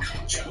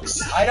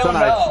 I don't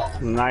know.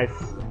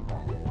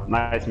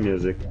 Nice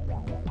music.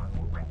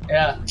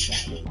 Yeah.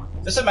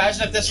 Just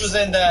imagine if this was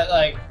in that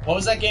what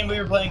was that game we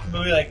were playing,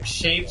 Kamui? Like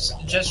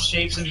just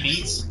shapes and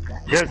beats.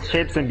 Just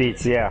shapes and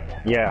beats. Yeah.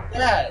 Yeah.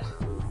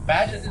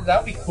 Imagine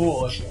that would be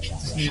cool if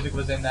this music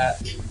was in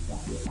that.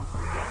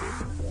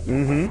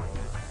 Mm-hmm.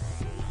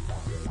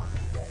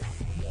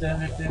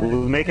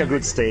 We'll make a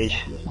good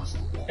stage.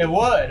 It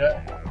would.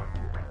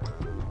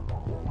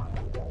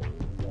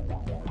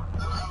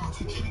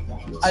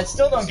 I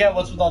still don't get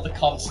what's with all the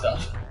cult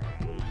stuff.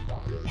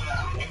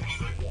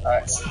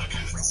 Alright.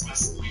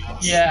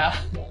 Yeah.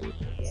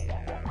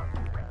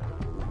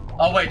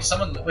 Oh wait,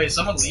 someone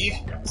leave?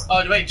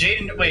 Oh wait,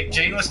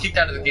 Jaden was kicked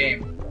out of the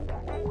game.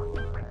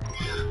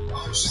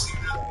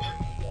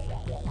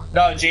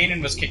 No,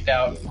 Jaden was kicked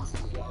out.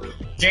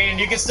 Jaden,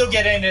 you can still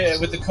get in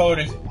with the code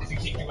if you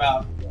kick him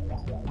out.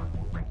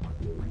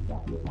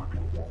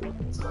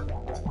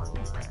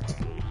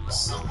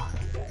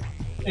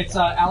 It's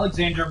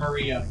Alexander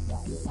Maria.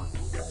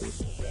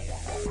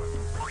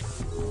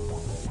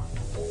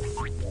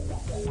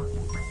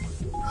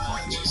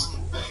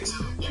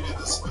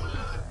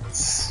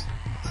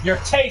 Your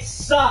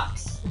taste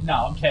sucks! No,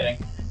 I'm kidding.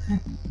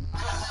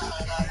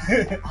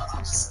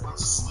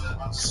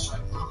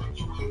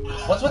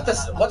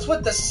 What's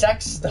with the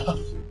sex stuff?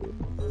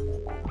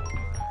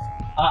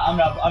 I'm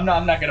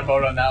not gonna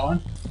vote on that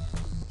one.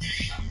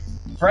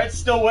 Fred's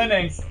still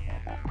winning.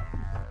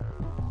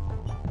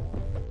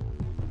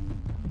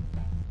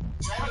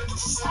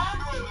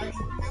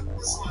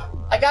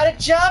 I got a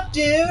job,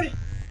 dude.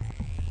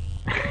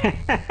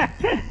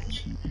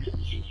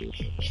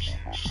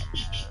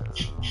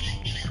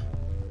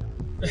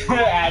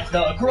 At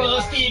the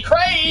Krusty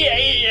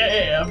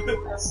Krab.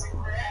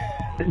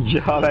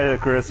 Job at the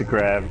Krusty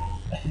Krab.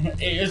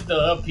 Here's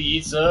the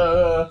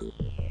pizza.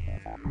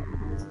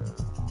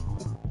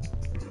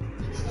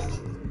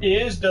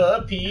 Here's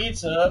the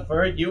pizza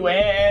for you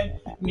and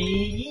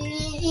me.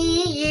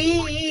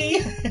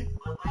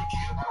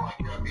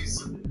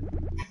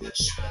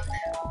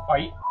 Are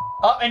you?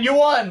 Oh, and you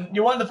won!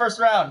 You won the first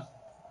round.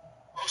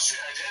 Oh shit,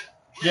 I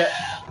did? Yeah.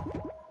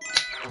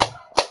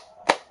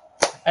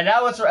 And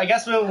now let's. I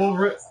guess we'll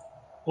read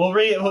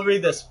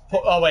this.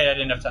 Oh wait, I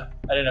didn't have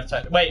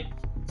time. Wait.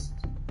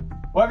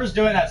 Whoever's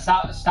doing that,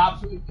 stop.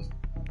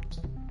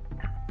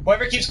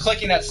 Whoever keeps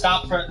clicking that,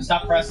 stop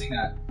pressing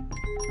that.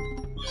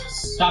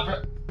 Stop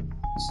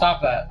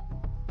that.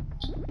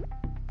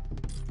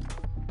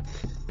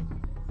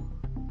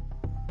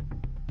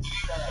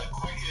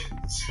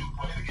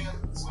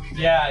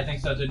 Yeah, I think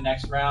so. The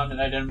next round,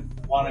 and I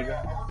didn't want to go.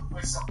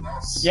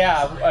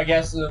 Yeah, I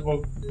guess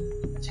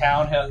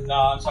Town Hill. No,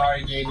 I'm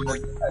sorry,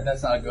 Jaden.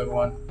 That's not a good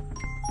one.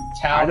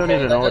 town. I don't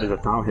even know what it. is a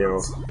town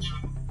hill.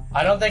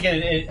 I don't think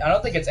I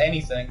don't think it's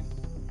anything.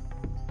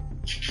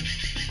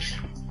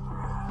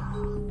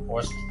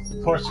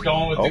 Of course,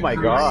 going with Oh the my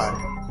crude,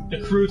 god.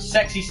 the crude,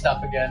 sexy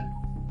stuff again.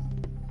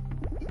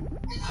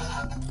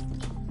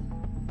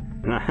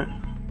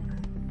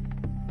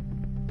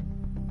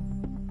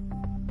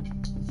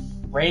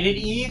 Rated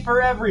E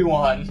for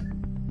everyone.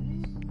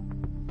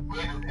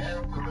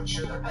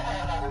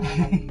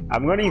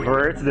 I'm gonna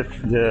invert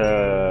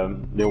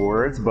the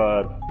words,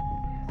 but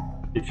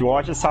if you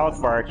watch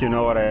South Park, you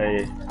know what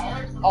I.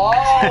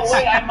 Oh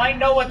wait, I might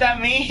know what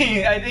that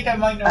means. I think I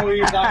might know what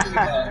you're talking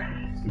about.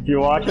 If you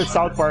watch a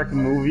South Park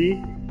movie,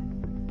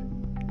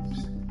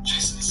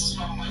 Jason, this is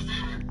one of my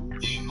favorite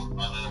games on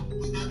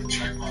the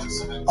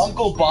Jackbox.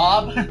 Uncle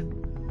Bob.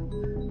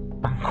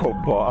 Uncle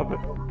Bob.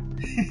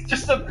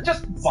 just Bob.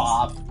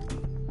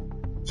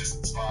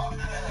 Just Bob.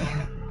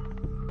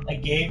 A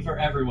game for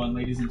everyone,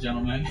 ladies and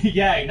gentlemen.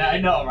 Yeah, I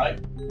know, right?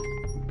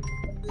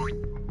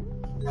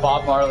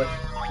 Bob Marley.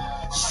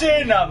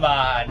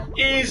 Cinnamon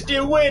is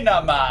the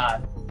winner,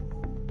 man.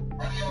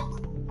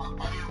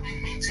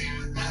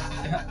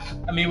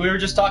 I mean, we were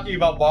just talking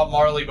about Bob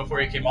Marley before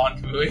he came on,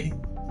 Kamui.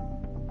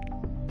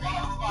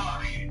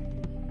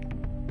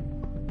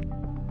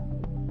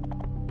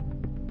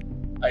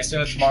 I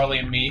assume it's Marley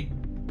and Me.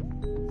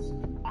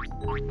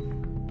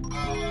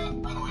 I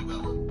don't like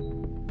that one.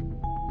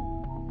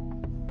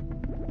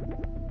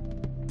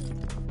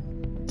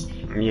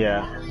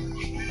 Yeah.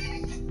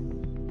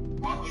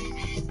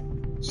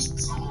 Just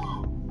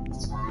solo.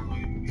 It's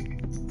Marley and Me.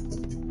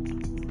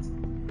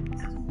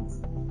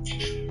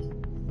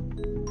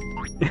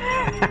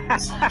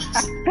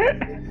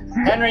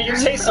 Henry, you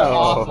say so Oh.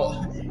 awful.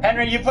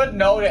 Henry, you put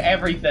no to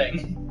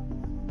everything.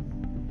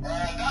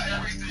 Not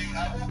everything.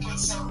 I will put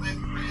something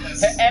for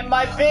yes. And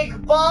my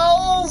big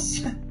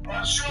balls.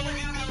 I'm showing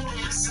you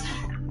numbers.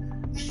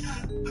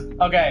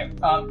 Okay.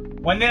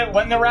 When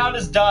the round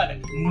is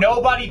done,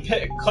 nobody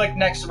click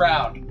next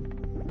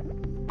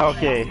round.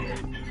 Okay.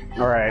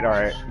 All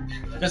right.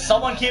 Because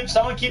someone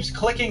keeps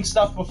clicking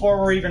stuff before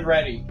we're even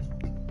ready.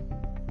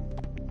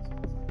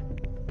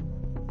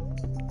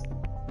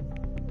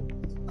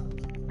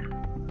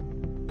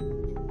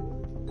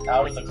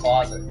 Out of the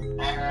closet.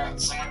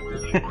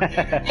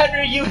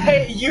 Henry,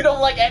 you don't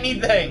like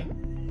anything.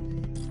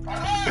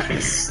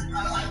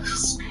 I'm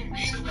just being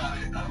mean about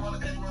it. I don't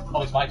want anyone to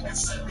Oh, it's my turn.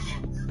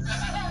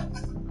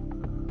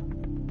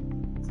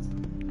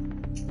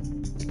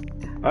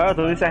 Well, at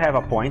least I have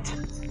a point.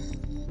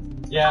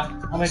 Yeah,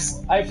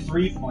 I have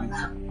 3 points.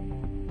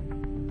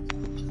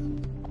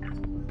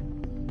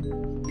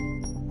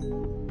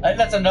 I think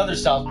that's another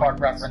South Park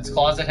reference.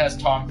 Closet has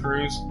Tom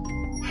Cruise.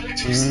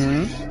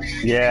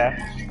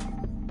 Yeah.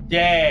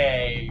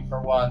 Yay,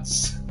 for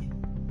once.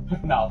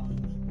 No.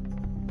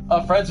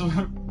 Fred's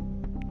win.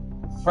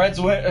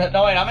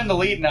 No, wait, I'm in the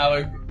lead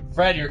now.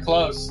 Fred, you're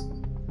close.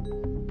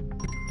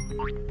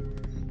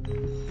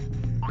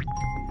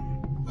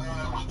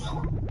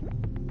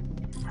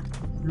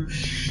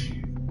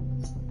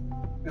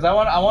 Because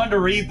I wanted to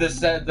read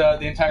the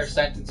entire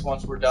sentence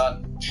once we're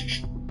done.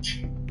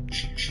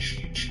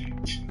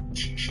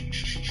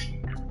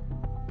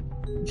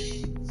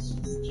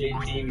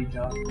 Davy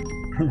Jones.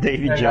 Davy There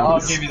you go,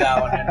 Jones. I'll give you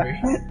that one, Henry.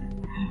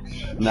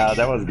 No,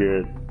 that was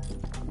good.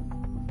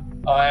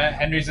 Oh,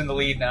 Henry's in the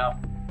lead now.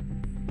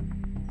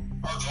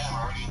 Okay, I'm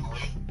already in the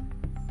lead.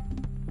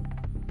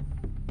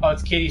 Oh,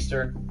 it's Kitty's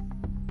turn.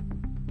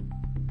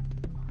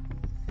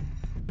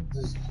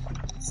 Just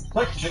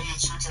click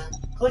It's your turn.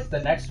 click the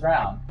next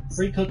round.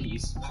 Free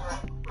cookies. Wait,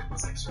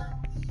 what's next turn?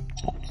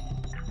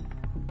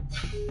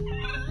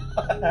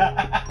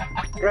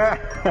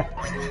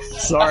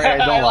 Sorry, I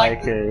don't I like-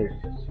 like it.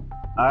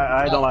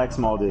 I don't like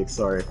small dicks,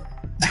 sorry.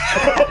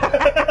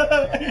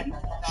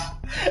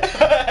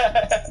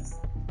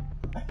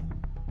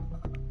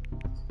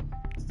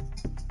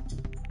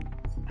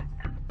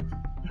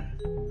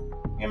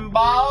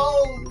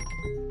 Involved.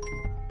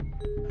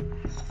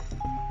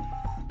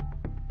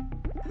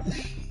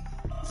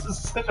 This is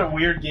such a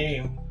weird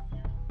game.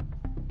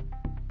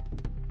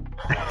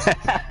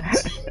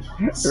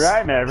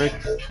 Right, Maverick.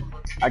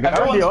 I gotta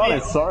be Everyone's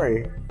honest, being-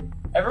 sorry.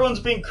 Everyone's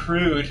being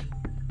crude.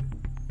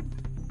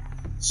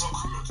 So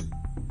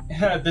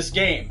crude. This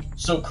game,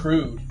 so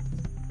crude.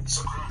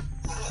 So crude.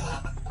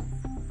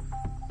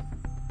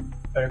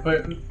 Better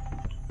quick.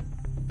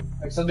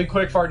 Like something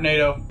quick,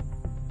 Fartnado.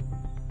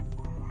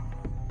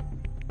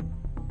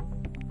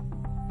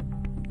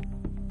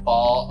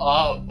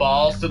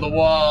 Balls to the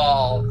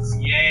walls.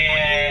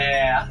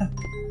 Yeah.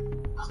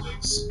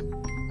 Thanks.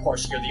 Of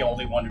course, you're the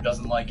only one who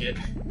doesn't like it.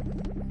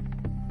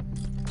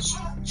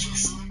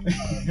 Jason.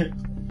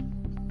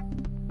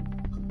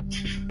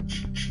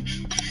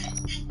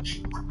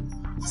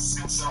 This is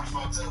gonna sound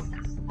fucked up,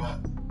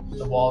 but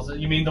The walls.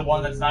 You mean the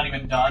one that's not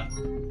even done?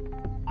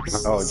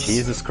 Oh,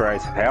 Jesus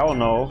Christ. Hell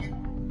no.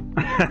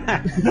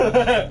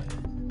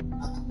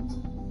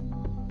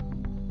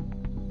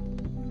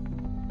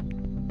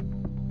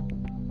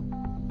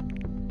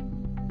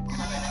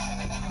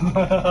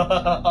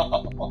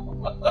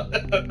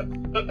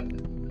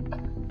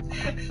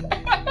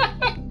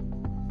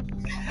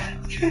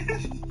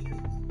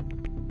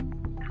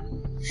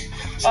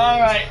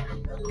 Alright.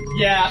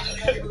 Yeah.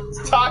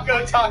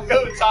 Taco,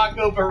 taco,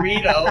 taco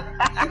burrito.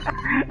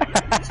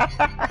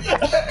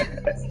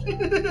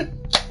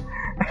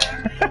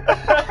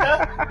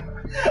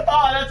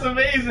 Oh, that's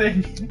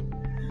amazing.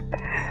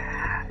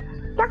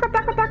 Taco,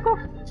 taco, taco.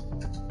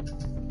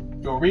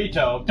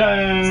 Dorito.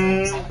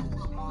 Dun.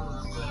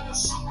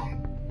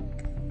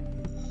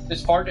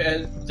 Is fart?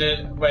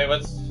 Wait,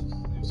 what's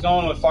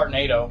going with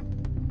Fartnado?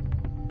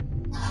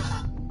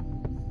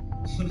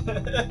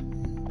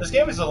 This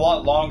game is a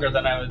lot longer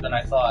than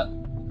I thought.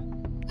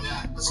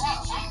 Yeah, it's a lot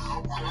of fun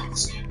though. I like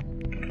this game.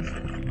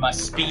 My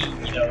speed,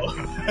 you know.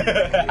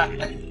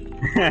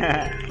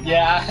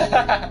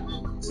 Yeah.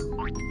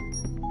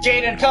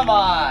 Jaden, come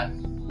on.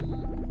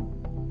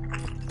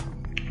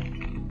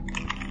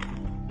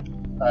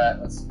 Alright,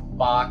 let's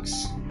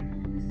box.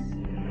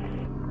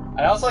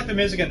 I also like the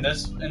music in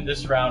this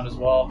round as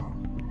well.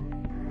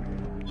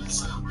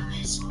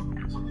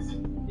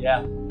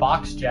 Yeah,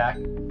 box Jack.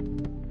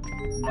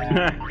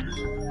 Yeah.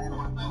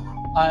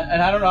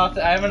 And I don't know.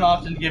 I haven't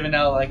often given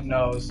out like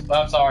no's, but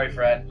I'm sorry,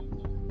 Fred.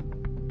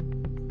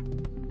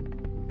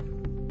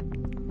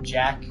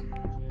 Jack.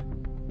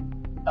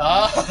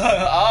 Oh,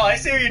 oh, I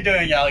see what you're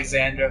doing,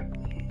 Alexandra.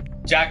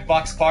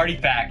 Jackbox party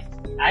pack.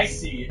 I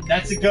see it.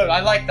 That's a good.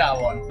 I like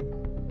that one.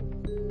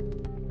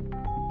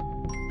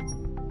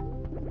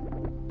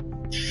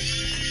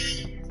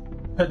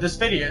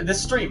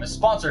 This stream is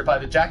sponsored by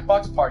the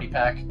Jackbox party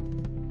pack.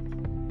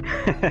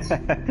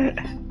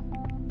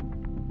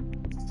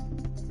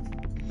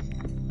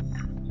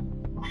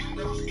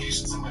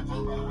 Notifications on my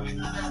phone, by the way.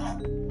 I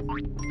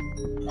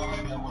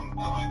like that one. I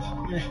like that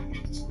one.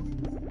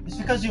 It's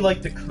because you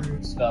like the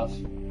crude stuff.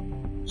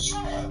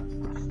 Shut up.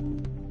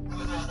 I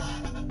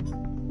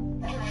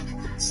don't like the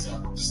crude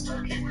stuff. I'm just a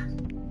dark gamer.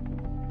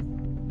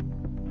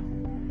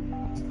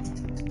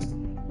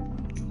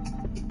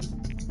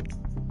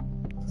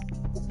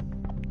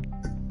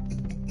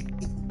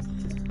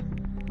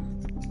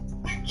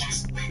 Wait,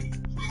 Jason, wait.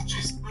 Wait,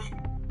 Jason, wait.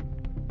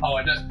 Oh,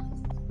 I did.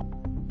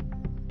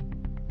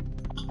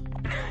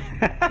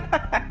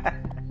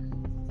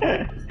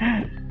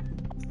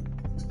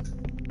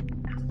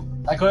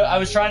 I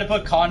was trying to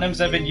put condoms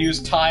that have been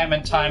used time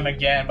and time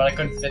again, but I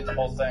couldn't fit the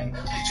whole thing.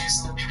 Hey,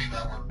 Jason, give me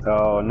that one.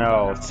 Oh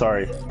no,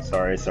 sorry.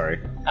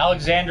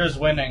 Alexandra's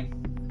winning.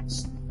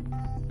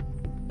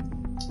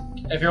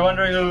 If you're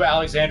wondering who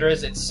Alexandra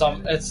is, it's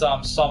someone.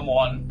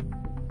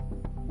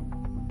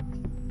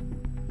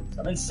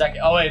 I'm in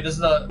second. Oh wait,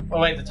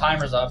 the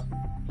timer's up.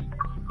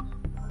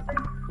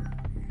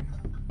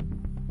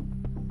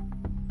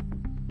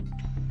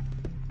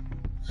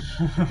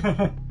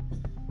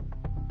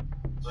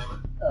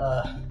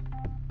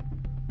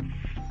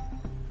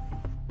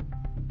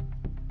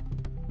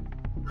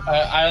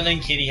 I don't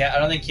think Kitty. I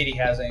don't think Kitty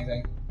has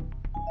anything.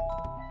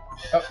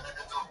 Oh,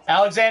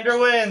 Alexander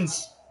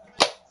wins.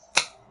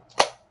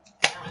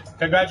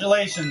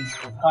 Congratulations.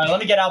 All right, let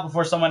me get out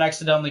before someone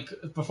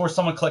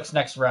clicks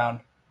next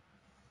round.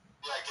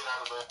 Yeah, get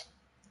out of there.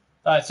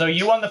 All right, so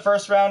you won the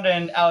first round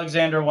and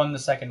Alexander won the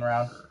second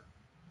round.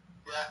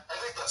 Yeah, I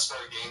think that's fair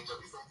game,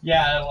 don't you think?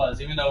 Yeah, it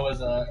was, even though it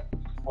was a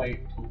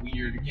quite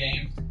weird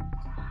game.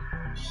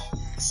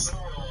 So,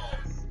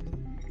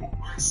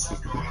 weird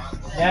stuff going on.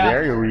 Yeah.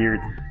 Very weird.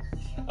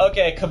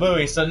 Okay,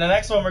 Kamui. So the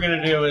next one we're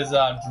gonna do is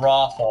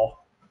Drawful.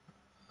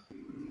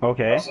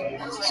 Okay.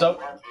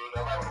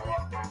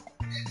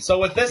 So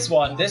with this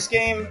one, this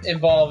game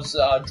involves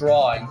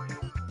drawing.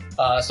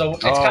 So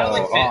it's kind of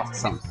like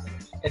awesome.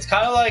 it's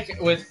kind of like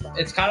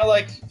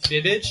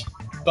Fibbage,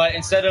 but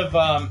instead of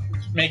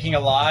making a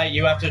lie,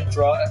 you have to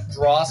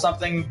draw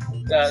something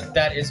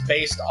that is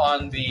based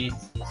on the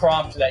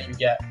prompt that you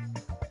get.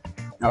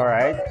 All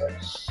right.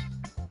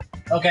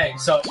 Okay,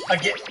 so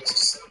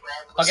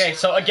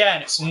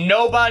again,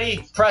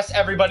 nobody press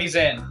everybody's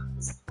in.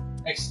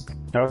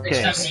 Okay.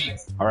 Except me.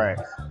 All right.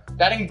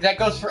 That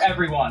goes for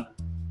everyone.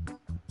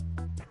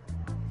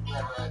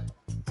 Yeah, right.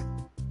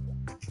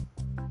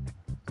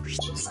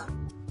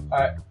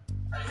 Alright.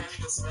 I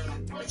hate this,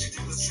 man. Why'd you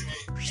do this to me?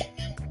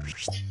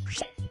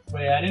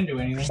 Wait, I didn't do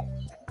anything.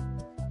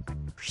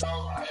 No,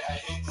 I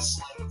hate this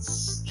one.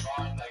 It's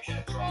drawing. I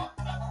can't draw.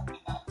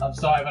 I'm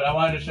sorry, but I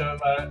wanted to show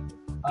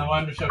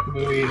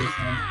Kamui this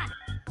one.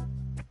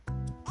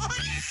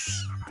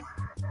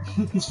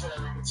 It's fair,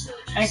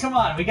 And come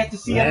on, we get to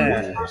see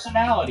everyone's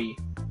personality.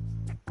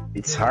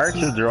 It's hard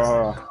to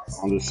draw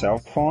on the cell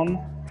phone.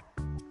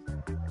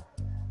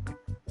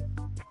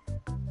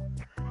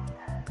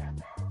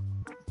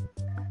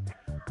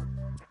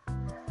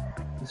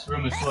 This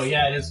room is full.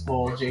 Yeah, it is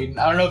full, Jaden.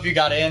 I don't know if you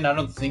got in. I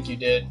don't think you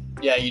did.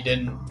 Yeah, you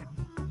didn't.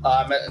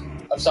 I'm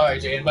sorry,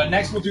 Jaden. But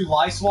next we'll do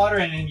Lice Water,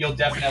 and then you'll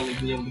definitely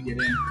be able to get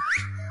in.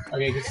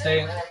 Okay, good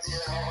stay. no idea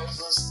how is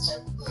this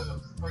type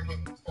of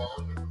freaking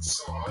phone. It's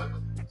so hard.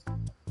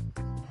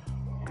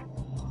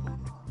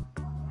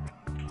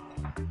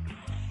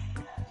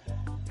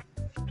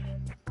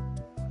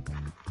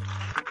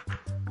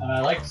 I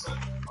like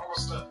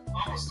Almost done.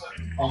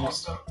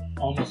 Almost done.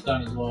 almost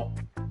done as well.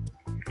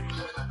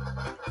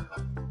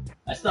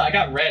 I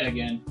got red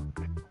again.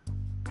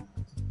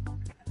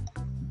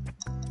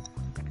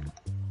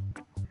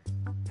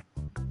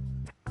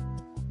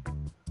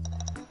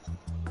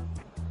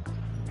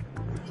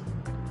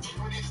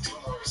 We need to do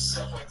more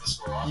stuff like this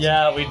more often.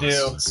 Yeah, we do.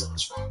 It's so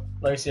much fun.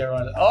 Let me see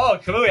everyone. Oh,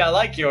 Kamui, I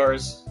like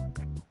yours.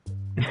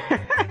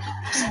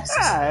 It's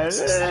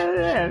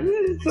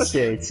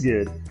okay, it's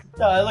good.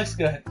 No, it looks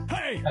good.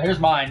 Hey! Here's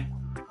mine.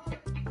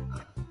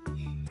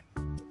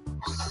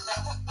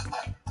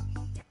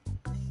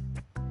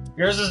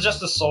 Yours is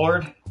just a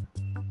sword.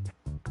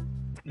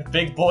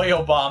 Big boy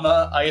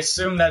Obama. I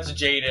assume that's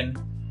Jaden. I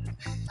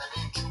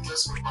mean, can you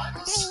guess what mine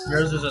is?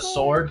 Yours is a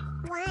sword.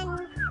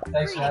 One.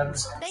 Thanks for having me.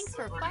 Thanks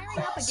for firing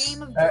up a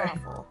game of Alright.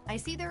 Drawful. I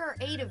see there are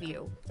 8 of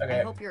you. Okay.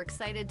 I hope you're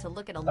excited to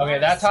look at a lot Okay,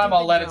 of that time I'll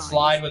stupid let it drawings.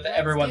 slide with Let's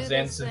everyone's do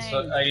in this since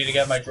thing. I need to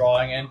get my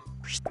drawing in.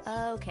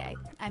 Okay,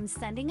 I'm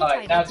sending a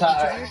Alright, title now to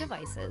each time. of your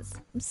devices.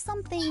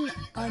 Something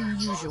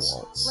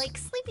unusual, like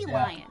Sleepy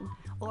Yeah. Lion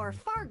or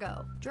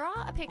Fargo.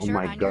 Draw a picture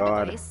my on your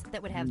God. device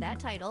that would have that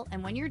title,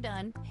 and when you're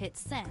done, hit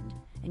send.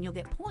 And you'll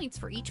get points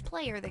for each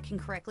player that can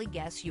correctly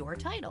guess your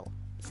title.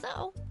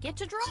 So, get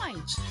to drawing.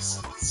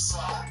 Jesus, this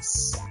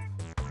sucks.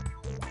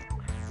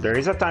 There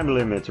is a time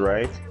limit,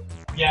 right?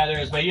 Yeah, there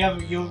is, but you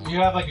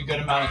have like a good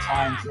amount of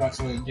time to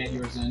actually get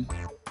yours in.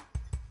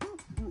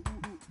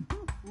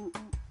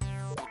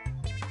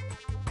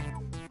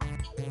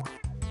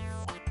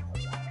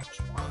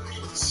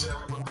 This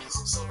everyone makes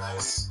them so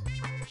nice.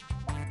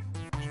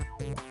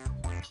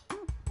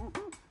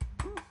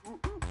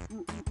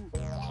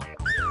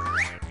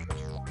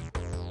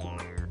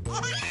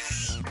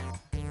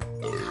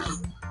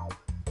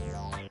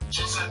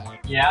 Jason,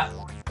 Yeah.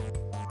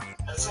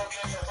 that's okay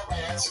if I put my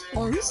answer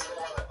in because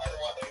I don't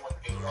want anyone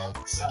to get it wrong.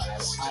 So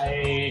just,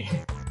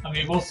 I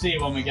mean, we'll see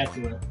when we get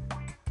to it.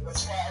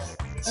 that's fine.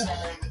 It's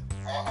fine.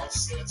 I'll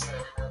just answer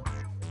everyone.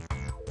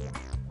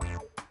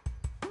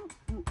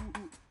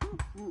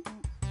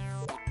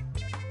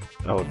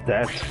 Oh,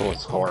 that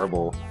was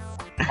horrible.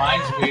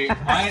 Mine's weird.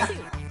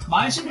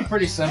 Mine should be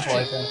pretty simple,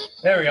 I think.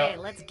 There we Okay,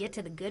 go. let's get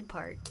to the good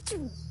part.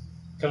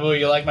 Kamui,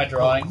 you like my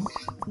drawing?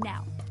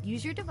 Now,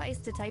 use your device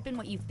to type in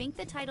what you think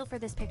the title for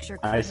this picture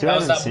could I be. still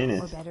How's haven't that? seen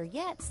Or it. better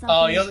yet, something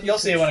Oh, that you'll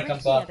see it when it trick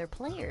comes the up. other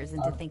players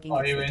into thinking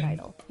are it's you the in?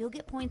 title. You'll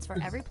get points for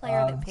every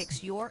player that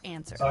picks your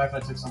answer. Sorry if I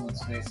took someone's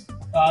space.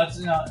 It's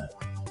not.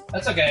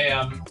 That's okay.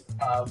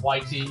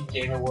 YT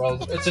Gamer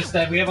World. It's just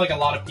that we have like a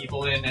lot of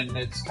people in, and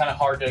it's kind of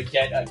hard to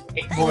get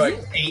more like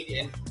 8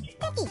 in.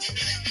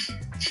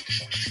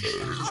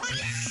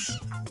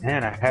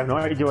 Man, I have no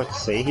idea what to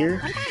say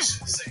here.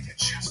 Second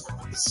choose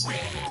from this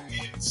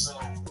game, so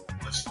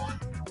much fun.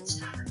 It's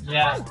perfect.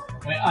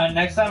 Yeah.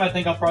 Next time, I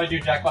think I'll probably do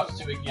Jackbox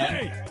 2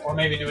 again, or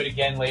maybe do it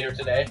again later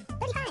today.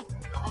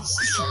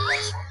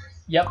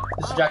 Yep,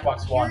 this is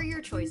Jackbox Here are 1.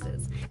 your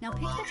choices. Now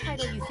pick the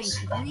title you think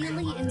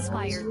really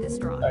inspired this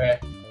drawing. Okay.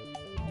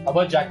 How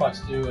about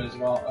Jackbox 2 as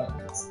well?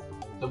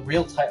 The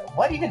real title.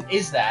 What even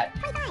is that?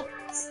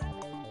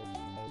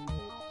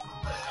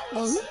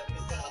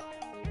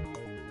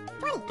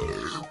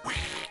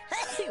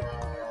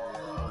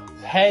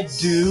 Head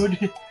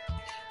dude.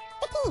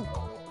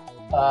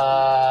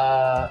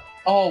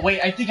 Oh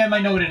wait, I think I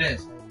might know what it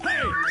is.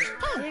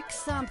 Pick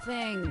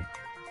something.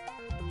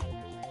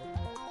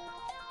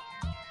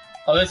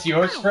 Oh, that's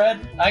yours, Fred.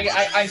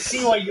 I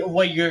see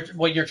what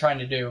you're trying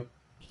to do.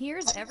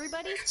 Here's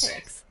everybody's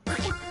picks.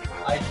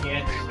 I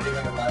can't do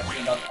a live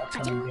stream about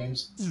upcoming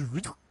games.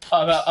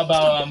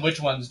 About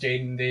which ones,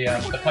 Jaden?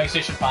 The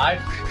PlayStation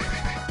 5.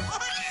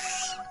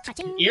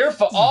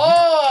 Earphone.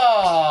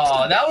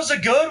 Oh, that was a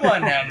good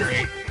one,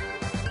 Henry.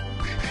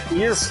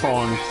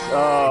 Earphones.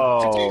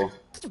 Oh.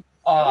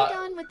 Are we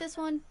done with this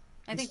one?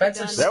 I think we're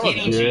Expensive done. That was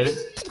skinny good.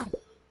 jeans.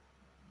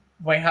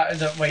 Wait, how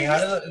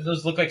do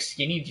those look like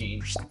skinny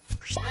jeans?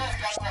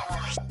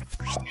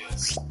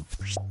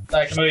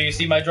 Alright, Kamui, you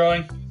see my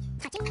drawing?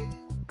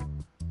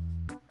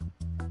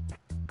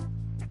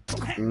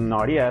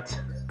 Not yet.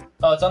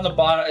 Oh, it's on the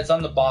bottom. It's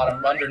on the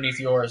bottom, underneath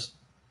yours.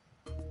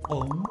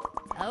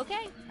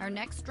 Okay, our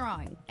next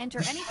drawing. Enter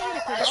anything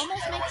that could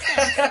almost make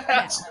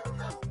sense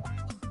now.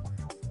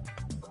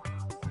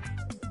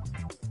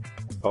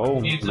 Oh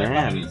Needs to come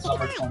man. in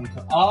summer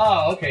 2020.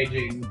 Oh, okay,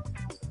 Jaden.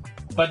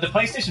 But the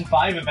PlayStation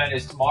 5 event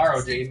is tomorrow,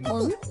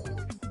 Jaden.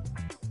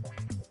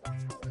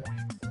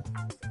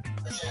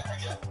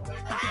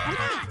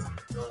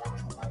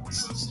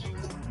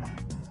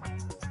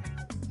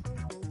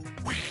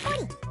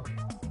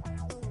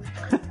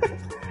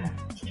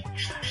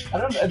 I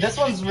don't know. This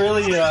one's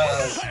really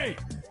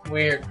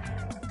weird.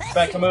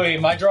 But Kamui,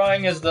 my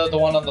drawing is the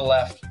one on the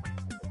left,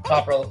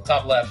 top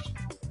left.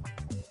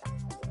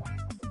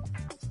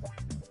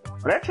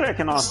 But actually, I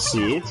cannot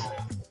see it.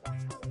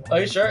 Are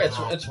you sure?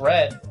 It's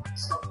red.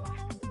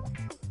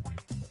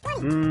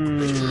 Hmm.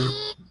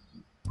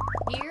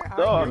 Here are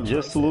So your I'm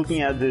just choices.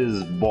 looking at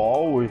this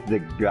ball with the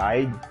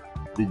guy,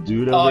 the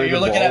dude over Oh, the you're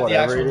looking ball, at the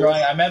whatever actual it is.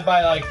 drawing. I meant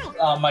by like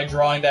my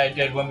drawing that I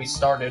did when we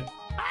started.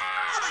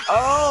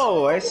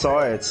 Oh, I saw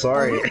it.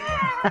 Sorry.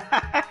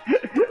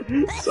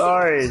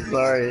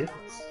 sorry.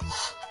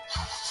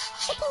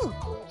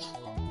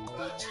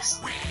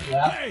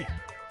 Yeah.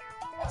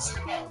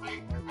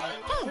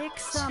 Pick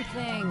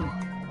something.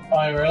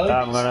 Oh, really?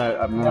 I'm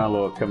gonna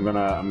look. I'm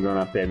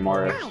gonna pay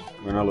more.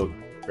 I'm gonna look,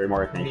 pay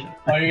more attention.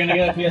 Oh, you're gonna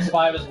get a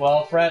PS5 as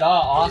well, Fred? Oh,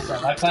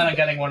 awesome. I plan on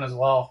getting one as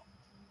well.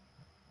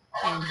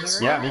 And here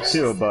Yeah, me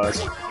too, but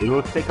it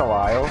will take a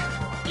while.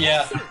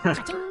 Yeah.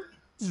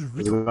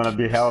 It's gonna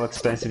be hell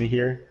expensive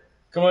here.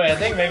 Come on, I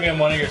think maybe on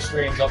one of your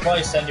streams, I'll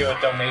probably send you a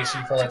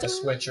donation for like a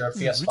Switch or a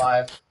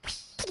PS5.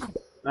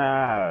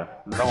 Ah,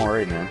 don't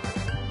worry, man.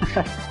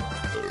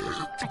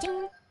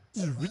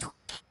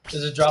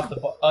 Does it drop the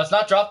ball? Oh, it's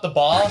not drop the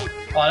ball? Oh,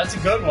 that's a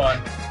good one.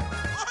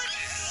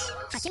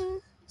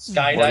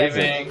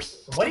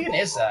 Skydiving. What even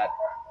is that?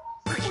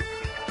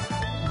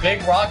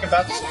 Big rock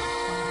about to...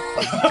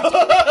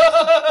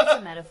 it's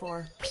a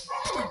metaphor.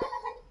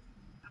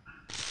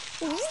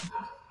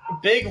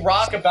 Big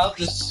rock about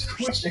to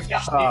squish a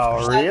guy.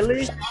 Oh,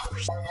 really?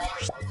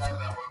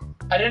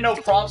 I didn't know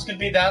prompts could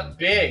be that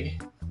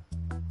big.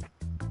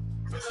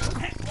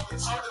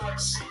 It's hard to like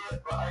see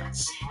it, but I can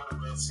see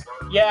what it is.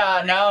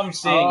 Yeah, now I'm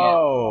seeing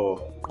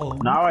Oh,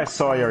 now I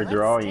saw your Let's take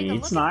drawing. a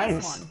It's look at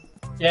this nice. one.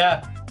 it.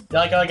 Yeah. You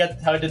like how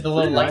I did the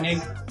little Pretty lightning?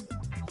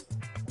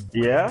 nice.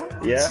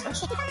 Yeah.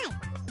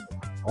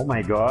 Oh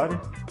my god.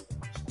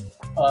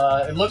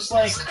 It looks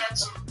like...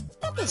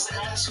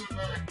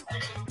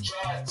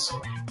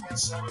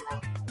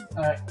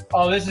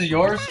 oh, this is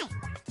yours?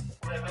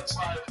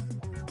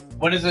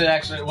 What is it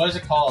actually? What is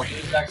it called?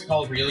 Is it actually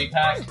called Really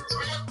Pack?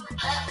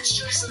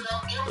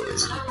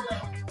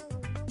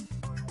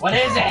 What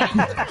is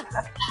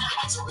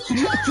it?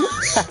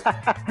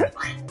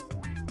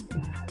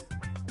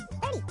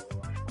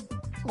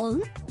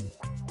 Hmm.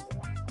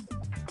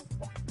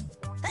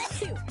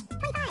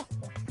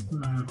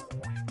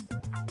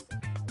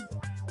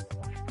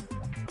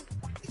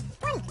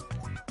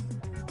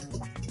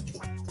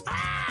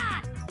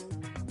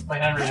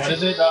 Wait, Henry, what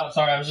is it? Oh,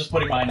 sorry, I was just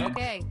putting mine in.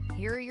 Okay,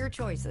 here are your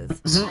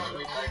choices.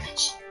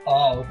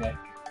 Oh, okay.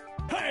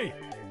 Hey!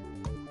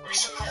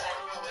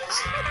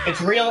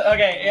 It's real.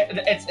 Okay,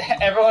 it's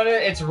everyone.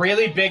 It's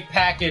really big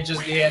package is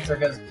the answer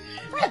because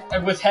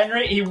with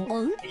Henry,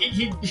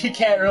 he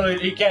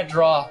can't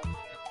draw.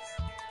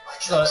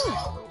 So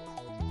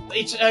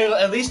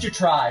at least you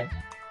tried.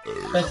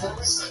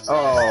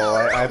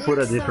 Oh, I put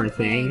a different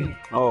thing.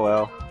 Oh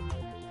well.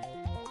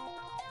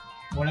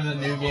 One of the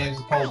new games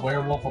is called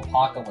Werewolf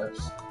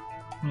Apocalypse.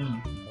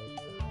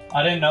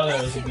 I didn't know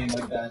there was a game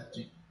like that.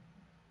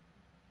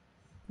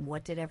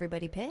 What did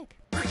everybody pick?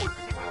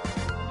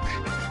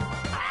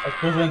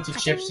 Equivalent to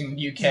chips in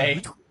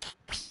UK.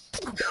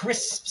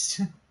 Crisps.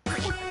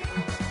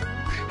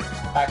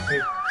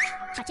 Actually,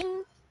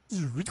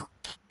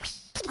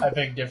 I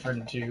picked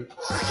different too.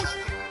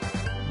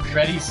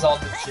 Ready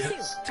salted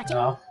chips?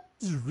 No.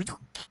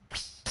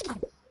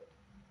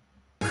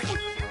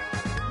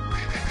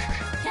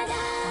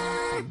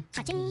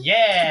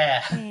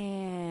 Yeah!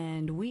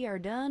 And we are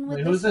done with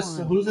Wait, who's this this?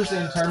 one. Who's this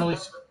internally?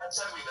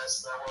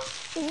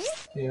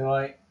 Okay,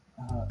 like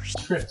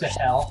trip to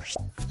hell.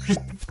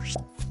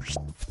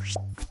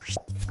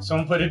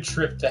 Someone put a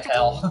trip to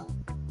hell.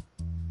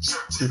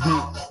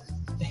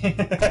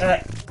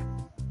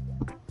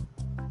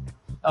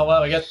 Oh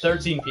wow, we got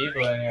 13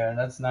 people in here.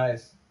 That's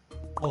nice.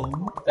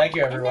 Thank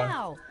you, And everyone.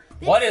 now,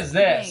 What is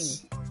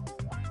this?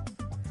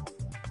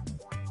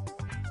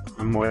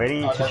 I'm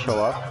waiting to show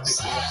up.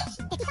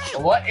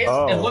 What is?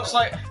 Oh. It looks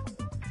like.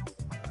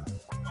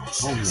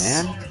 Oh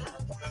man.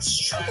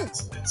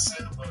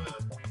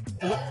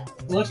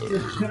 Looks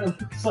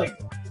like.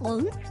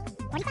 What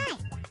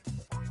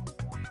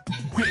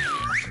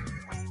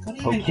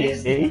even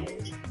is it? Okay.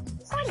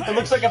 It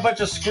looks like a bunch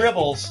of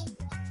scribbles.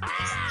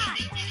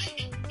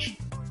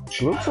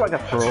 Looks like a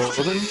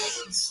frozen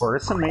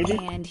person, maybe.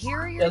 And here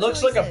are your It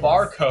looks like a choices.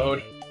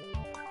 barcode.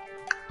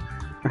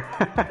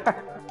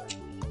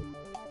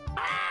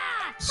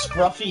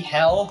 Scruffy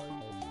hell.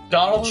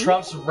 Donald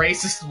Trump's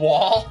racist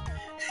wall.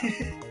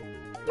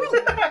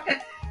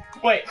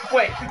 wait,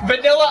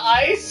 Vanilla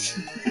Ice?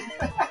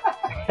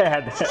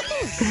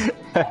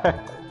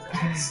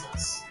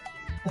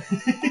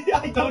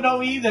 I don't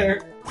know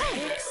either.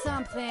 Pick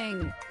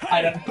something.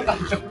 I don't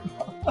know.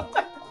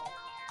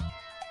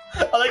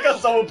 I like how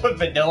someone put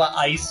Vanilla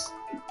Ice.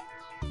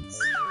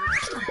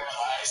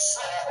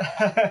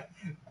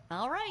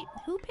 All right,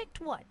 who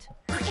picked what?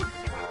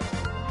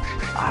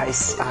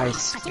 Ice,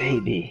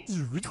 baby.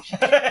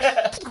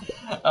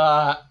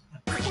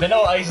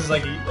 Vanilla Ice is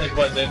like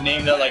what the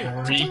name that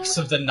like reeks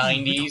of the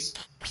 90s.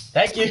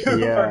 Thank you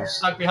Yeah. for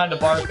stuck behind the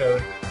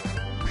barcode.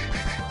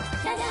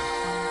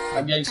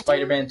 I'm getting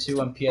Spider-Man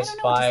 2 on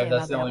PS5.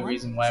 That's the only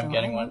reason why I'm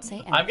getting one.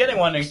 I'm getting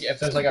one if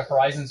there's like a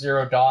Horizon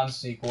Zero Dawn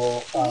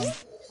sequel,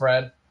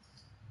 Fred.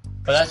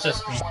 But that's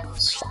just me.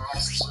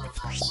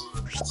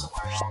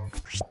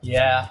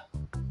 Yeah.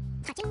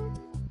 As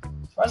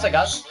far as I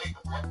got.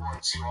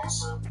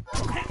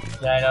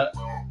 Yeah, I know.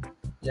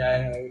 Yeah, I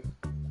know.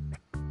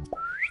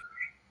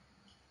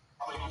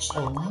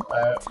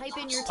 Type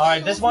in your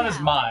Alright, this one is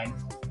now. mine.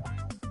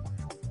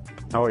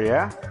 Oh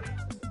yeah?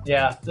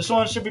 Yeah, this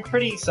one should be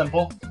pretty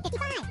simple.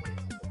 55.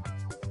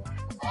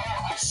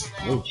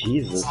 Oh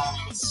Jesus.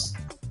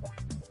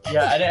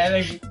 Yeah,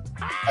 I think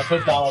I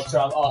put Donald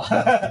Trump.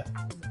 Oh.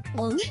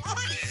 25.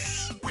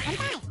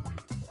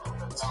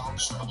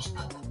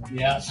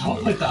 Yeah,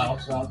 so with Donald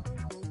Trump.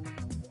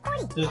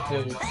 40. This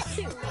dude.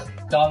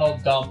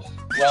 Donald Dump.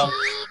 Well.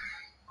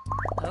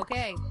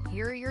 Okay,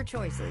 here are your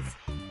choices.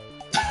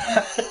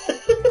 25.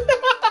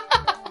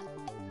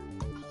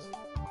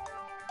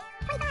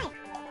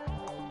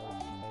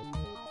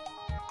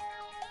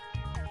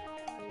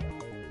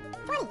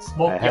 20.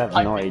 Smoke I your have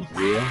pipe. no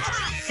idea.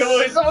 Come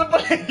on, someone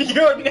put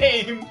your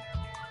name.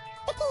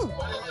 15.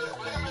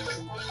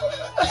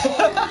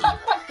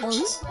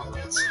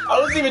 I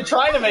wasn't even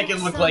trying to make it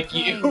look like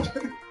you.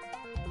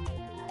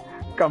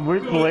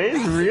 Kamui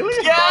plays?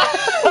 Really? Yeah,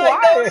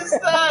 I noticed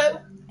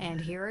that. And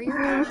here are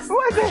your picks.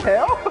 What the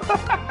hell?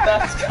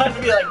 That's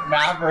gotta be like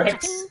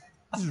Mavericks.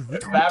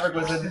 If Maverick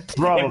was in,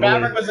 Probably. if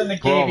Maverick was in the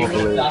game, he would have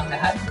Probably. done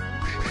that.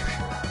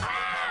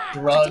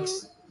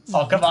 Drugs.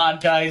 Oh, come on,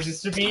 guys.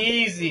 This should be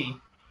easy.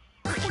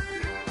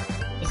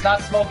 It's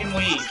not smoking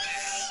weed.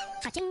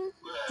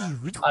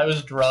 I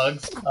was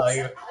drugs. Oh,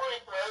 you.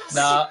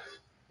 Nah.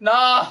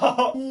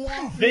 No!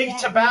 Big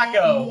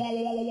tobacco.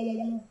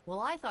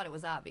 Well, I thought it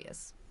was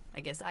obvious.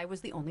 I guess I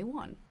was the only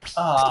one.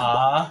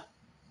 Ah.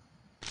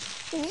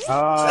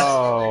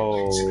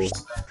 Oh.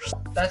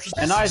 That's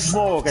And I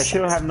smoke. I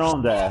should have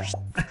known that.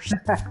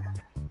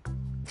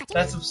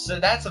 That's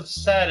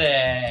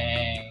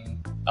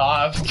upsetting.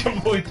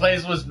 Kamui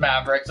plays was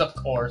Mavericks, of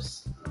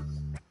course.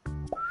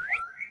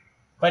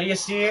 But do you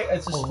see it?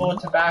 It's just full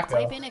of tobacco.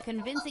 Type in a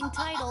convincing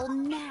title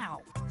now.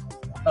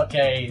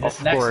 Okay, this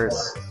Of next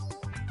course.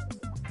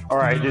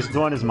 Alright, this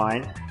one is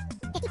mine. one.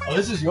 Oh,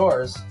 this is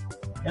yours.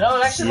 You know,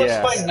 it actually looks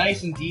Yes. quite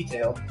nice and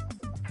detailed.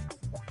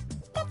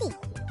 50.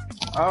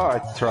 Oh, I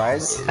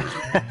tried.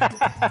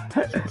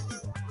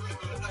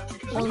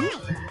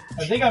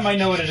 I think I might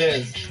know what it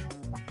is.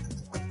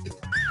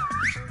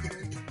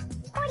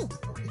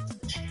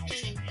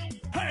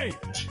 40.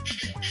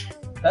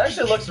 That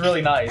actually looks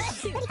really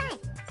nice. 45.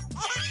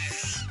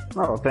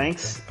 Oh,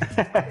 thanks.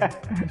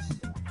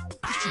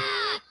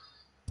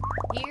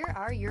 Here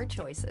are your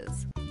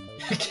choices.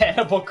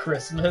 Cannibal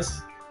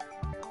Christmas.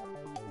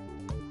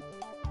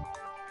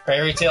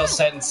 Fairy tale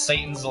set in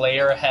Satan's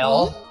lair,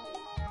 hell.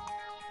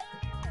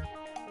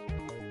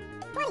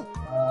 20.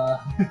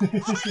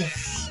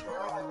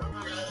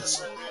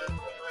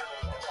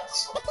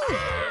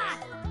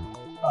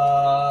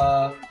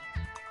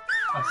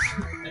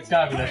 It's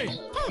gotta be this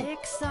one.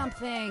 Pick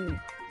something.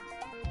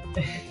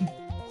 5.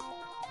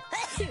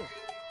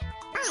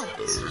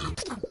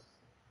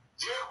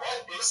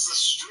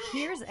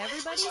 Here's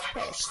everybody's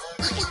picks.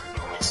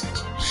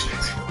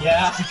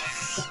 Yeah.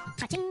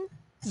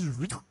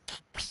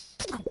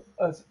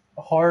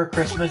 Horror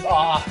Christmas.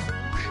 Ah.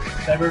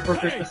 Nightmare Before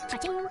Christmas.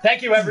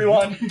 Thank you,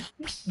 everyone.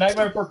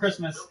 Nightmare Before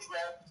Christmas.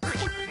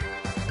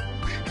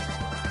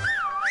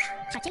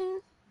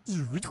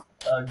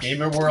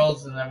 Gamer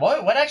Worlds, and then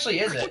what actually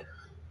is it?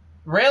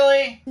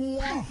 Really?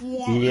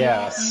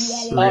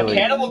 Yes. Oh, Really.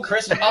 Cannibal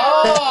Christmas.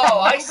 Oh,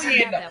 I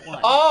see it.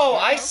 Oh,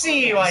 I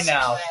see why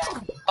now.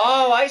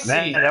 Oh, I see.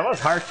 Man, that was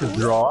hard to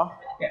draw.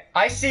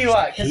 I see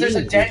what. Because there's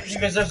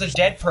a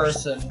dead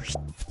person.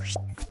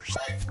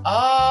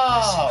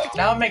 Oh,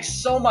 now it makes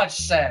so much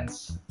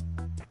sense.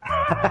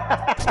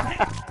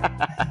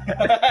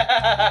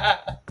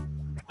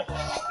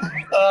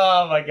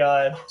 Oh my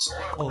god.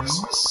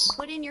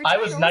 Put in your I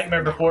was titles.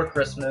 Nightmare Before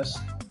Christmas.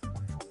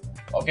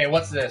 Okay,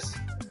 what's this?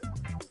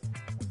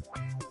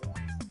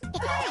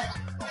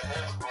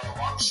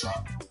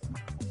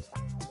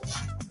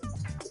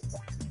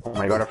 Oh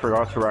my god, I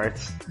forgot to write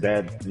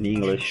that in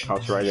English. How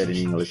to write that in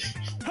English.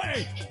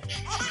 I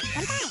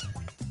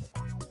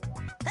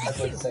was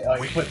going to say,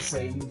 oh, you put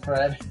Satan,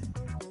 Fred.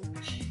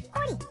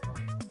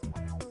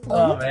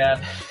 Oh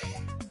man.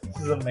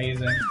 This is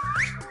amazing.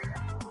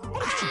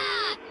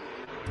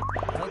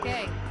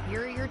 Okay,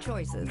 here are your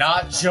choices.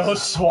 Not Joe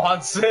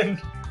Swanson.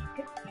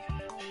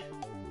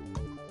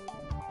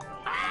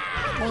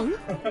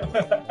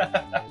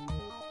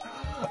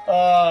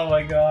 Oh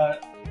my god.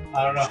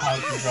 I don't know how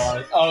to draw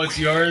it. Oh, it's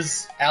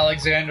yours,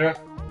 Alexandra.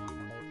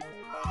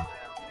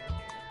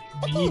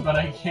 B, but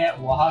I can't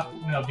walk.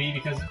 No, B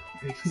because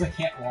I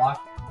can't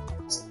walk.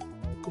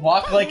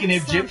 Walk like an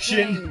Pick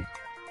Egyptian. something.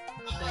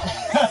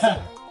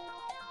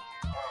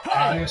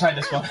 I'm gonna try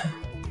this one.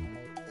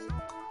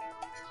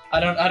 I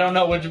don't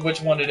know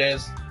which one it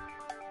is.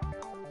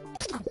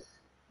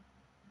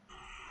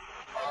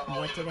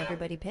 What did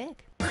everybody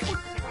pick?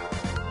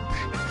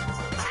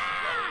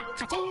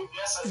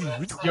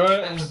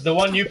 The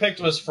one you picked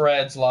was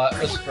Fred's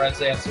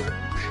answer.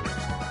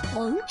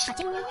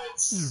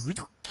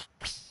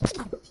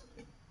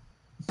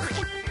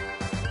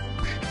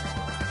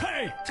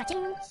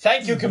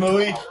 Thank you,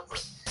 Kamui.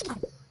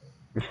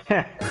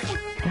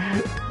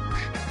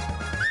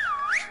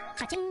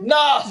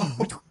 No!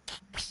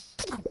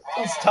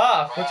 It's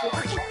tough. Which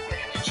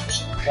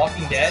one?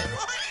 Walking Dead?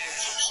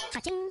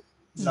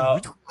 No,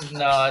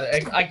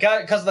 I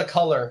got it because of the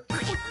color.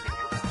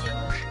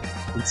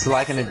 It's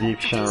like an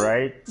Egyptian,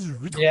 right?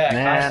 Yeah.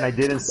 Man, I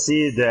didn't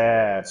see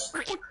that.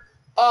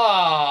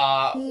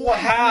 Ah,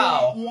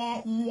 how?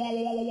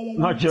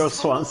 Not Joe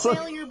Swanson.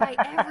 Failure by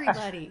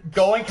everybody.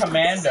 Going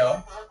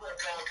commando.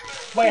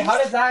 Wait, how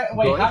did that?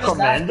 Wait, Going how did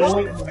that?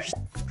 commando?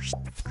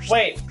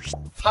 Wait,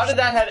 how did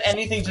that have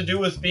anything to do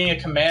with being a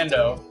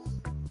commando?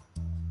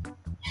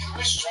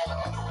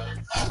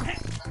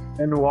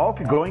 And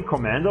walk going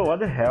commando? What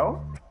the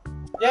hell?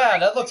 Yeah,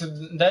 that looks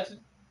that.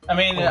 I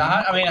mean,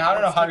 I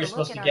don't know how you're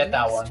supposed to get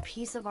that one.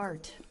 Piece of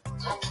art.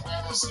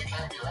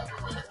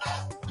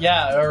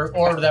 Yeah,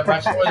 or the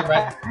Ratchet, or the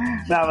Ratchet,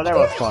 No, but that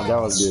was fun.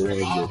 That was good.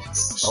 That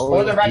was good. Oh,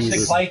 or the Ratchet and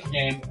Jesus. Clank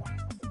game.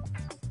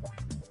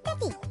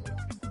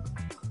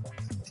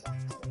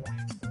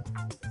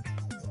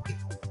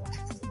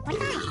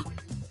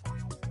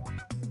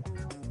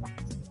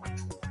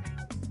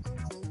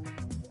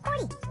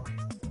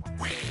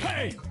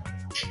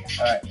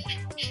 Alright.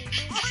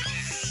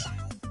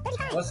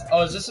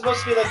 Oh, is this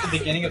supposed to be like the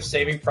beginning of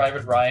Saving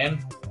Private Ryan?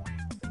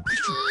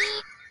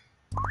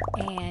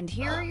 And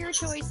here are your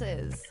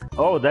choices.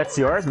 Oh, that's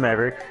yours,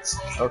 Maverick.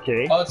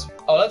 Okay.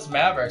 That's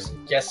Mavericks.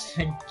 Guess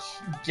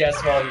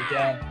while you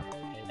can.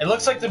 It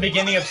looks like the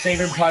beginning of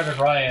Saving Private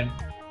Ryan.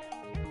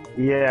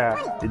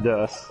 Yeah, it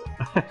does.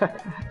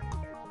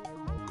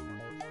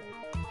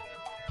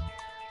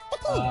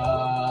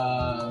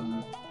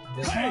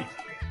 This one?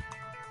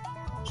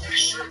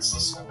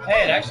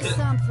 Hey, it actually.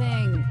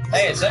 Something.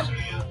 Hey, it's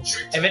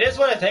if it is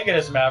what I think it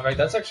is, Maverick,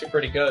 that's actually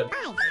pretty good.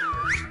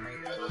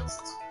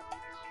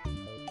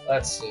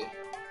 Let's see.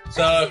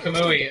 So,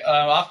 Kamui,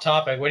 off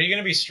topic, what are you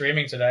going to be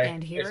streaming today?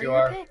 And here if are you your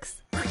are?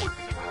 picks.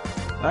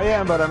 I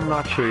am, but I'm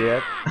not sure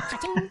yet.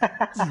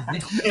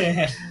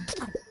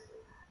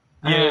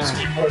 You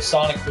stream more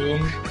Sonic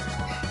Boom.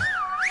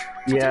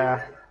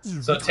 Yeah.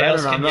 So I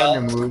Tails don't know, can I'm not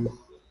in the yell. mood.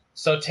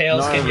 So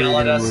Tails Not can yell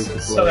at really in the us. mood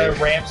to So play. that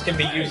ramps can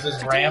be used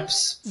as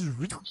ramps.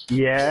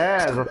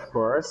 Yes, of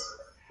course.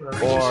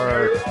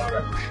 Or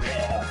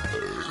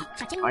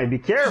I be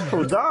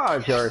careful,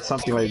 dodge, or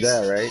something like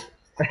that, right?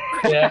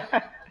 Yeah.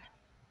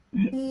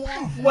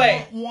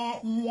 Wait.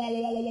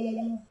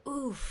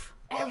 Oof.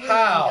 Everyone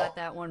How? got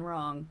that one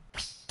wrong.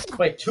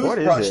 Wait. What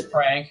is Toothbrush it?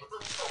 prank.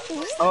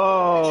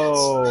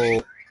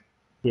 Oh.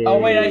 Oh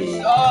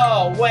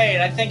wait.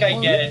 I think I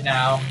get it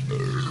now.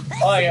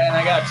 Oh yeah, and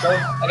I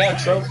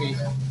got a trophy.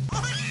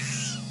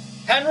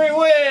 Henry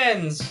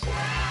wins.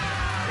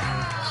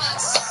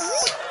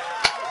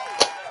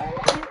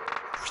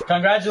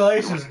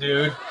 Congratulations,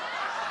 dude.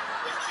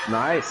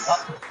 Nice.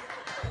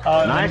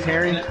 Nice,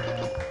 Harry.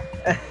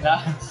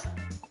 Nice.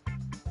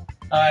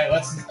 Alright,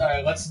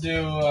 let's do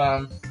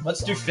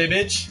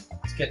fibbage.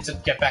 Let's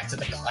get back to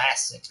the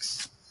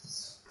classics.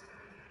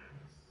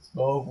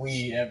 Smoke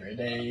weed every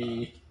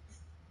day.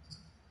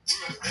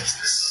 Dude, if this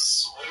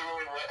is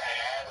literally what I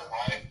had in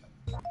life,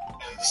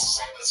 and this is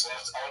all that's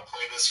left, I would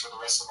play this for the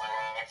rest of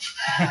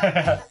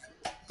my life.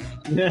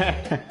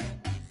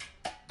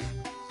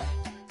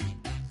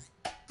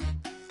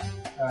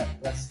 Alright,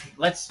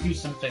 let's do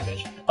some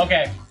fibbage.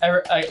 Okay,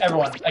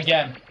 everyone,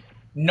 again,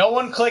 no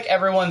one click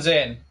everyone's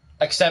in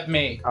except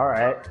me. All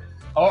right.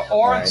 Or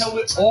Right.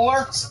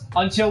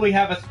 until we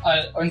have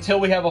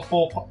a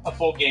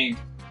full game.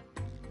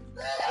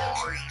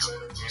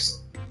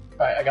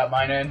 Alright, I got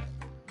mine in.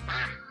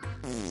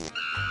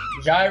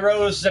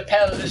 Gyro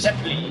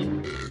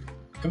Zeppelin.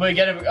 Kamui,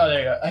 get it. Oh, there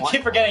you go. I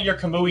keep forgetting you're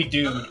Kamui,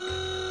 dude.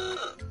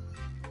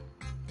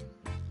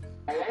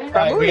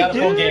 Alright, we got a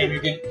full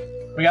game.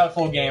 We got a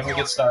full game. We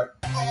can start.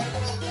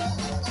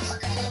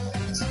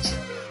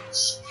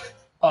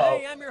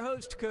 Hey, I'm your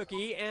host,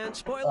 Cookie, and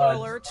spoiler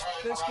alert,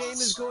 this game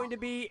is going to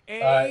be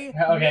Okay,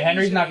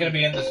 Henry's not going to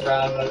be in this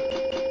round, but...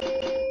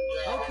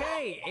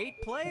 Okay,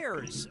 8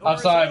 players. I'm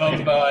sorry, Or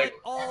but like...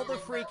 all the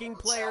freaking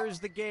players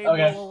the game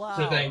Okay, will allow.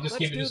 sure thing. Just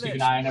Let's keep do an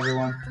this. eye on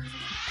everyone.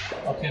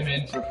 I'll come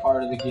in for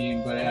part of the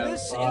game, but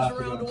This I'll have is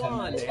to go round in 10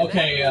 one. minutes. and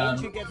Okay, that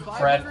means you get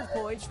Fred. 500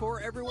 points for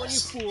everyone you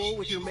fool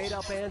with your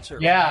made-up answer.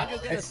 Yeah, And you'll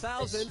get it's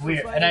 1,000 for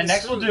weird. finding And then the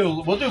next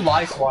we'll do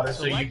lice water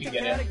so you Select can the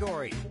get in.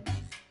 category.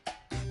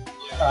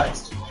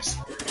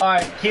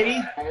 Alright, Kitty.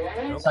 Okay,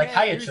 here's your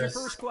Psychiatrist.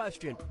 first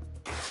question.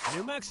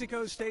 New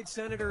Mexico State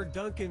Senator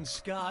Duncan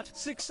Scott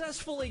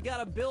successfully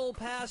got a bill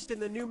passed in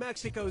the New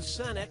Mexico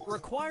Senate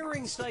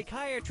requiring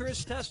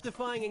psychiatrists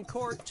testifying in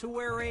court to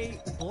wear a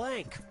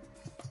blank.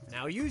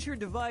 Now use your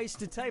device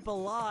to type a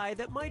lie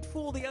that might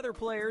fool the other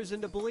players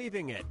into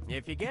believing it.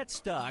 If you get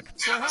stuck,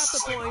 for half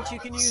the points you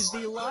can use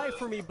the Lie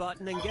For Me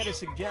button and get a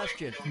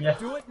suggestion. Yeah.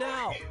 Do it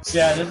now.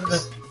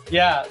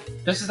 Yeah,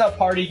 this is how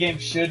party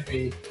games should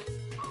be.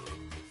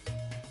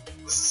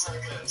 This is like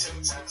a Tim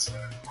Tenzin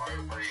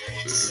Mario Party. I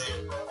hate to say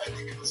it, but I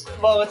think it was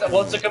better.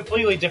 Well, it's a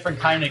completely different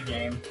kind of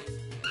game.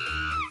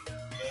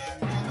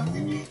 Yeah,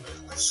 maybe,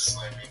 but that's just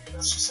my opinion.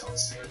 That's just how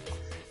it's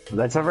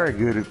That's a very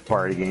good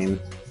party game.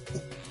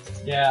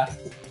 Yeah.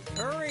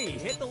 Hurry,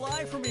 hit the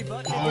Lie For Me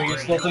button. Oh, you're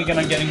still thinking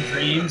of getting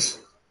dreams?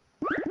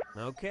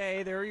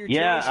 Okay, there are your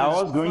Yeah, choices. I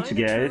was going to Find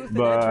the get truth it, and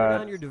enter it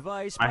but on your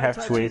device I by have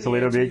to touching wait a the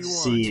little answer bit to you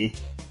want. see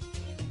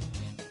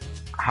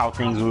how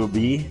things will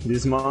be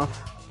this month.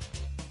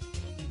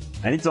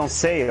 And it's on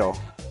sale.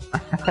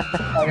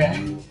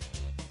 Okay.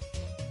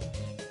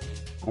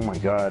 Oh my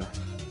god.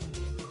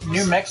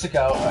 New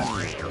Mexico.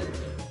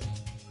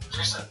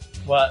 Jason,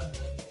 What?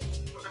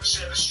 I'm gonna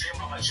share the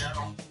stream on my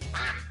channel.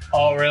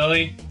 Oh,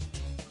 really?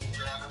 Yeah,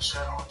 I'm gonna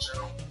share it on my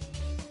channel.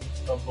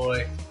 Oh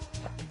boy.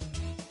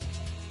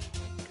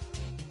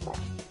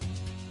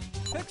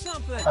 Pick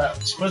something.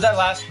 Who's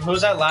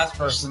that last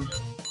person?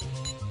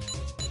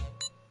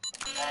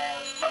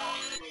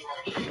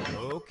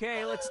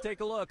 Okay, let's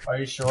take a look. Are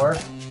you sure?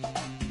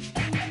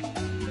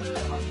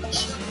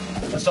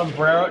 A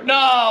sombrero?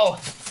 No!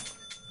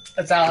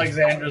 That's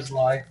Alexander's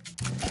lie.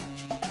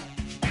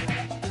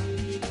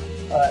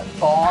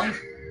 Thong?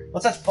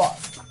 What's that thong?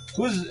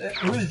 Who's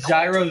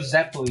Gyro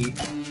Zeppeli?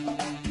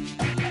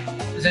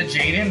 Is that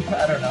Jaden?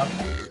 I don't know.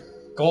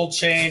 Gold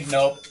chain?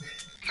 Nope.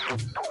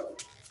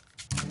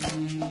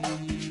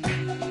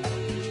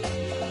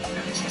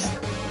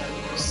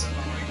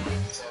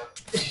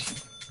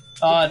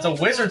 It's a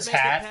wizard's Make it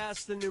hat.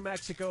 past the New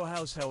Mexico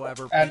house,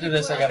 however. After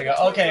this, I gotta go.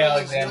 Okay,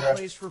 Alexandra.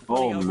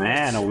 Oh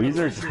man, a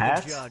wizard's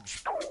hat?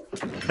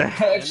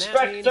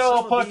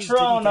 Expecto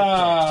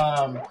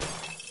Patronum!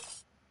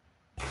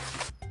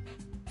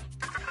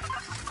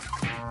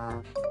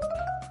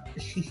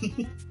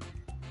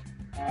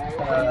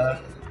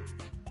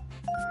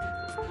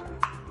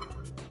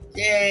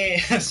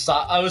 Yay!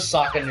 I was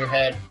socking your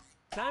head.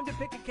 Time to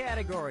pick a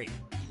category.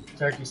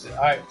 Turkey.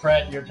 Alright,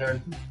 Fred, your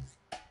turn.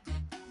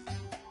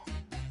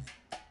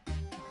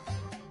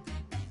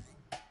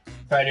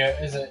 Fred,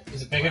 is it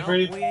picking for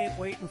you? We ain't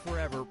waiting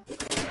forever.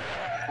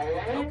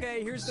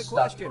 Okay, here's the Stop.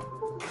 question.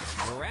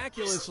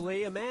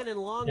 Miraculously, a man in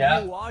Longview,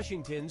 Yeah?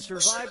 Washington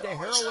survived a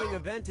harrowing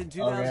event in Okay,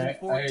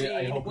 2014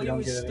 I hope we when he don't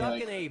was get any, stuck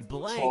like, in a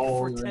blank trolls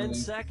for or 10 anything.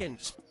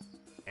 seconds.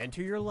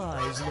 Enter your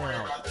lives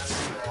now.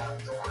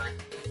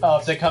 Oh,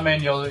 if they come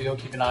in, you'll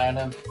keep an eye on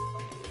them.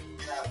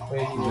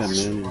 Wait,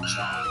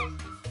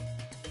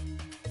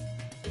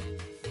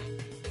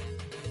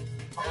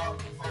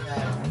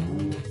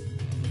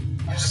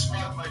 I just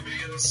want my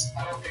videos.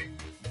 I don't think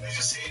they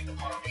just hate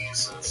upon me,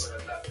 so it's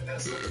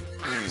that's the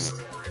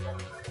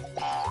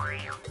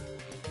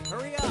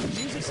Hurry up,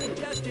 use a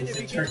suggestion if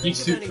you can Turkey think of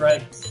suit anything.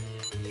 Fred.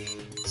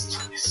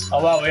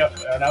 Oh wow,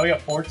 now we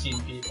have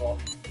 14 people.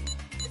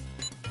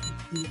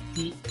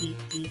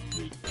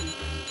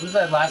 Who's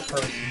that last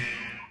person?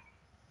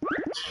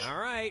 All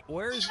right,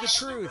 where's the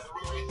truth?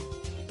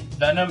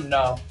 Venom?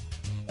 No.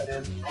 I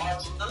didn't.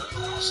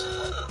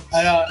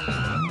 I know.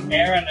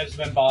 Aaron has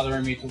been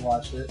bothering me to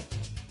watch it.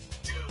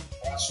 Dude,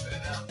 watch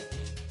Venom.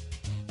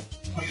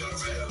 We are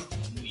Venom.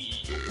 We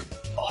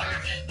are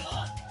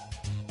Venom.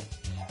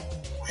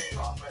 We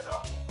are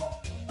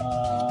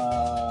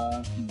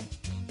Venom.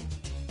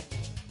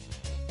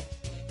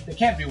 It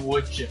can't be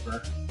wood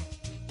chipper.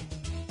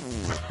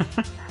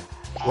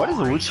 What is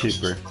a wood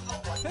chipper?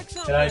 Pick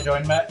something. Can I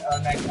join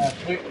next match?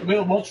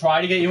 We'll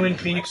try to get you in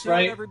Phoenix, See what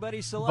right?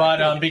 everybody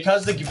selected. But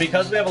because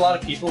we have a lot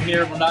of people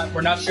here,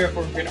 we're not sure if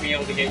we're going to be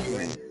able to get you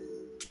in.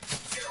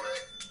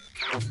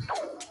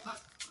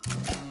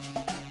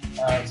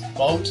 It's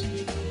boat.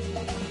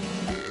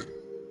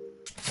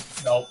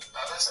 Nope.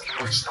 That's a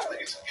question I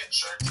think it's a good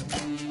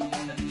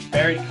shirt.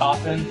 Buried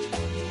coffin.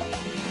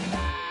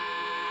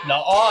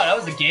 No. Oh, that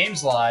was a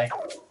games lie.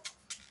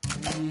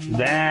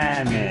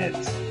 Damn it.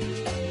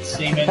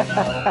 Seaman.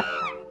 No.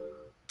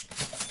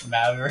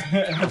 Maverick.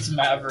 That's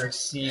Maverick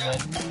Seaman.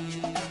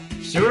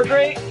 Sewer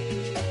grate?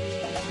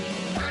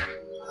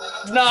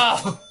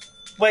 No.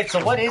 Wait.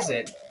 So what is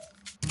it?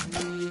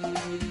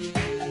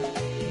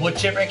 Wood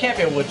chipper? It can't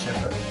be a wood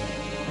chipper.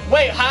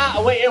 Wait.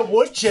 How? Wait. A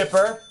wood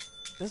chipper?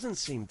 Doesn't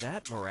seem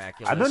that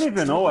miraculous. I don't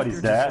even know what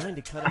is They're that. designed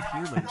to cut up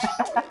humans.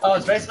 Oh,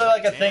 it's basically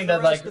like a thing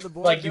that like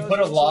you put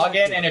a log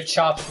in and it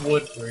chops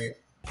wood for you.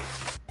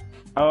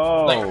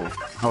 Oh,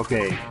 Like-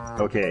 okay,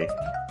 okay.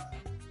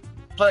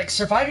 Like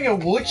surviving a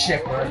wood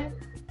chipper.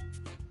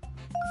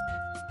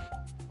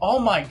 Oh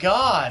my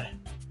god.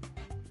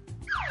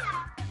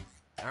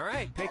 All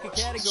right, pick a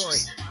category.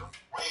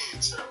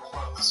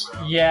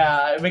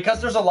 Yeah,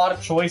 because there's a lot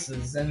of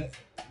choices and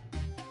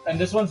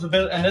this one's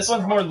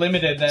more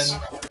limited than.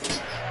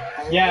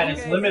 Yeah, and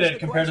it's Okay, limited here's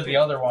the compared to the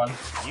question. other one.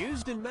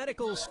 Used in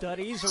medical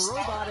studies, a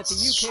robot at the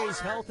UK's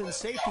Health and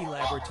Safety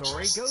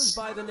Laboratory goes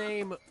by the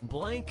name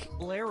Blank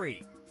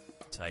Larry.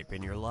 Type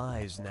in your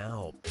lies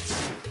now.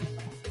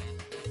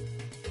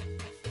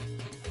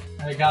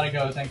 I gotta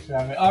go. Thanks for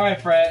having me. All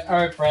right,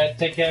 Fred.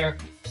 Take care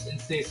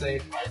and stay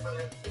safe.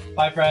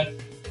 Bye, Fred.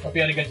 Hope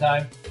you had a good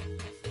time.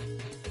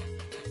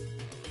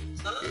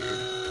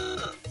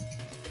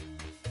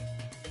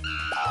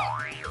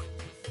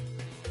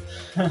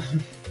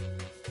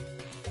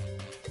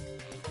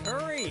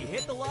 Hurry,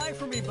 hit the lie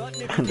for me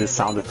button if you The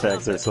sound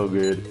effects are so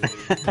good.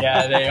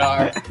 Yeah, they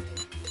are.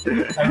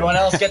 Everyone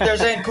else, get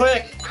theirs in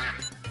quick.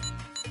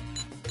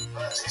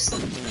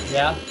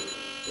 Yeah.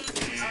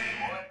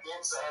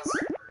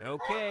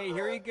 Okay,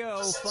 here you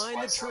go.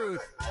 Find the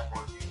truth.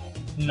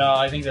 No,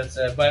 I think that's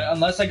it. But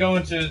unless I go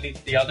into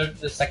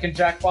the second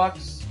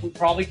Jackbox, we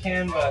probably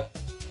can. But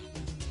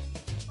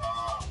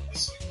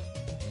It's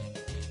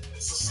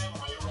the same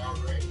way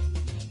around, right?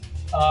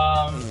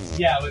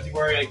 yeah, with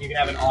where like you can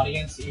have an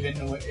audience even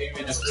if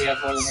we have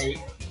more than 8.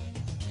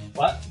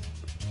 What?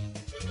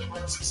 It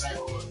works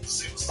exactly the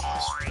same as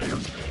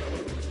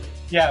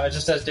Yeah, it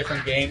just has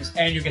different games,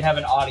 and you can have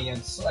an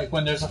audience like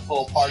when there's a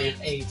full party of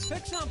 8.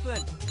 Pick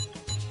something.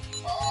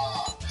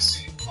 I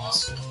see.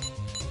 Awesome.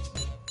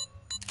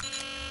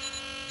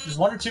 There's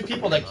 1 or 2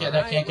 people that can't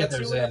get let's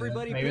theirs see what in.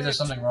 everybody Maybe there's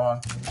picked. something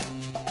wrong.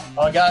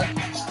 Oh, I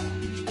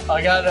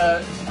got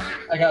a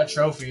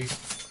trophy.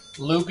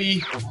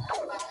 Loopy.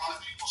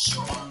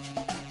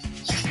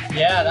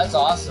 Yeah, that's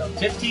awesome.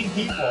 15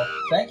 people.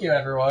 Thank you,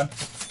 everyone.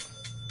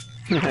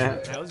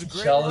 That was a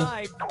great Sheldon.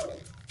 ride.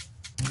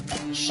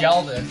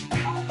 Sheldon.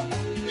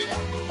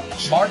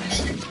 Mark. No,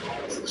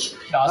 it's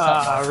not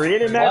Mark.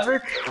 Really, What?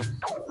 Maverick?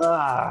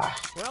 Well,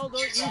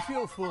 don't you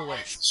feel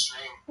foolish.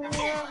 Ew!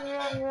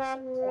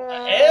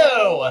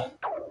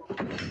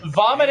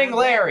 Vomiting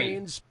Larry.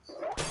 Means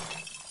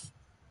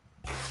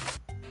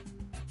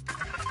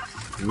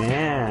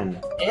Man.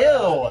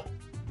 Ew!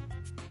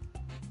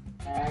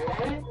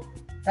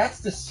 That's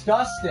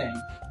disgusting.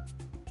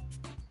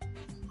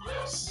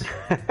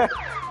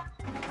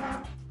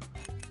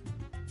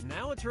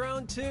 now it's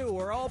round 2,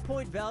 where all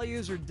point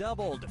values are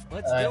doubled.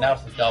 Let's Alright, do now it.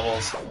 for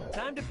doubles.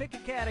 Time to pick a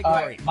category.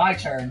 Alright, my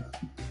turn.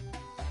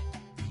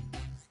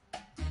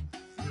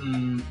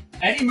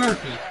 Eddie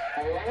Murphy.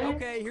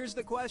 Okay, here's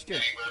the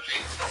question.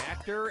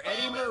 Actor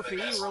Eddie Murphy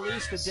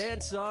released a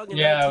dance song in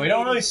Yeah, we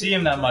don't really 1982 see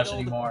him that much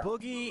titled anymore.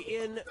 Boogie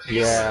in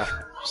Yeah.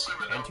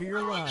 Enter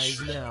Your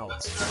Lies now.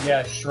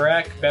 Yeah,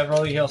 Shrek,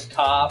 Beverly Hills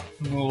Cop,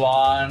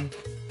 Mulan.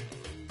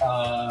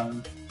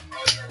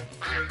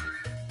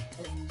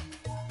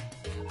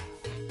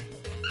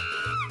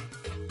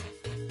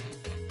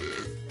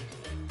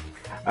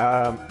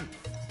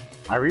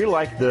 I really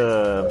like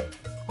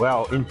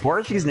well, in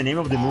Portuguese the name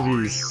of the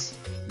movie is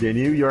The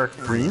New York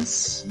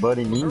Prince, but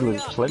in Hurry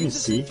English, up, let me use a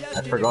see. I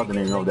suggestion forgot if the you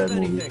name can't of that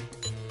think movie. anything.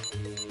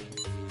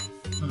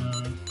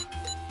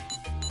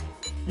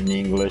 In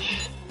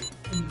English.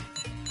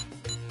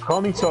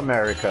 Coming to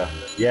America.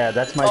 Yeah,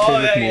 that's my Oh,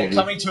 favorite yeah, movie.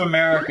 Coming to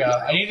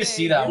America. I need to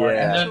see that one.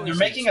 Yeah. And they're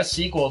making a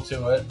sequel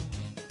to it,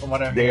 from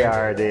what I'm They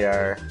hearing.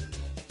 are.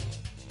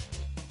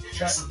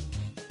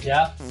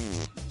 Yeah?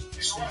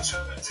 You should watch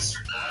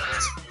District 9.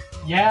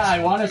 Yeah, I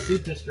want to see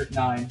District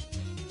 9.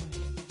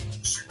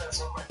 District 9's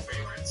one of my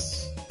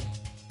favorites.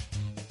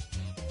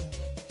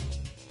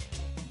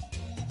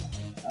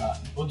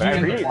 Boogie I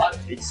and the really, Butt.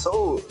 it's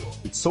so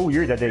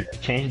weird that they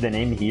changed the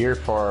name here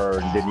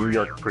for the New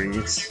York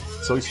Prince.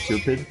 So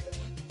stupid.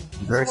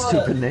 Very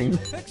stupid name.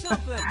 Pick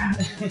something.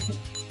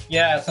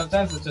 Yeah,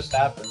 sometimes it just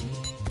happens.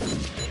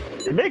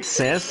 It makes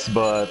sense,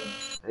 but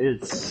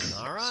it's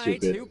All right,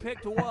 stupid. who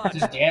picked what?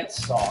 Just dance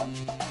song.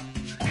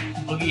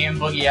 Boogie in,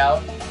 boogie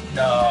out.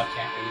 No, I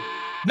can't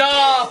be.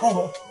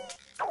 No!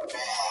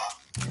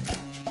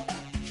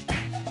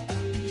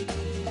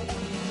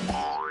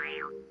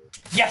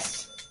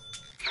 Yes!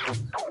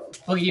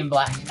 Boogie in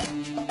black.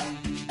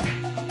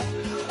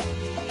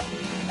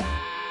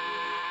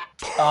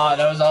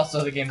 That was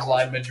also the game's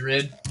Live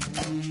Madrid.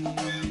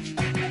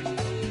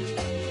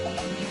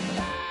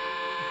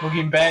 Boogie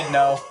in bed,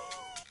 no.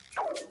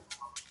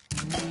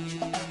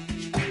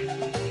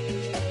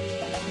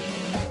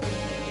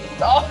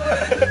 Oh!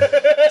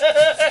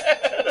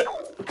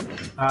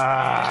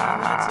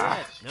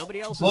 That's it.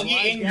 Nobody else is Boogie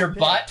live in got your picked.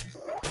 butt.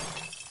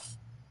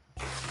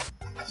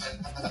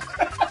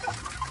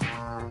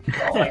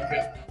 Oh my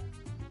god.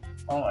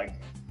 Oh my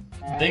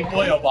god. Big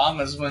boy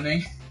Obama's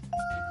winning.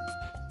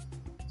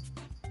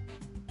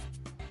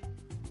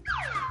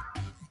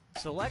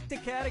 Select a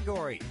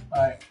category.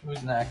 Alright,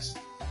 who's next?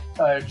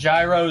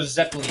 Gyro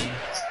Zeppelin.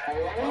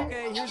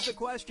 Okay, here's the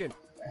question.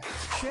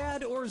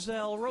 Chad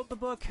Orzel wrote the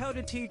book How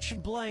to Teach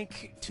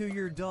Blank to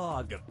Your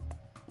Dog.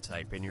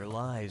 Type in your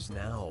lies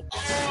now.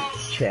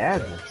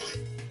 Chad.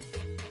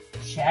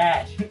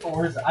 Chad.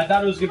 Or I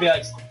thought it was gonna be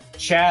like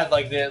Chad,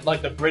 like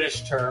the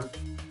British term.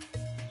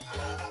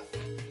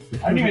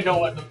 I don't even know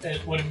what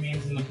it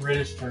means in the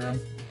British term.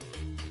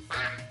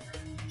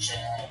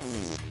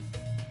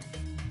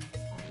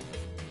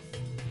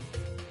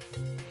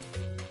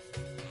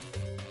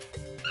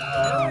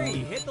 Hurry,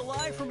 hit the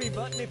lie for me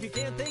button if you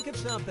can't think of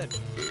something.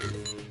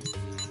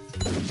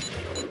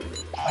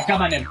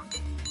 Come on in.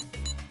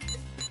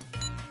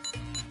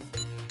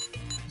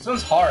 This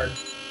one's hard.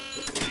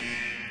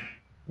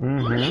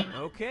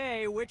 Mm-hmm.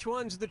 Okay, which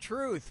one's the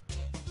truth?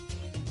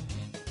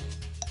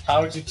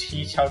 How would you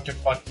teach how to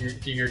fuck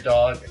your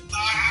dog?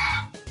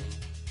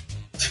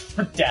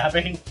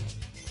 Dabbing.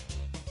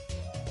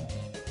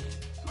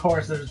 Of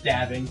course, there's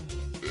dabbing.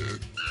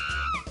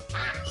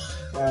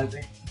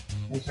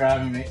 Thanks for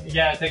having me.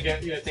 Yeah,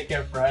 take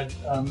care, Fred.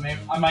 Maybe,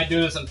 I might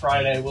do this on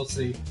Friday. We'll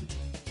see.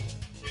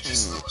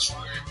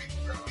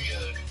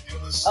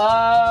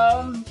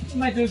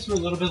 Might do this for a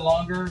little bit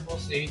longer. We'll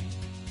see.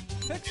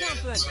 Pick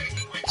something.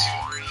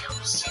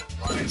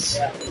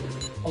 Yeah.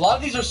 A lot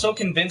of these are so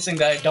convincing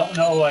that I don't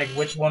know like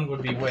which one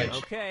would be which.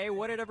 Okay,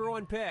 what did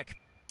everyone pick?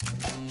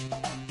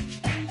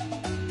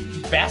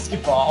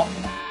 Basketball.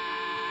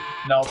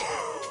 Nope.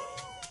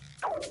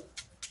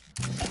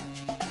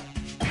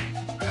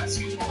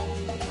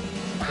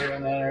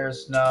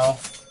 There's no.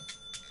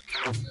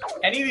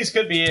 Any of these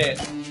could be it.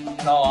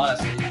 In all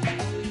honesty.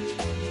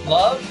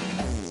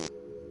 Love?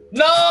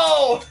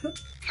 No!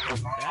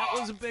 That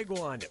was a big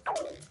one.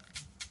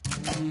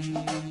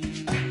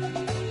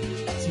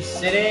 Is he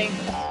sitting?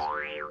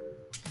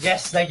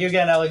 Yes, thank you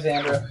again,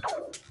 Alexandra.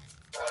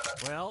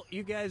 Well,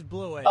 you guys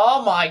blew it.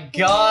 Oh my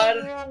god!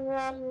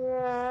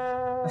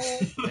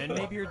 And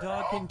maybe your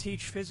dog can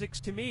teach physics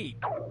to me.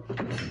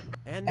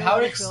 And How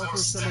maybe to- fell for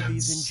some of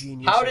these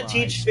ingenious How to lies.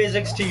 teach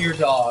physics to your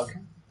dog.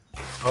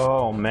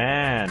 Oh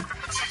man.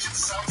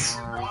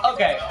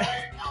 Okay.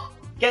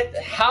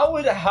 How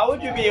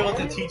would you be able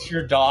to teach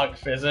your dog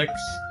physics?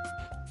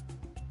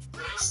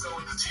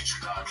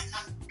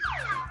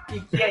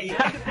 Yeah, you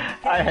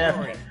I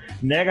have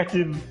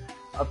negative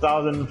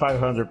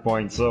 1,500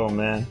 points. Oh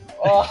man.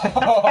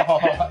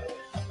 Oh,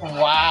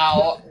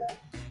 wow.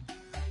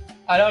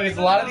 I know, because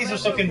a lot of these are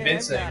so Okay,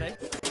 convincing. got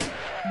it.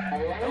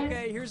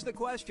 Okay, here's the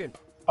question.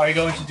 Are you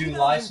going to do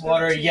lice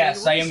water?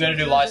 Yes, I am going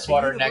to do lice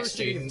water next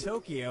University of season.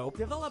 Tokyo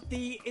developed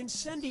the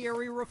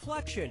incendiary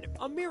reflection,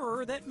 a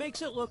mirror that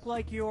makes it look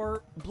like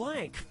you're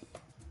blank.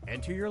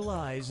 Enter your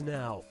lies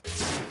now.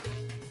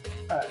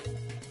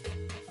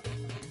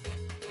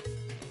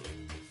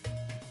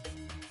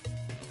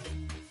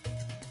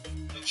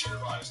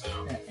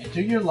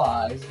 Enter your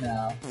lies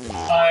now.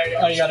 Alright,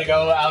 oh, you gotta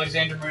go,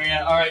 Alexander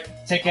Maria. Alright,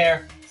 take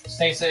care.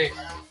 Stay safe.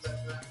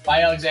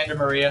 Bye, Alexander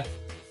Maria.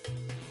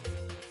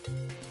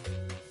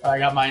 I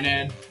got mine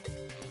in.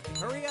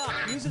 Hurry up!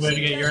 Use a Way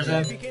to get yours suggestion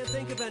in. if you can't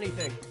think of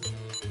anything.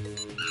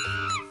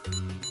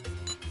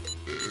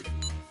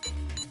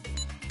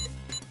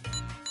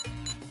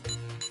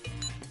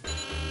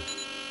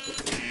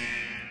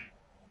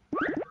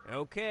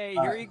 Okay,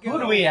 here you go. Who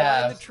do we Find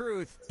have? the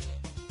truth.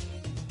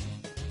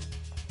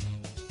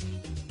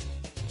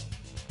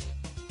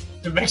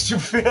 It makes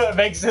it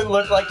makes it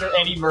look like you're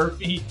Eddie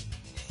Murphy.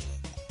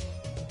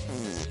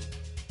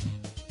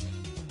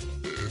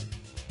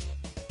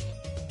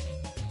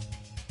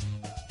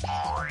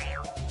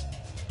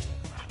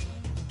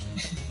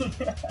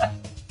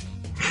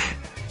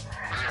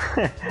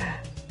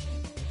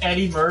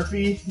 Eddie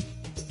Murphy.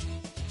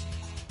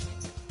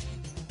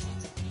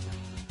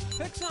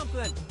 Pick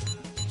something.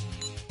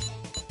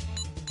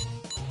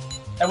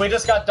 And we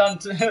just got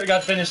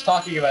got finished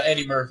talking about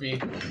Eddie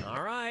Murphy.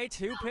 All right,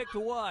 who picked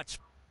what?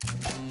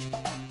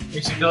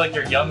 Makes you feel like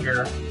you're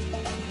younger.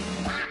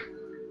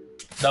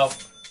 Nope.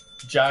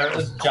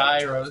 Gyros.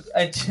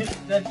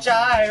 The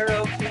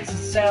gyro piece of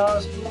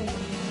sounds.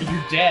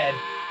 You're dead.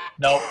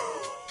 Nope.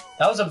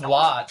 That was a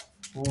lot.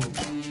 Ooh.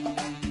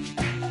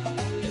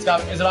 Is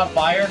it on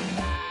fire?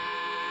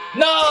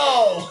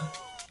 No!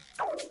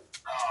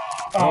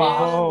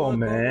 Oh Look what we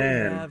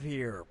man. have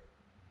here.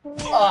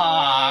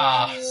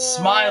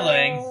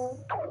 Smiling.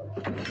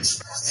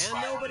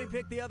 And nobody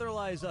picked the other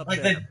lies up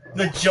Like there.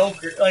 the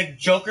Joker, like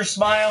Joker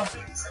smile.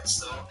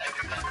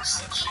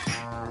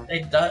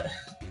 It does.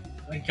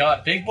 Oh my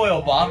God, Big Boy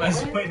Obama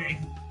is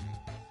winning.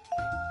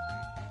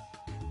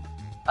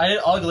 I did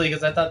ugly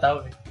because I thought that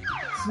would be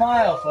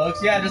smile,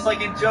 folks. Yeah, just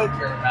like in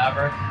Joker,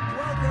 Maverick.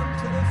 Welcome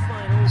to the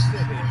final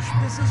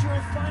fibbage. This is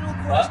your final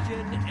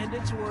question, and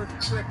it's worth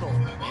triple.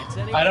 It's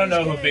I don't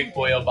know who anybody's Big game.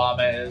 Boy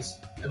Obama is.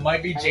 It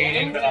might be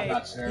Jaden, but I'm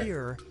not sure.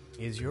 Here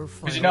is your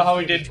final Because you know how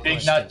we did fibbage Big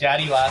question. Nut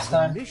Daddy last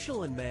time?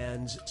 Michelin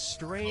Man's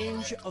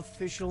strange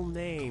official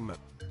name.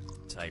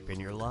 Type in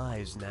your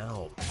lies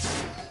now.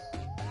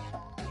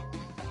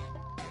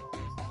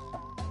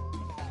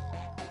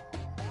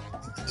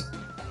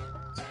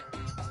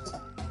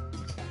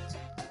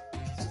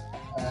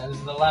 This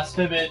is the last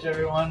fibbage,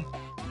 everyone.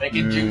 Make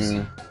it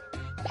juicy.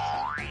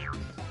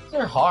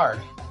 They're hard.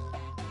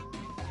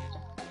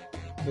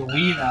 The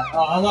Wii Master.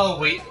 Oh, hello,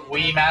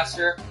 Wii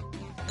Master.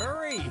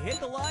 Hurry! Hit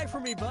the lie for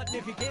me button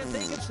if you can't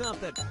think of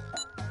something.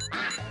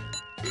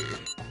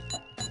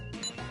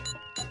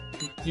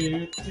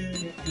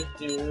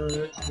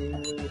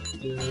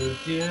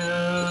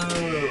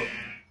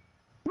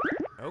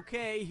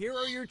 Okay, here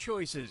are your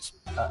choices.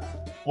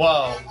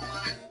 Whoa.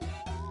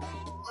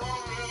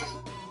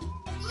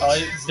 Oh,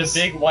 it's the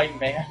big white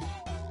man.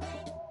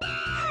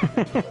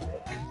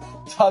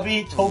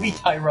 Toby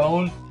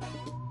Tyrone.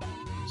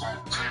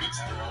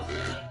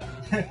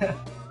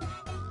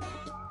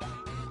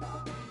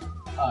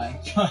 Oh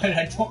God,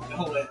 I don't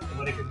know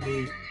what it could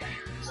be.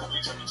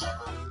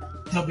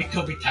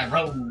 Toby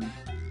Tyrone.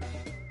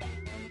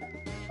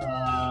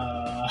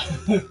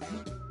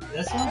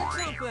 This one?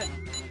 Something.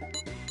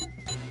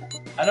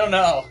 I don't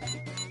know.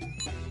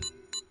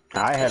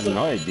 I have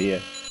no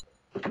idea.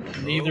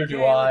 Neither do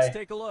Okay, I. Let's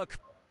take a look.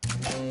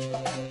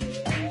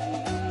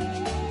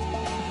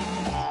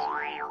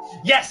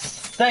 Yes!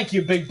 Thank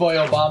you, Big Boy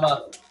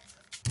Obama.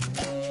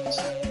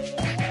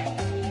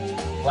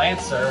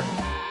 Lancer.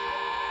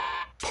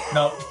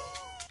 No.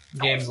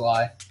 Games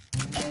lie.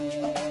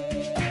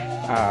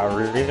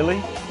 Really?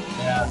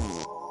 Yeah.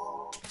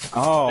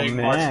 Oh Big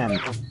man,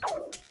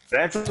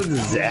 that's a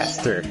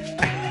disaster.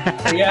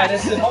 Yeah,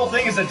 this whole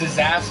thing is a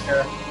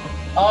disaster.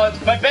 Oh,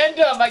 it's my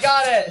Bendum! I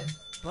got it!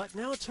 But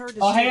now it's hard to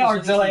Oh, see hey, if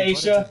Artzilla there's anything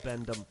Aisha. but a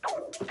bend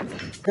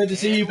 'em. Good to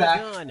see you We're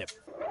back. done.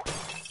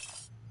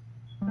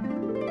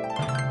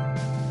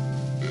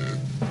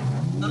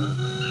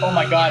 Oh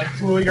my god,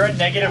 you're at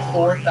negative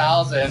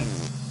 4,000.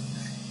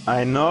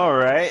 I know,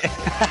 right?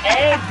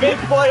 And Big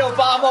Boy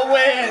Obama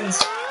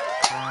wins!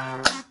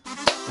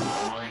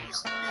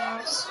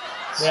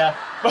 Yeah.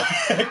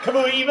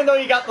 Kamui, even though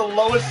you got the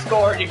lowest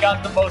score, you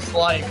got the most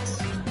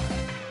likes.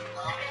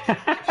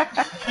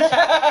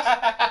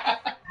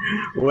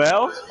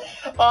 Well,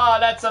 Oh,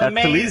 that's at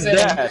least amazing.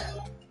 that.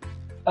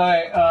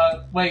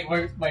 Alright, wait,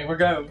 we're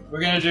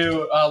gonna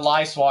do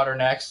Lie Swatter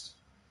next.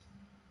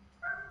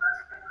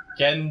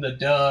 Getting the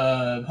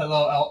dub.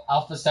 Hello,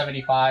 Alpha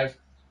 75.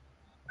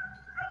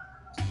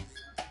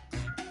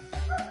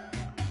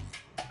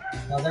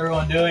 How's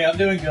everyone doing? I'm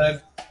doing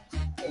good.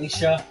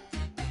 Aisha.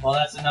 Well,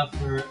 that's enough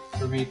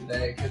for me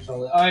today.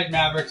 Alright,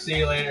 Maverick, see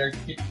you later.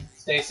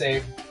 Stay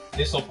safe.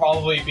 This will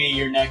probably be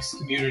your next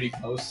community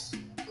post.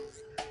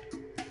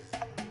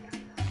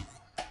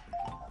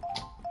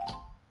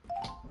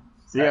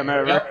 See ya,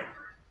 Maverick. Yep.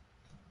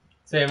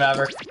 See you,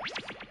 Maverick.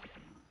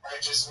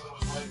 Alright, just what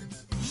do we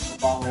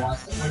play?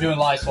 We're doing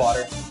Lie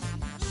Swatter.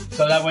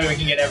 So that way we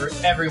can get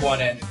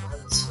everyone in.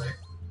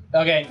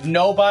 Okay,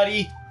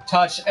 nobody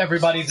touch,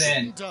 everybody's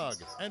in. Doug,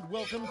 and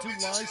welcome to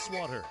Lie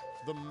Swatter,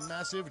 the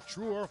massive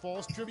true or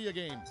false trivia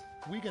game.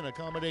 We can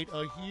accommodate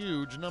a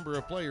huge number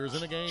of players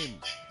in a game.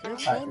 It's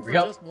Alright, fun here for we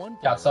go. just one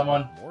Got player,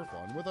 someone. more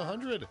fun with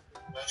 100. Now,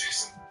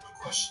 Jason, quick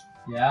question.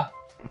 Yeah?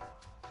 Who,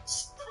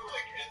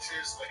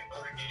 enters,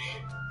 another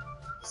game?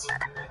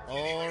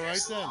 All right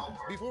then.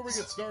 Before we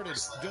get started,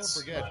 don't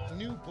forget,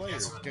 new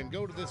players can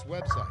go to this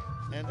website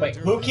and Wait,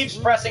 enter who this keeps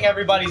room pressing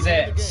everybody's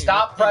to in? the game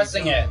Stop at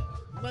pressing any it. time.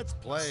 Let's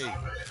play.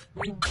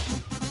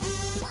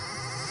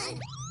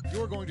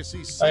 You're going to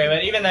see. Okay,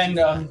 but even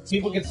then,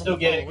 people can still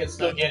get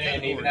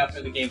it, even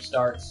after the game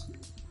starts.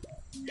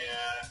 Yeah,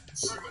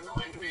 it's sort of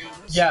annoying to be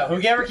honest. Yeah,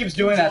 whoever keeps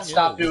doing that,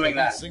 stop doing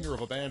that. Singer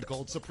of a band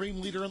called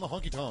Supreme Leader and the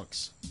Honky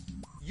Tonks.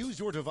 Use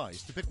your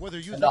device to pick whether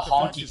you And think the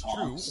the fact Honky is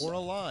Tonks. true or a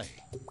lie.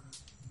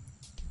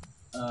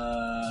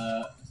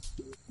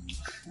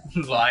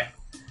 Lie.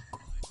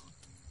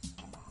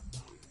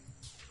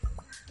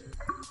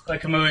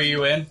 Like, Kamui,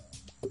 you in?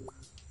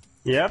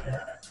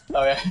 Yep.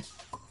 Okay.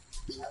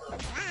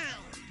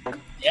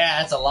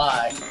 Yeah, that's a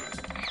lie.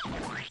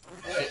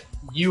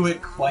 You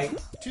would quite.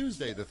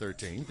 Tuesday the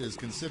 13th is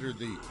considered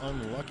the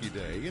unlucky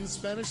day in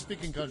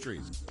Spanish-speaking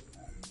countries.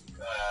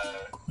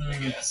 I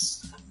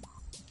guess.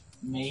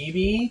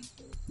 Maybe?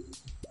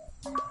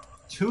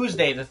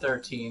 Tuesday the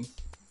 13th.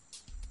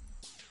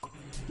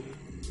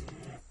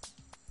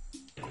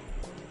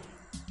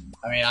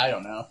 I mean, I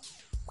don't know.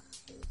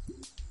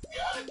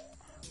 Got it.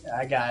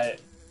 I got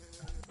it.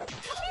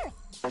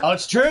 Oh,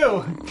 it's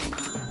true!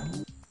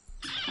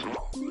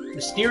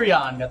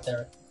 Mysterion got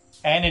there.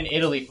 And in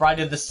Italy,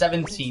 Friday the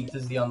 17th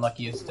is the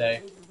unluckiest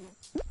day.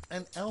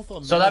 An alpha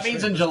So that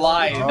means in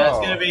July, Oh.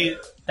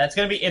 that's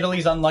gonna be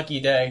Italy's unlucky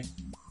day.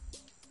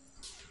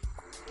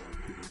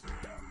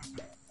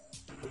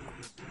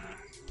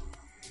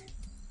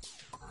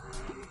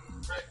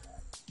 Right.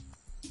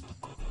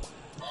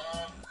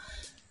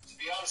 To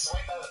be honest, I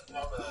like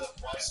how the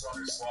fly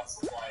swatter slots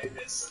the fly in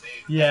this, so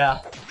they. Yeah.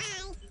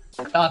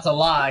 That's a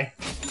lie.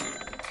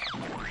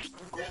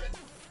 Damn it.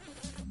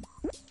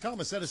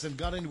 Thomas Edison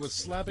got into a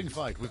slapping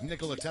fight with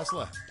Nikola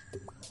Tesla.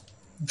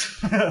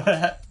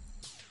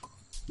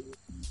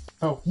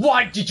 Oh,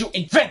 why did you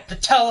invent the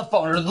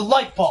telephone or the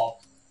light bulb?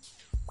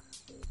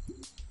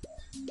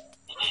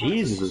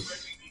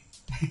 Jesus.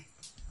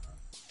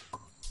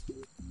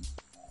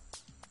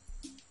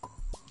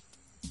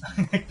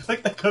 I feel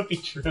like that could be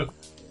true.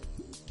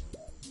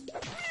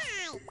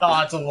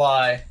 Oh, it's a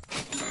lie.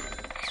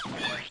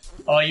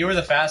 Oh, you were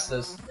the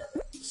fastest.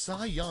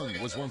 Cy Young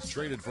was once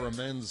traded for a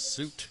men's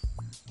suit.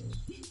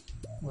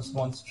 Was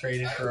once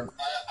traded for.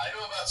 I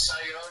know about Cy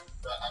Young,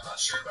 but I'm not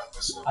sure about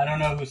this one. I don't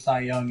know who Cy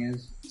Young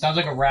is. Sounds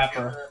like a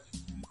rapper.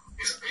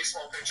 He's a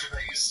baseball pitcher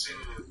that used to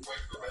play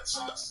for the Red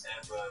Sox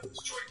and the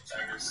Detroit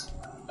Tigers.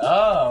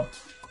 Oh.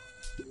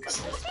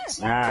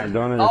 I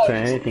don't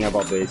understand anything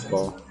about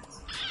baseball.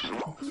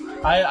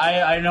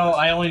 I know.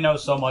 I only know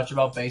so much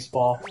about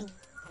baseball.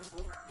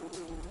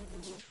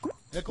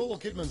 Nicole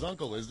Kidman's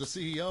uncle is the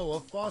CEO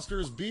of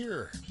Foster's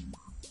Beer.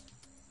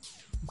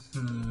 I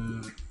know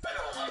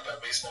a lot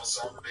about baseball,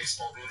 so I'm a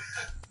baseball dude.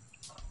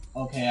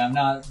 Okay, I'm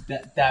not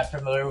that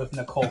familiar with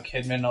Nicole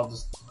Kidman. I'll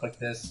just click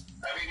this.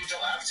 I mean, you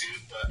don't have to,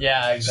 but.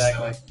 Yeah,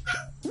 exactly.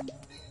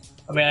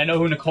 I mean, I know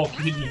who Nicole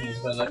Kidman is,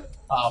 but like,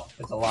 oh,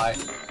 it's a lie.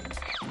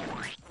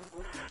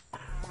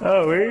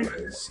 Oh, wait.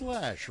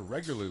 Slash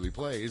regularly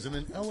plays in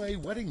an LA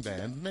wedding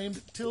band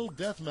named Till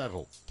Death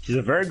Metal. She's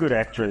a very good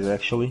actress,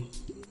 actually.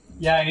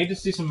 Yeah, I need to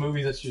see some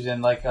movies that she's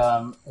in, like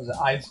was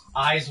it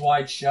Eyes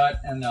Wide Shut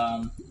and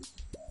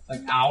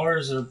like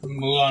Hours or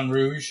Moulin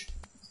Rouge.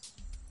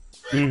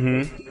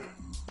 Mm-hmm.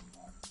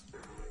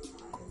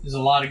 There's a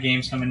lot of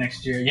games coming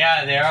next year.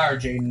 Yeah, there are,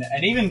 Jaden,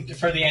 and even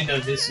for the end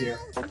of this year.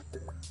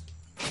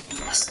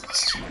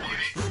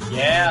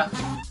 Yeah,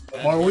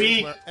 And more here's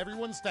week. where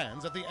everyone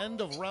stands at the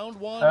end of round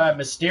one. All right,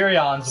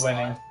 Mysterion's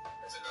winning.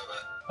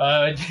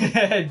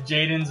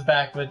 Jaden's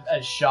back with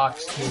a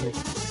shocks too.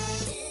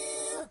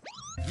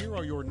 Here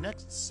are your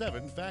next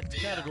 7 fact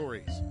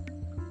categories.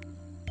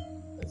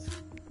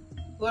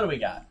 What do we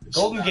got?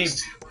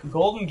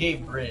 Golden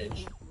Gate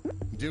Bridge.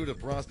 Due to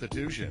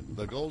prostitution,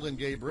 the Golden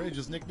Gate Bridge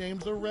is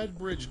nicknamed the Red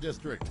Bridge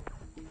District.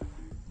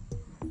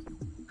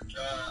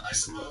 I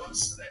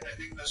suppose. I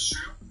think that's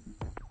true.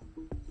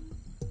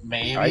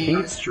 Maybe. I think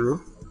it's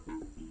true.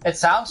 It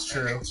sounds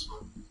true.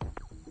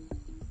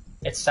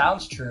 It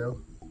sounds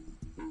true.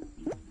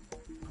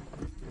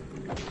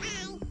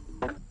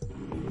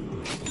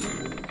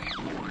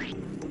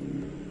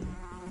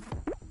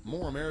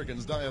 More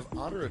Americans die of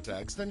otter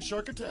attacks than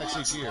shark attacks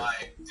each year. Why?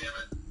 Damn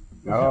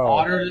it. Oh.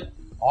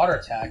 Otter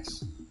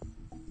attacks.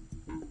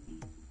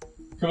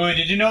 Kamui,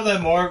 did you know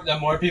that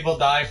more people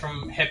die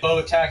from hippo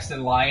attacks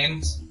than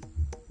lions?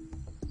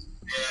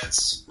 Yeah,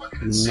 it's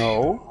fucking insane.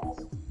 No.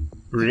 No,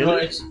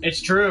 Really?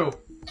 it's true.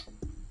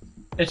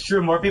 It's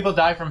true. More people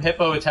die from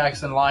hippo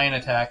attacks than lion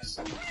attacks.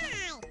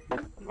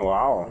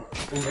 Wow.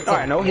 Oh,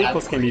 I know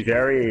hippos can be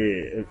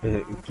very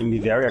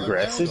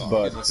aggressive, Groundhog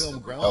but in the film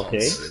Groundhog okay.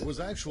 Day was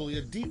actually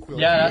a decoy.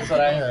 Yeah, that's what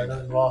I heard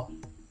as well.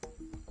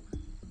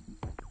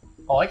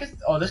 Oh, I guess.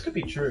 Oh, this could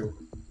be true.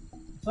 I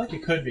feel like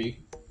it could be.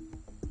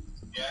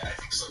 Yeah, I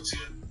think so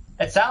too.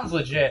 It sounds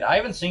legit. I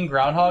haven't seen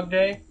Groundhog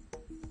Day,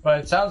 but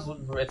it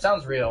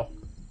sounds real.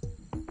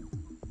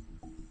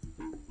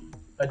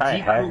 I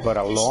have, but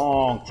a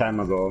long time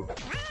ago.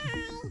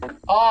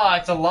 Ah,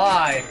 it's a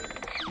lie.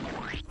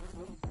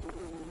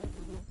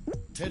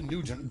 Ted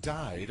Nugent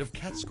died of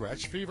cat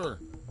scratch fever.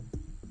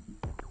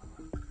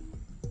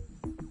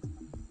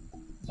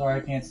 Sorry,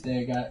 I can't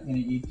stay. Gonna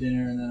eat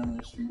dinner and then I'm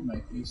gonna stream my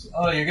piece.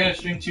 Oh, you're gonna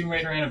stream Tomb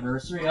Raider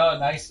Anniversary? Oh,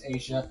 nice,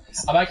 Aisha.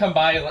 I might come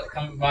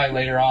by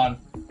later on,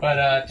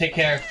 but take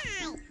care.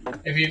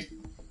 If you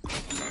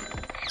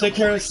take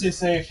care, stay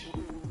safe.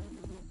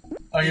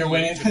 Oh, you're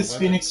winning this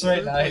Phoenix,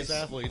 right? Third-place Nice.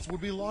 athletes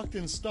would be locked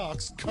in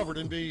stocks covered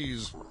in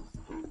bees.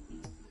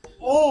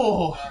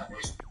 Oh,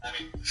 I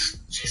mean,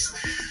 Jason.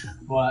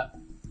 what?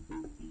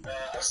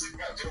 I was thinking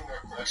about doing more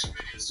collection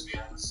videos, to be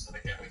honest, and I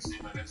can't wait to see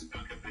my next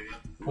Pokemon video.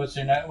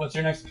 What's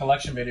your next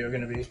collection video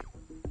gonna be?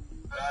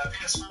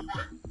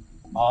 PS4.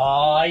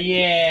 Oh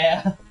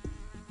yeah.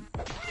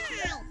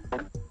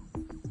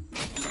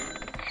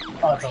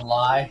 Oh, it's a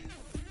lie.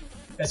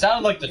 It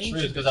sounded like the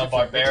truth because how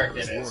barbaric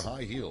it Wore is.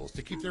 high heels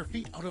to keep their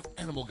feet out of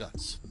animal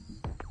guts.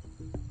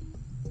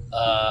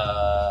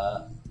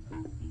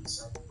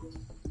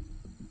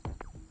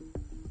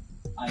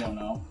 I don't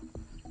know.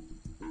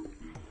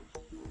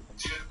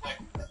 Dude, like,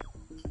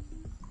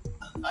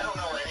 I don't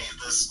know any of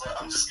this, but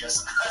I'm just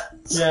guessing.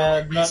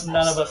 Yeah,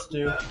 none of us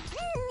do.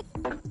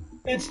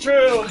 It's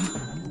true.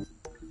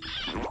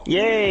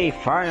 Yay!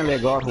 Finally, I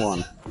got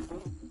one.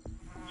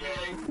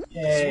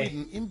 Yay.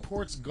 Sweden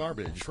imports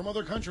garbage from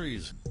other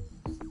countries.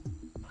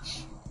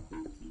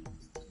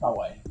 No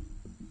way.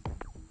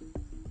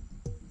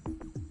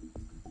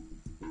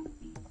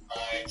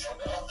 I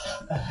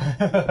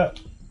don't know.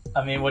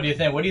 I mean, what do you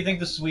think? What do you think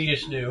the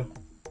Swedish do?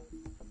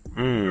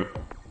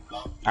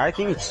 I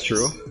think it's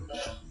true.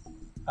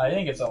 I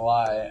think it's a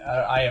lie.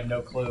 I have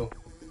no clue.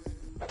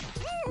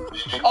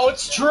 Oh,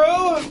 it's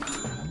true!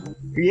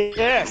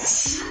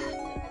 Yes!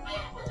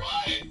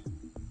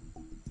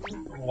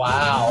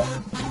 Wow.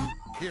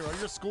 Here are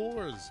your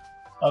scores.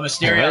 Oh, I heard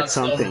Mysterion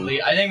still in the something.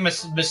 lead. I think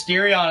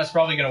Mysterion is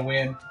probably gonna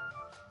win.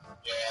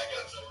 Yeah, I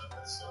gotta throw in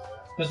this.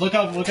 Because look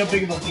how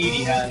big of a lead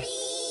he has.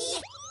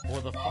 For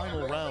the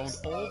final round,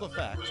 all the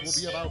facts will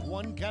be about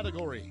one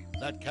category.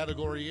 That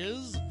category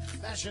is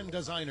fashion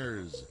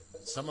designers.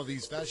 Some of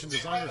these fashion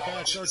designer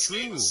facts are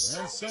true, and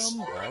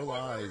some are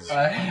lies.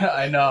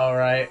 I know,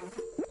 right?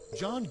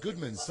 John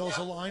Goodman sells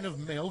a line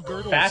of male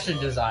girdles. Fashion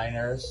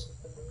designers.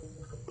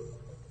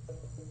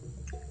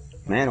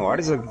 Man, what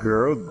is a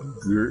girdle?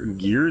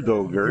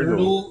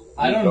 Girdle?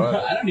 I don't God.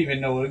 know. I don't even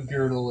know what a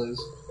girdle is.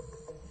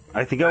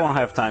 I think I won't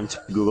have time to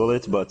Google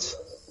it, but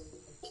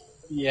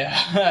Yeah,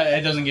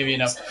 it doesn't give you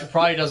enough. It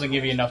probably doesn't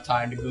give you enough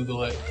time to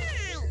Google it.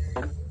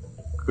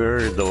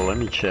 girdle. Let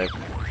me check.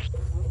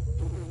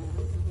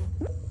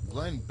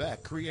 Glenn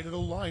Beck created a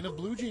line of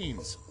blue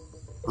jeans.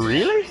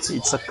 Really?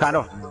 It's a kind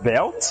of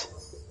belt?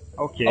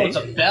 Okay. Oh, it's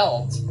a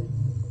belt.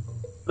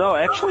 No,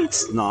 actually,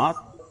 it's not.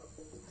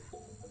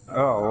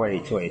 Oh,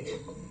 wait.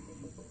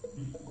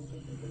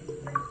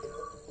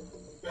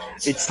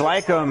 It's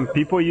like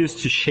people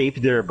used to shape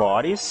their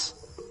bodies.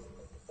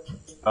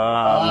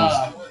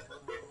 Oh,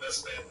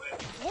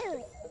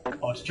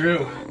 it's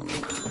true.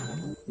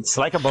 It's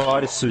like a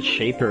bodysuit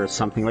shaper or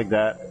something like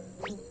that.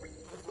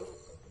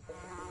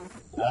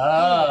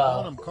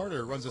 Bonham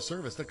Carter runs a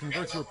service that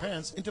converts your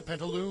pants into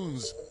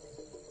pantaloons.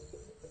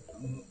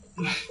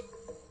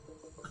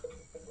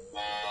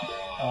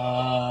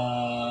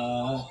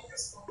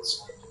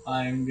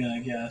 I'm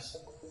gonna guess.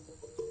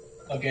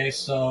 Okay,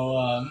 so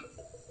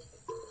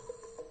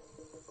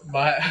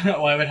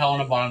why would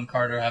Helena Bonham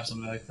Carter have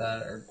something like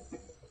that? Or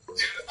Dude,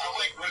 I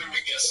like when we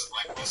guess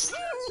like most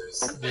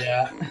of the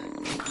answers.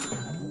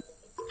 yeah.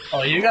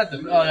 Oh, you got the.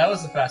 Oh, that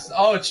was the fastest.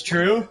 Oh, it's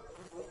true.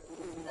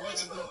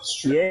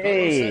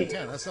 Yay!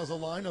 Santana sells a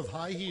line of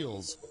high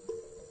heels.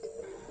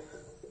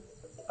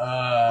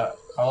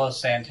 Carlos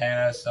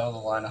Santana sells a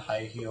line of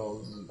high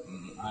heels.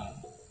 I don't know.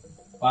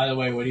 By the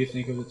way, what do you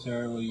think of the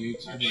terrible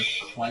YouTuber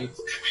Flight?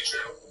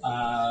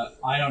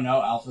 I don't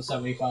know. Alpha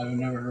 75. I've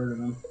never heard of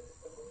him.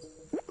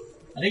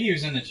 I think he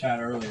was in the chat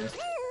earlier.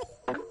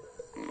 I don't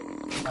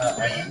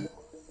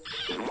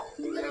know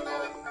anything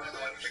about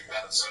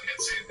it, so I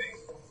can't say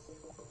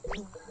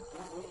anything.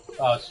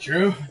 Oh, it's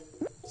true.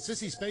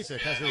 Sissy Spacek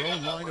has her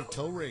own line of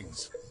toe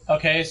rings.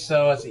 Okay,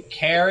 so let's see.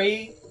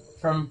 Carrie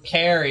from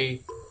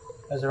Carrie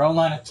has her own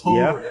line of toe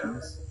Yep.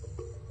 rings.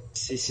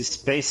 Sissy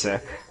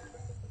Spacek.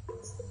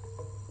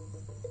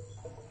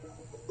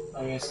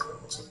 I guess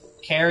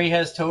Carrie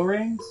has toe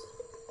rings?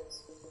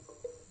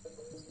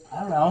 I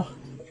don't know.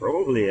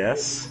 Probably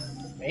yes.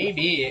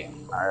 Maybe.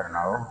 I don't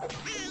know.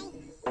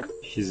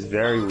 She's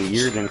very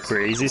weird and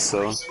crazy,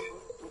 so.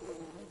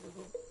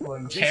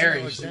 When Jason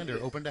Carrie. Alexander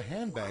opened a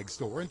handbag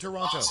store in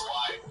Toronto. That's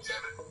why, damn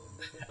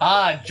it.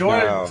 Ah,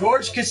 George No.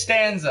 George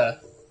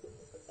Costanza.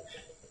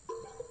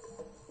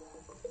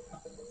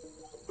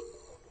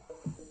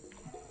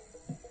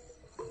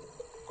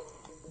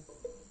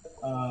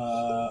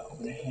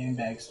 Open a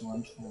handbag store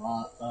in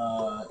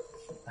Toronto.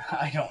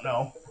 I don't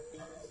know.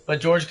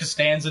 But George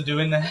Costanza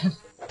doing that?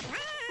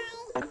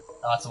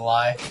 That's a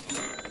lie.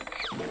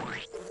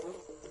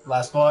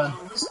 Last one.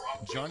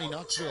 Johnny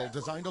Knoxville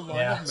designed a line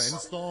Yeah. of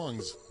men's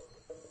thongs.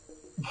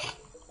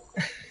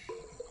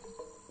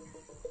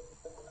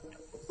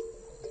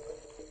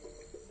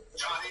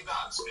 Johnny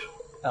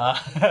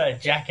Knoxville.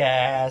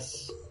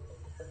 Jackass.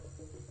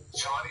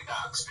 Johnny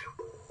Knoxville.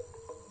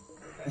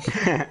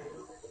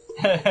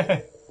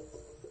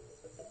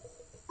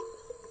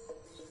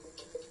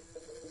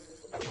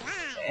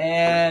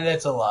 And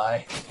it's a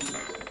lie.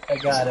 I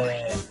got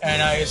it.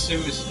 And I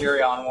assume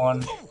Mysterion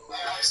won.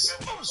 I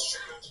said that was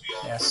true, to be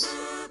honest.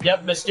 Yes.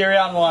 Yep,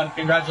 Mysterion won.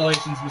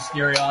 Congratulations,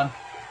 Mysterion.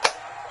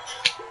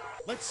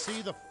 Let's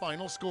see the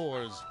final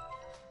scores.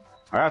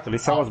 Alright, at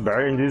least I was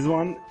better in this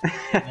one.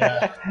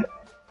 Yeah.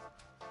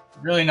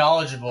 Really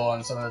knowledgeable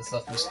on some of that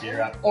stuff,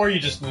 Mysterion. Or you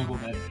just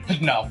Googled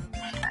it. No.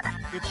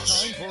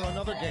 It's time for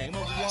another game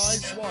of Ride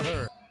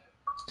Swatter.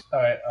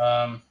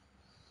 Alright,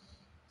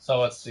 so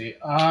let's see.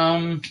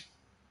 I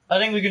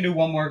think we can do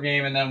one more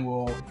game and then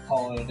we'll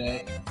call it a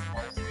day.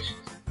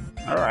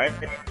 Alright.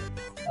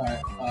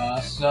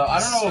 Alright, so I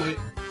don't know what we...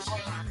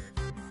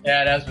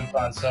 Yeah, it has been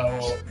fun,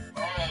 so...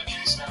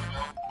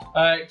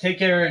 Alright, take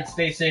care and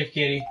stay safe,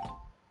 Kitty.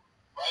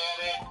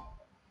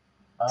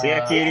 See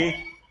ya, kitty.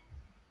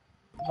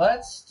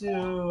 Let's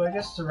do, I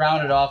guess to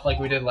round it off like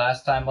we did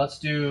last time, let's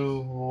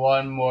do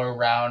one more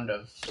round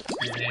of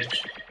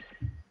spinach.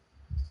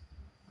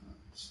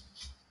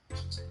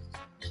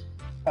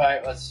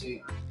 Alright, let's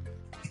see.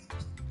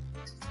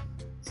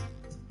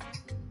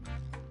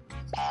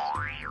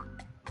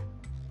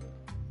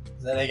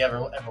 I think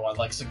everyone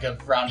likes a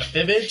good round of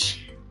fibbage.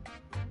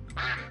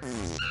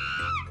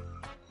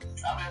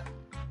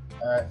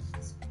 Alright.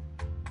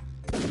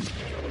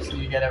 So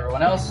you get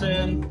everyone else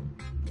in.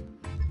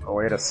 Oh,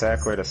 wait a sec.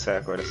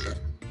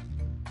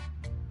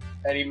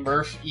 Eddie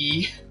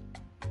Murphy.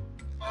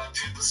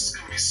 Dude, this is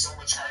gonna be so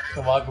much harder.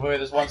 Come on, Kamui,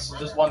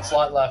 there's one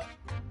slot left.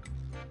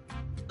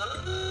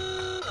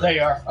 There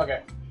you are.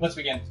 Okay, let's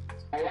begin.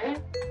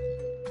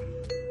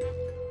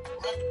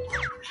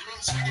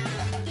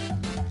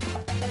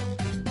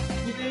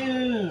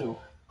 Woo!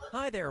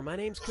 Hi there, my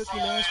name's Cookie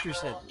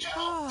Masterson.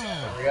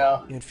 There we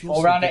go. It feels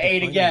Full so round good of to 8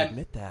 finally again.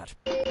 Admit that.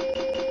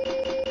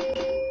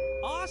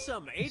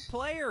 Awesome, 8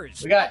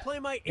 players. We got, I'll play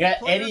my we got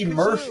 8-player Eddie kazoo.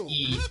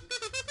 Murphy.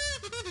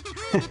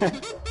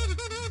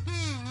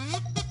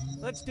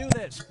 Let's do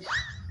this.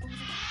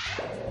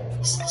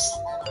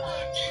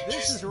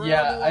 This is round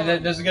Yeah,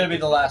 one. this is gonna be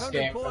the last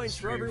game. Points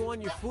for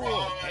everyone you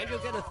fool, and you'll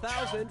get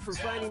 1,000 for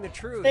finding the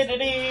truth.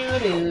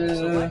 Do-do-do-do.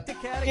 Select a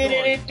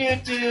category.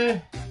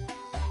 Do-do-do-do-do.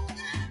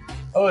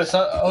 Oh, there's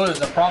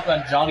a prompt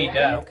on Johnny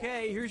Depp.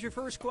 Okay, here's your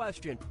first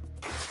question.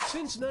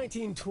 Since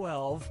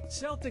 1912,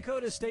 South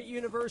Dakota State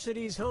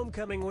University's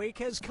Homecoming Week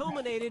has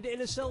culminated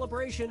in a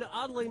celebration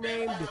oddly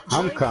named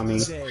Homecoming.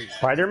 Giant Day.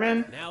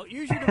 Spider-Man? Now,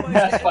 use your device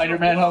to enter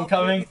Spider-Man a block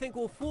Homecoming. that you think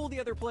will fool the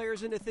other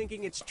players into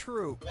thinking it's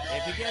true.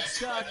 If you get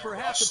stuck, for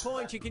half the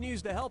points, you can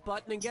use the help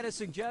button and get a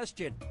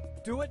suggestion.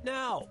 Do it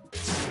now.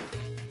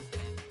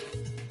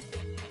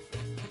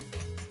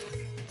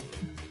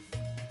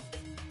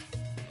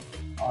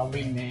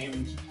 Oddly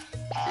named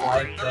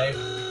Life Day.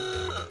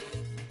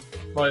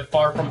 But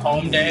Far From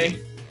Home Day.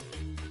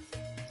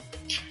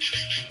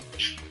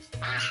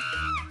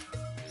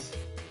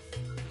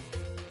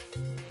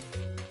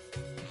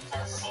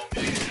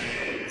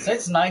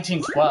 Since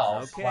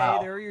 1912. Okay, Wow.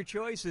 there are your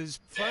choices.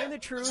 Find the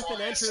truth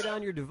and enter it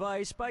on your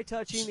device by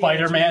touching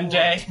Spider-Man the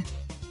answer Day.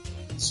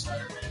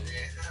 Spider-Man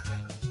Day.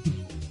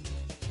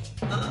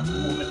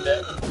 Woman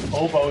Day.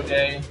 Hobo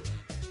Day.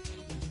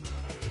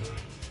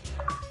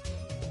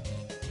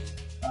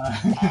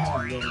 I'm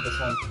going with this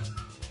one.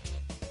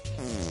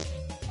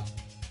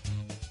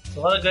 It's a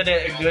lot of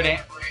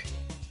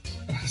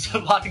There's a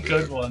lot of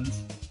good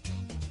ones.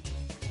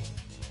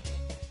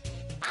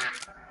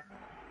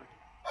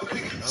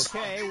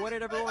 Okay, what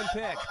did everyone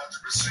pick?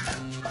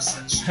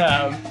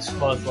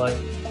 Close, like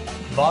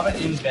vomit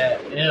in bed.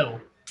 Ew.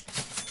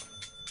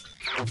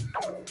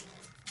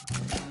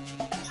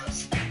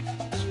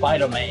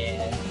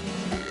 Spider-Man.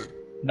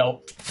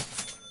 Nope.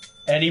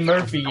 Eddie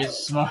Murphy is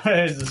smart.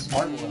 Is a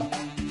smart one.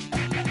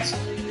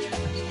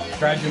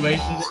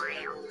 Graduation.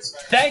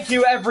 Thank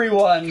you,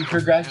 everyone,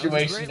 for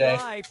graduation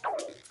day.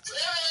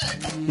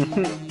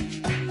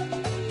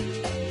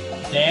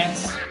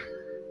 Dance.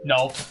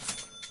 Nope.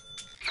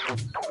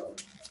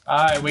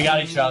 Alright, we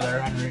got each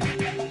other, Henry.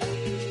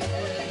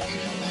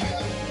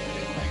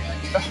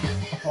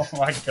 Oh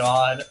my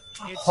god.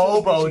 It's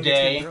Hobo so busy you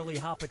Day. can barely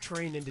hop a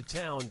train into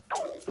town.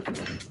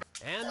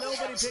 And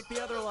nobody picked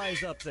the other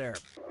lies up there.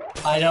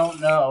 I don't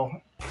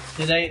know.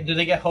 Do they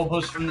get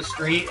hobos from the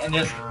street and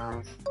just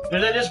do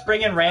they just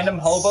bring in random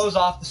hobos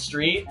off the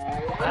street?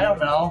 I don't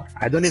know.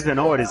 I don't even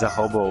know what is a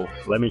hobo.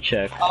 Let me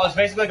check. Oh, it's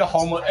basically like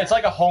it's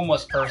like a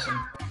homeless person.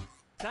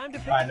 Time to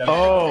pick. Kind of.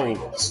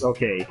 Oh,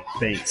 okay.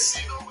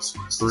 Thanks.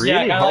 Really? Yeah,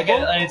 kind of like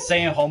hobo? an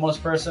insane homeless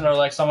person or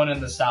like someone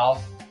in the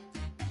South.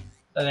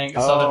 I think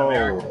Southern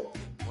America.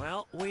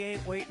 Well, we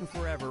ain't waiting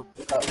forever.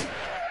 Here's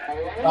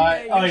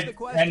the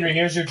question. Henry,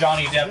 here's your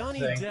Johnny Depp Johnny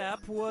thing.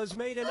 Depp was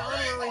made an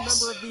honorary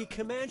member of the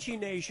Comanche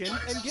Nation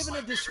and given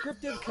a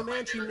descriptive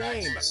Comanche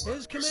name.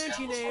 His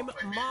Comanche name,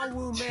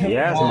 Mawu Man,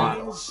 Yes,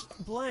 means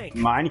blank.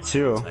 Mine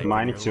too.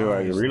 Mine too.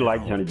 I really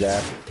like Johnny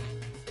Depp.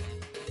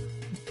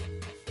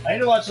 I need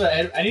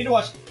to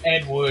watch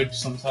Ed Wood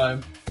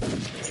sometime. Yeah,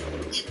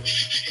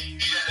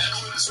 that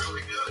one is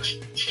really good.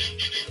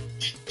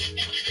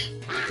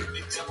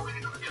 They definitely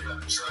need to give that a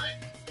try.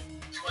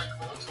 Do you like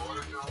old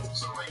horror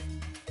films or like...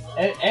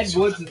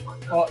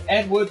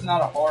 Ed Wood's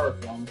not a horror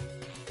film.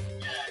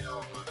 Yeah, I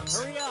know, but I'm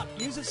Hurry up!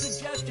 Use a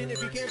suggestion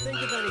if you can't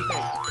think of anything.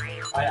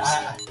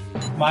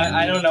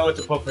 I don't know what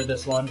to put for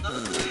this one.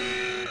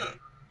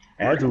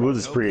 Ed Wood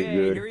is pretty Okay,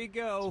 good. here you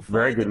go.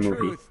 Very Find good the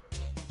movie. truth.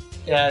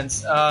 Yeah, and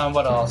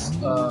what else?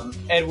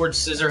 Edward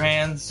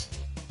Scissorhands.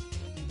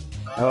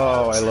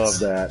 Oh, I love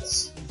that.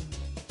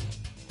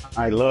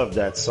 I love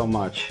that so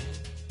much.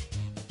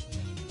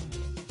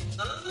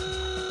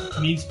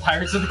 Means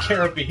Pirates of the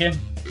Caribbean.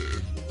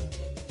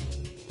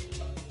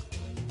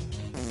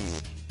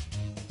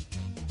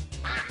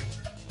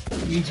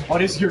 Means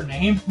what is your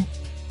name?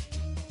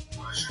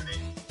 What's your name?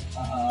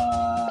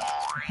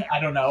 I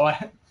don't know.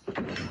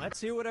 Let's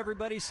see what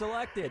everybody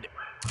selected.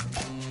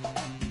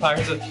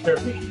 Pirates of the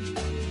Caribbean.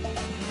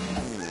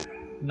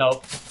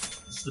 Nope.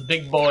 It's the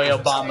big boy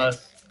Obama.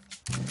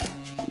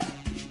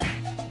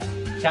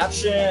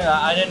 Caption?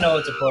 I didn't know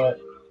what to put.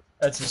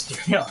 That's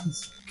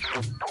Mysterions.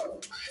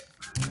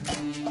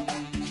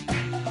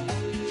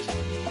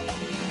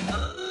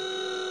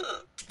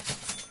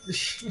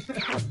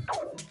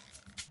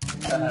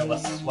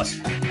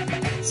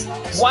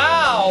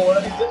 Wow!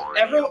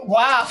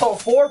 Wow!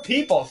 4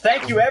 people.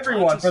 Thank you,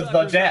 everyone, for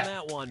the death.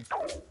 That one.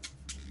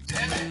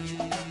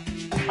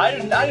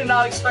 I did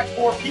not expect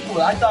 4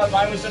 people. I thought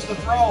mine was just a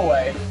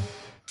throwaway.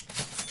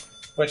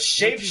 But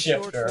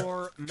shapeshifter. Short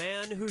for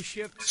man who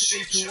shifts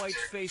into white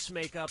face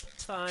makeup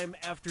time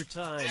after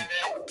time.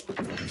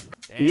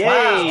 And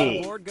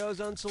Yay! the board goes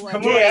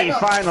unselected. Kamui, Yay,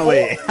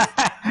 finally!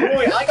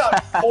 Wait, I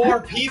got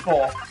 4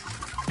 people.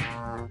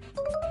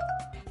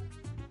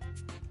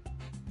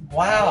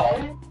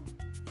 Wow.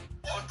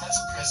 That's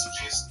impressive,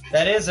 Jason.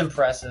 That is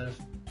impressive.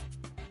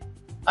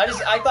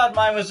 I thought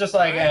mine was just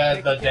like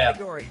Pick the a death.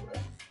 category.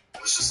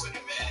 It's just like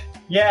a man.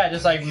 Yeah,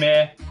 just like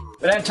meh.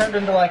 But then it turned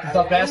into like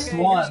the best Okay,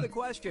 here's one. the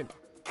question.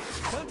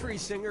 Country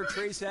singer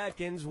Trace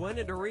Atkins went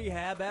into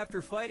rehab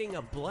after fighting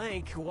a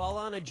blank while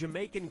on a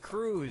Jamaican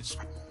cruise.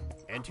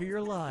 Enter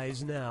your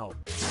lies now.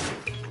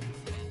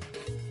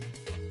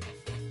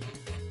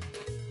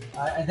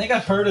 I think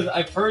I've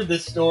heard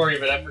this story,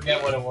 but I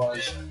forget what it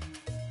was.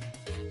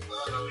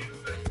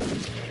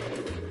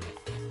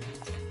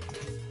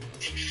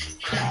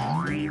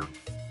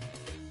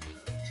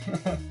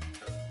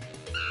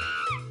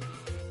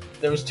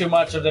 There was too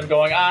much of them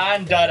going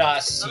on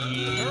Dada-si.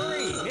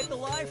 Hurry! Hit the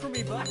lie for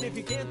me button if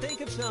you can't think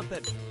of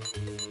something.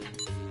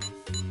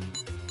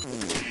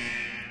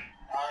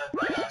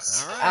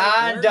 Alright, On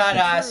where's the truth?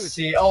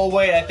 Dada-si. Oh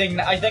wait, I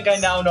think I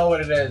now know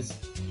what it is.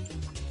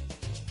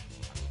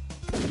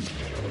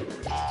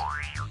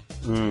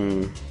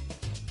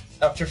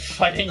 After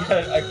fighting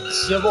a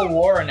Civil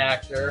War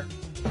enactor.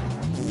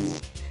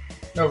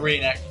 No,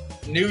 reenact.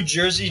 New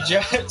Jersey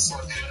Jets.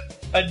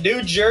 A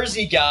New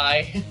Jersey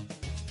guy.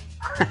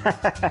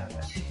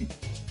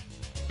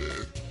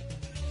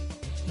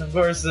 Of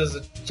course, there's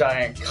a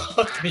giant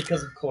cock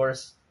because, of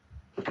course.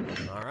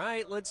 All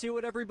right, let's see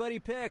what everybody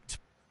picked.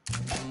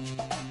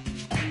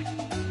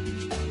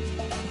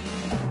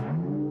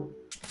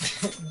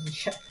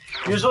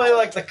 Usually,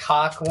 like the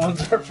cock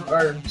ones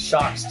are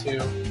shocks too.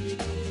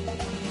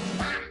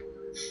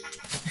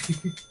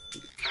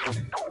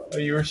 Oh,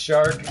 you a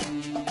shark?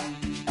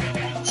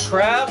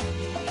 Crab?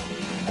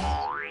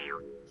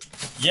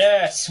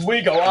 Yes,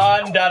 we go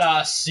under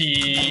the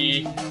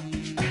sea.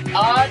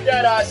 Under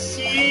the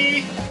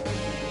sea.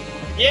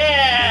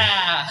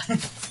 Yeah!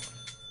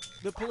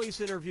 The police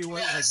interview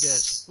went like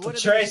this. What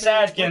did Trace they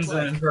say it Adkins, looked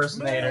an like?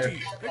 impersonator.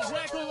 Me!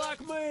 Exactly like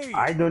me!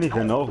 I don't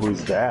even know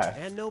who's that.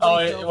 And Oh,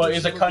 nobody fell well, for he's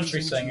a some of country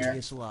these singer.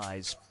 ingenious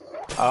lies.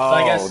 Oh,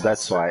 I guess-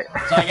 that's why.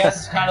 So I guess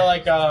it's kind of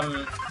like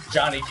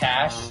Johnny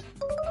Cash.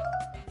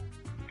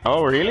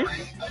 Oh, really?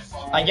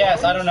 I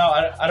guess, I don't know.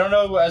 I don't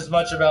know as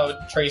much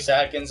about Trace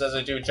Adkins as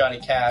I do Johnny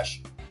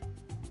Cash.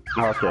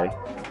 Okay.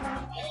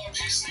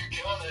 Jason,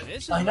 you're killing it.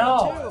 This is I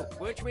know. round 2,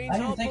 which means I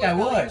didn't all think point I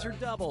would. values are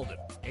doubled.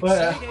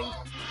 But, Exciting.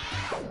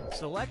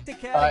 Select a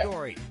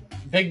category.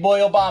 Big Boy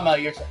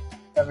Obama,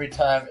 every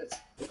time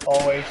it's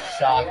always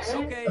shocks.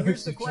 Okay,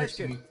 here's the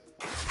question.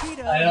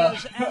 PETA I know.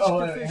 has asked Oh,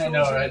 I officials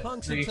know, in right?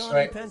 Punxsutawney,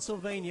 Right.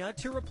 Pennsylvania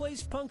to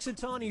replace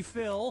Punxsutawney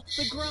Phil,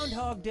 the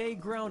Groundhog Day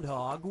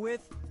groundhog,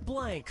 with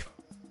blank.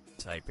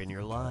 Type in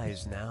your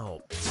lies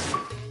now.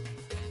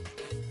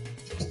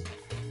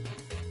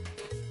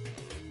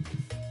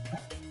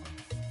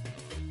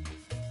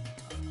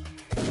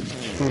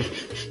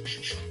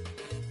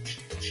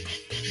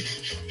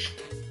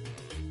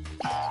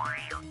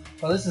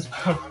 Well, this is...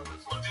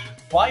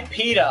 Why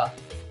PETA?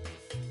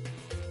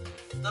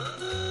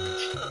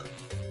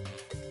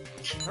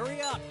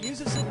 Hurry up,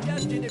 use a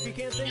suggestion if you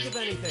can't think of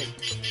anything.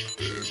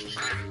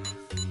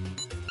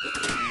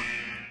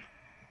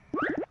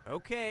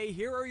 Okay,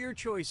 here are your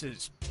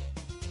choices.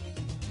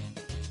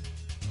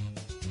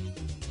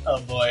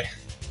 Oh boy.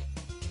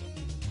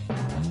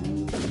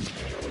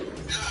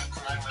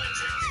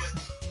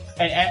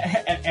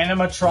 An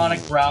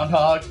animatronic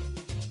groundhog.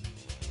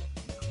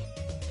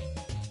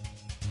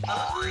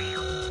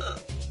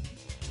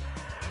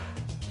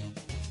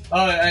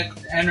 Oh,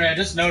 Henry, I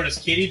just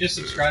noticed Katie just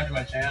subscribed to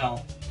my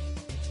channel.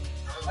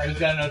 I just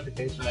got a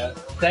notification of that.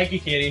 Thank you,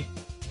 Katie.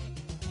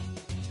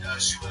 Yeah,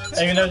 she was.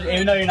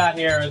 Even though you're not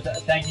here,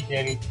 thank you,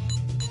 Katie.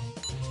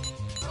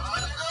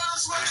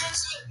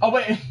 Oh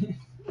wait.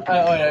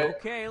 Oh, wait.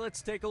 Okay,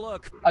 let's take a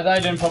look. I thought I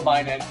didn't put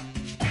mine in.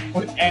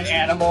 With an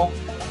animal.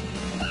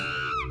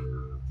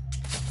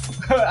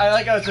 I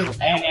like how it's just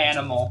an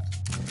animal.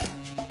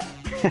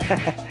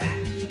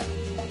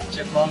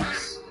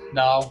 Chipmunks?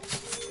 No.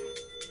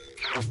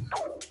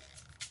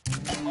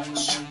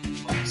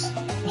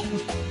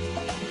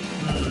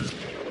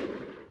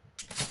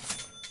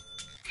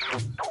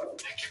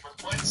 Thank you for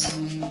the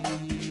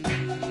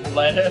points.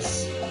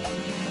 Lettuce?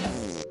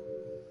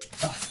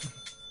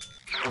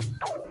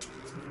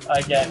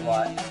 I get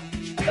what.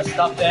 A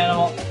stuffed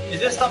animal?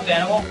 Is it a stuffed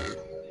animal?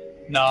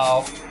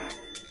 No.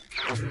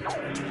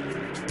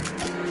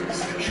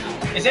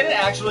 Is it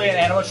actually an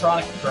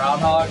animatronic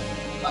groundhog?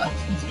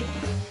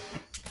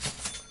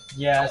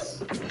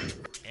 Yes.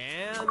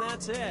 And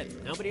that's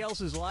it. Nobody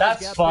else's lives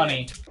That's got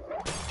funny. picked. I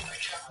can't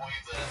believe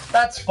that.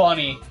 That's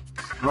funny.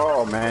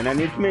 Oh man, and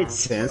it made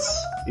sense.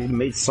 It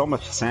made so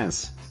much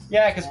sense.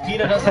 Yeah, because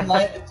PETA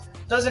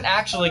doesn't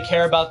actually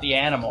care about the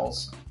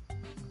animals.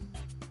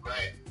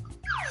 Right.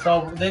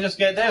 So they just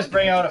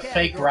bring out a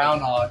fake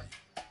groundhog.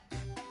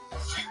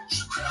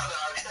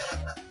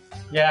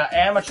 Yeah,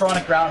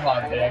 animatronic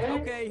groundhog day.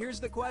 Okay, here's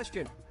the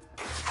question.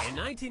 In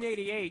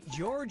 1988,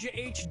 George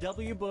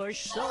H.W.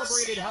 Bush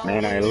celebrated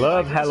Halloween. Man, I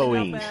love by dressing up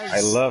Halloween. as I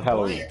love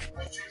Halloween.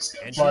 blank.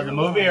 And Well, here the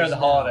movie or the now.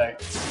 holiday?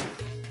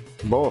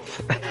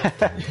 Both.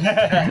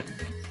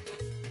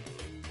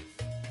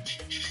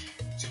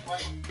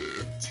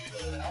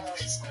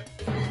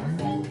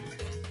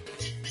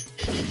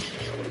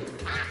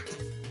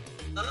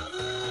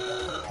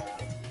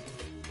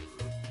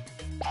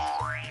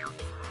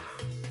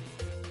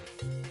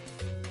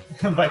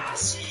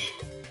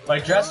 by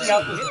dressing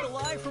up as... Hit the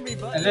lie for me,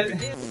 bud. And then- You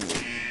can't-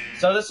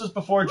 So this was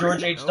before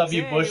George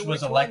H.W. Okay, Bush was which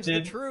one's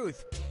elected the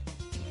truth?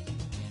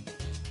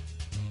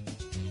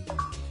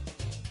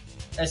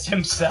 as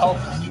himself.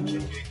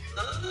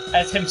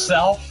 As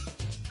himself.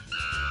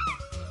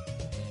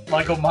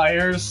 Michael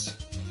Myers.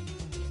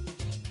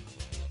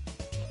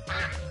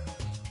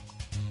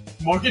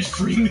 Morgan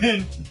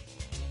Freeman.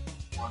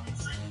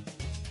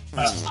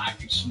 I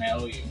can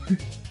smell you.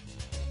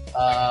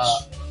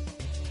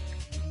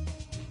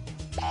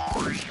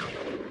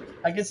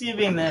 I can see it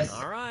being this.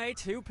 All right,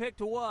 who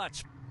picked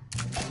what?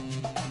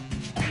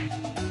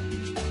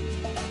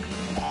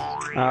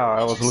 Oh,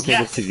 I was looking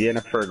at the TV and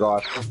I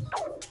forgot.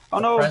 Oh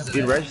no, it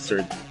President.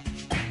 registered.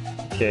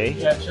 Okay.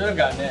 Yeah, should have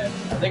gotten in.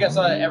 I think I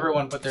saw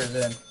everyone put theirs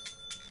in.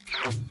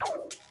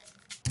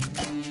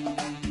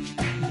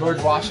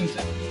 George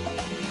Washington.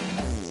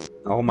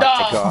 Oh my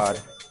No! god.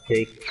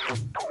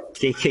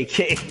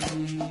 KKK.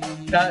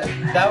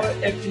 That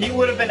would, if he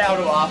would have been out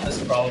of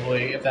office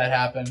probably if that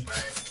happened.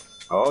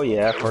 Oh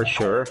yeah, for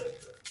sure.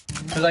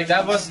 Cause like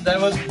that was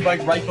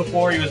like right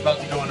before he was about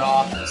to go into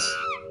office.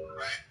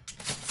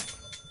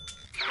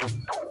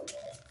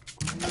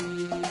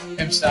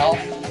 Himself.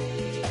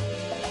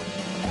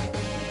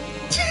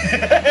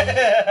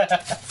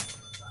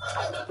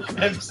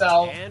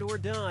 Himself. And we're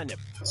done.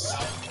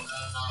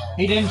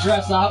 He didn't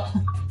dress up.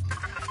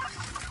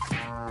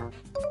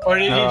 Or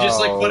did he just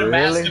like put a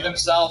mask really? of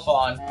himself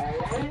on?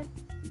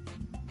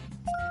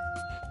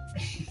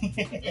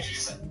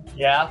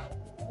 Yeah.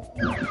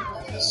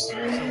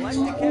 Select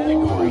a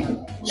category.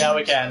 Yeah,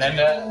 we can. And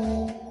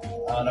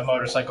a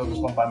motorcycle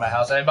just went by my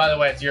house. And by the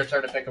way, it's your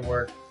turn to pick a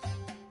word.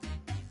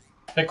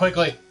 Pick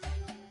quickly.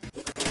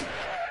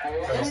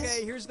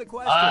 Okay, here's the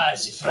question.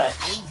 C'est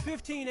French. In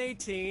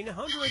 1518,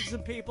 hundreds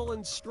of people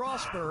in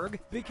Strasbourg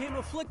became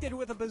afflicted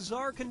with a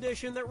bizarre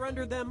condition that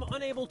rendered them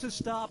unable to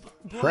stop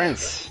breathing.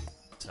 Prince.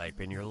 Type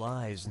in your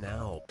lies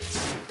now.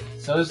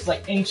 So this is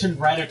like ancient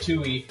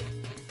Ratatouille.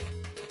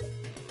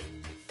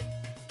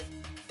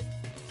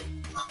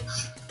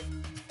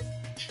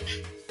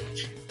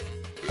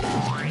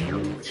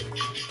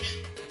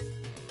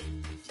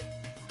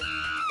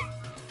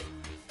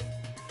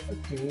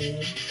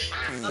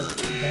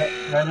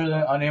 Render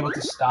them unable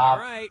to stop.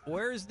 Alright,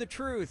 where's the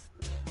truth?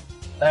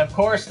 And of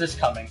course, this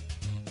coming.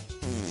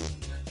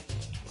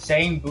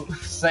 Saying boo.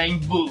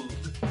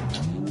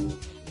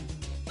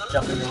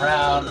 Jumping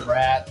around,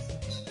 rat,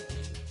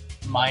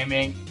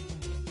 miming.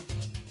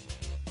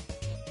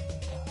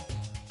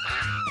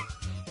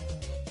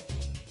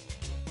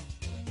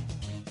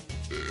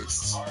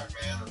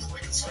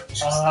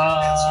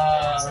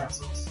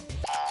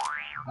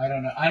 I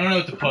don't know. I don't know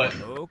what to put.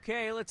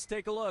 Okay, let's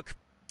take a look.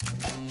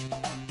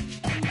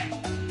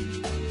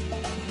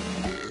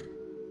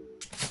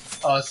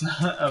 Oh, it's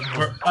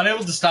not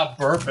unable to stop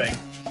burping.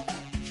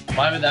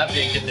 Why would that be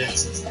a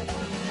condition?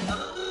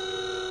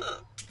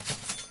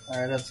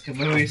 Alright, that's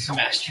Kamui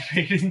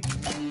masturbating.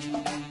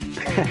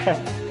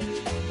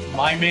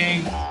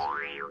 Miming.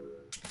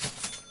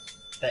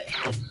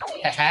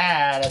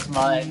 Haha, that's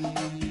mine.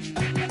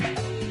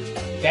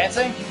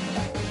 Dancing?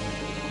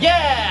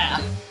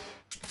 Yeah!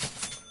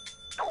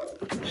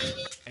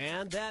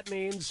 And that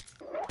means...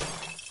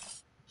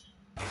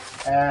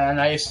 And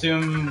I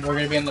assume we're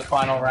gonna be in the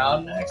final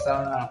round next,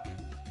 I don't know.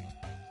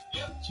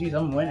 Jeez,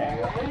 I'm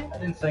winning. I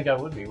didn't think I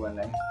would be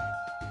winning.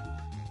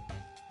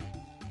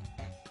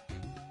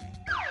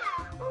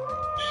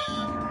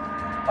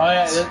 Oh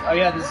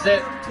yeah, this is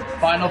it.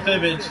 Final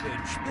fibbage.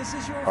 This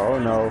is your Oh,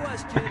 no.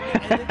 question,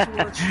 and it's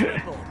worth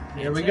triple.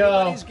 Here we It's go.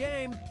 anybody's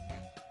game.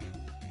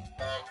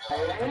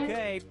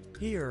 Okay,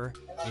 here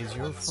is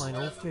your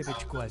final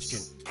fibbage question.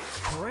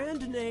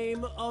 Brand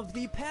name of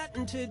the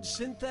patented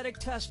synthetic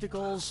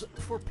testicles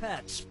for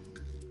pets.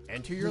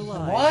 Enter your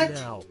lies What?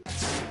 now.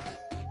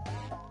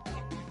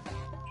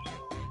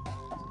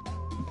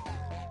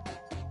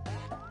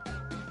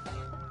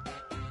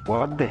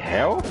 What the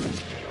hell?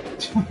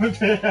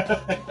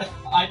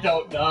 I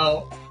don't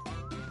know.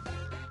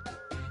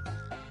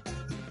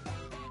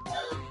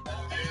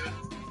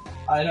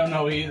 I don't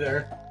know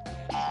either.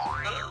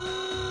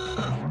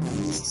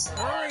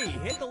 Hurry,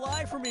 hit the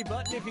lie for me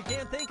button if you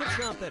can't think of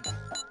something.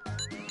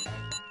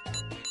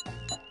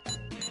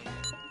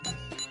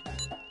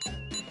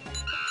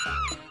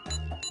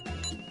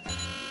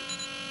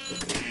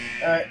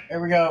 Alright, here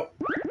we go.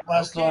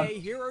 Last Okay, one.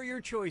 here are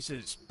your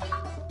choices.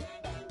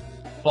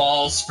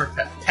 Balls for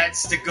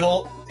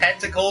tentacles.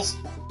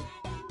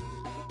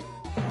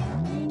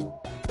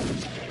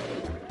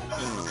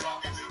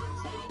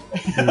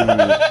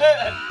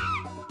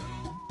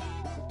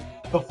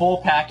 The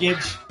full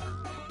package.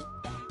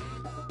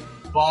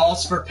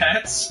 Balls for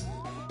pets.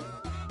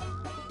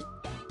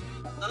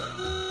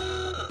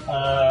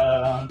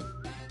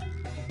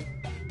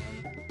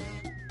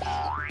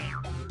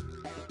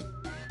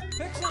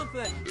 Pick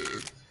something.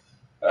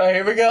 Alright,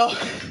 here we go.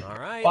 All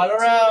right, Final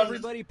let's see what round.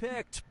 everybody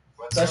picked.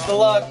 Best of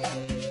luck.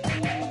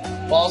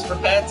 Balls for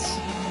pets.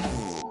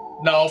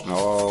 Nope.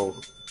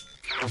 Oh.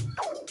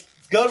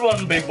 Good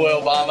one, Big Boy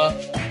Obama.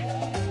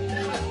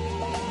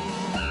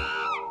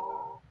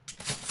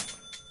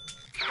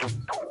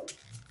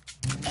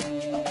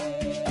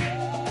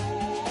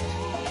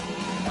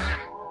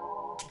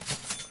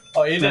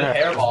 Oh, you did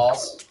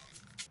hairballs.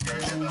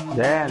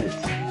 Damn it.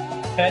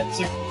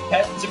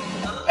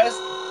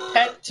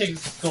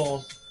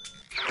 Petticles.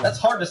 That's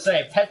hard to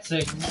say.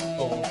 Petticles.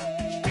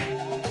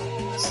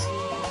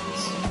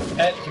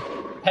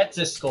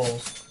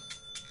 Petticles.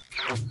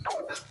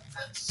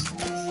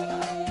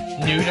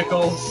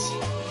 Nudicles.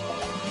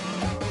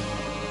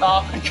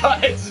 Oh my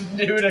god, it's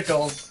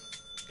nudicles.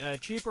 A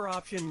cheaper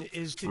option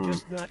is to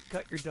just not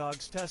cut your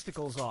dog's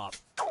testicles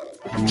off.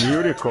 And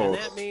Beautiful.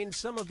 that means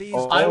some of these...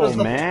 Oh,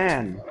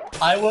 man.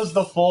 I was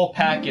the full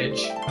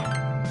package.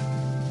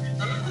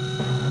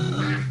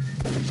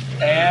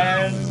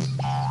 And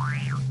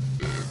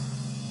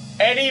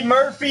Eddie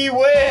Murphy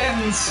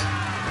wins!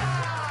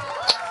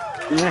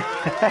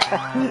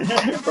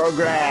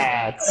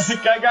 Congrats.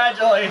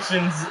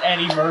 Congratulations,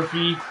 Eddie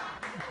Murphy.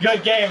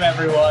 Good game,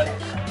 everyone.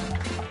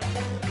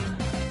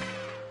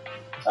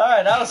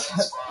 Alright, that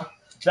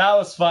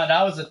was fun.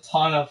 That was a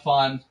ton of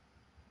fun.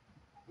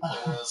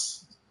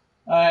 Yes.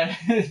 Alright,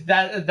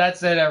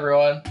 that's it,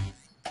 everyone.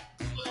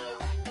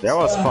 That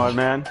was fun,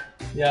 man.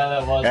 Yeah,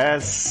 that was.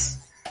 As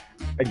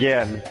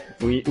again,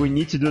 we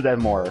need to do that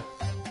more.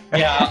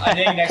 Yeah, I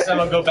think next time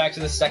I'll go back to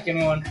the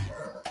second one.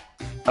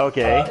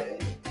 Okay.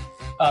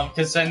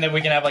 Because then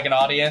we can have like an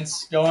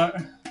audience going.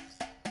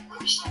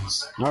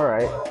 All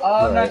right.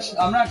 I'm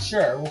not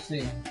sure. We'll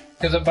see.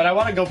 But I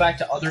want to go back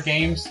to other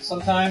games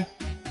sometime.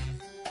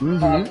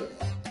 Mm-hmm.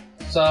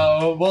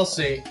 So we'll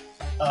see.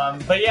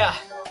 But yeah,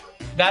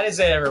 that is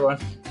it, everyone.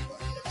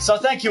 So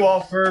thank you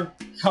all for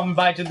coming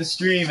by to the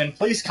stream, and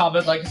please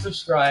comment, like, and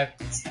subscribe.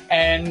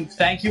 And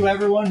thank you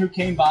everyone who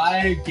came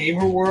by: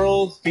 Gamer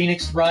World,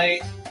 Phoenix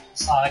Wright,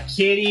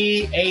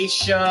 Kitty,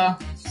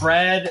 Aisha,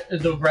 Fred,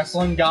 the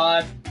Wrestling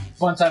God,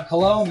 Funtime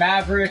Cologne,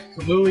 Maverick,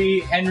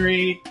 Kamui,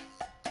 Henry,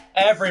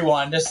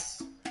 everyone.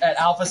 Just at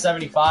Alpha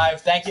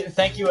 75.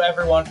 Thank you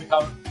everyone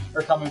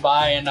for coming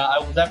by, and I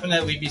will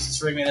definitely be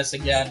streaming this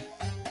again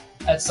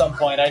at some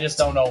point. I just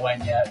don't know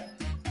when yet.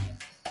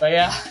 But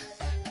yeah.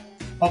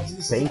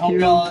 Thank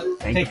you.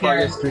 Thank you for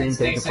the stream.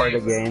 Thank you for the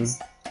game.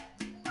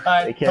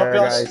 Alright, take care,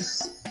 hope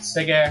guys.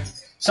 Take care.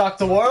 Shock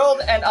the world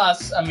and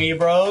us,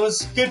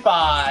 Amiibros.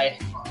 Goodbye.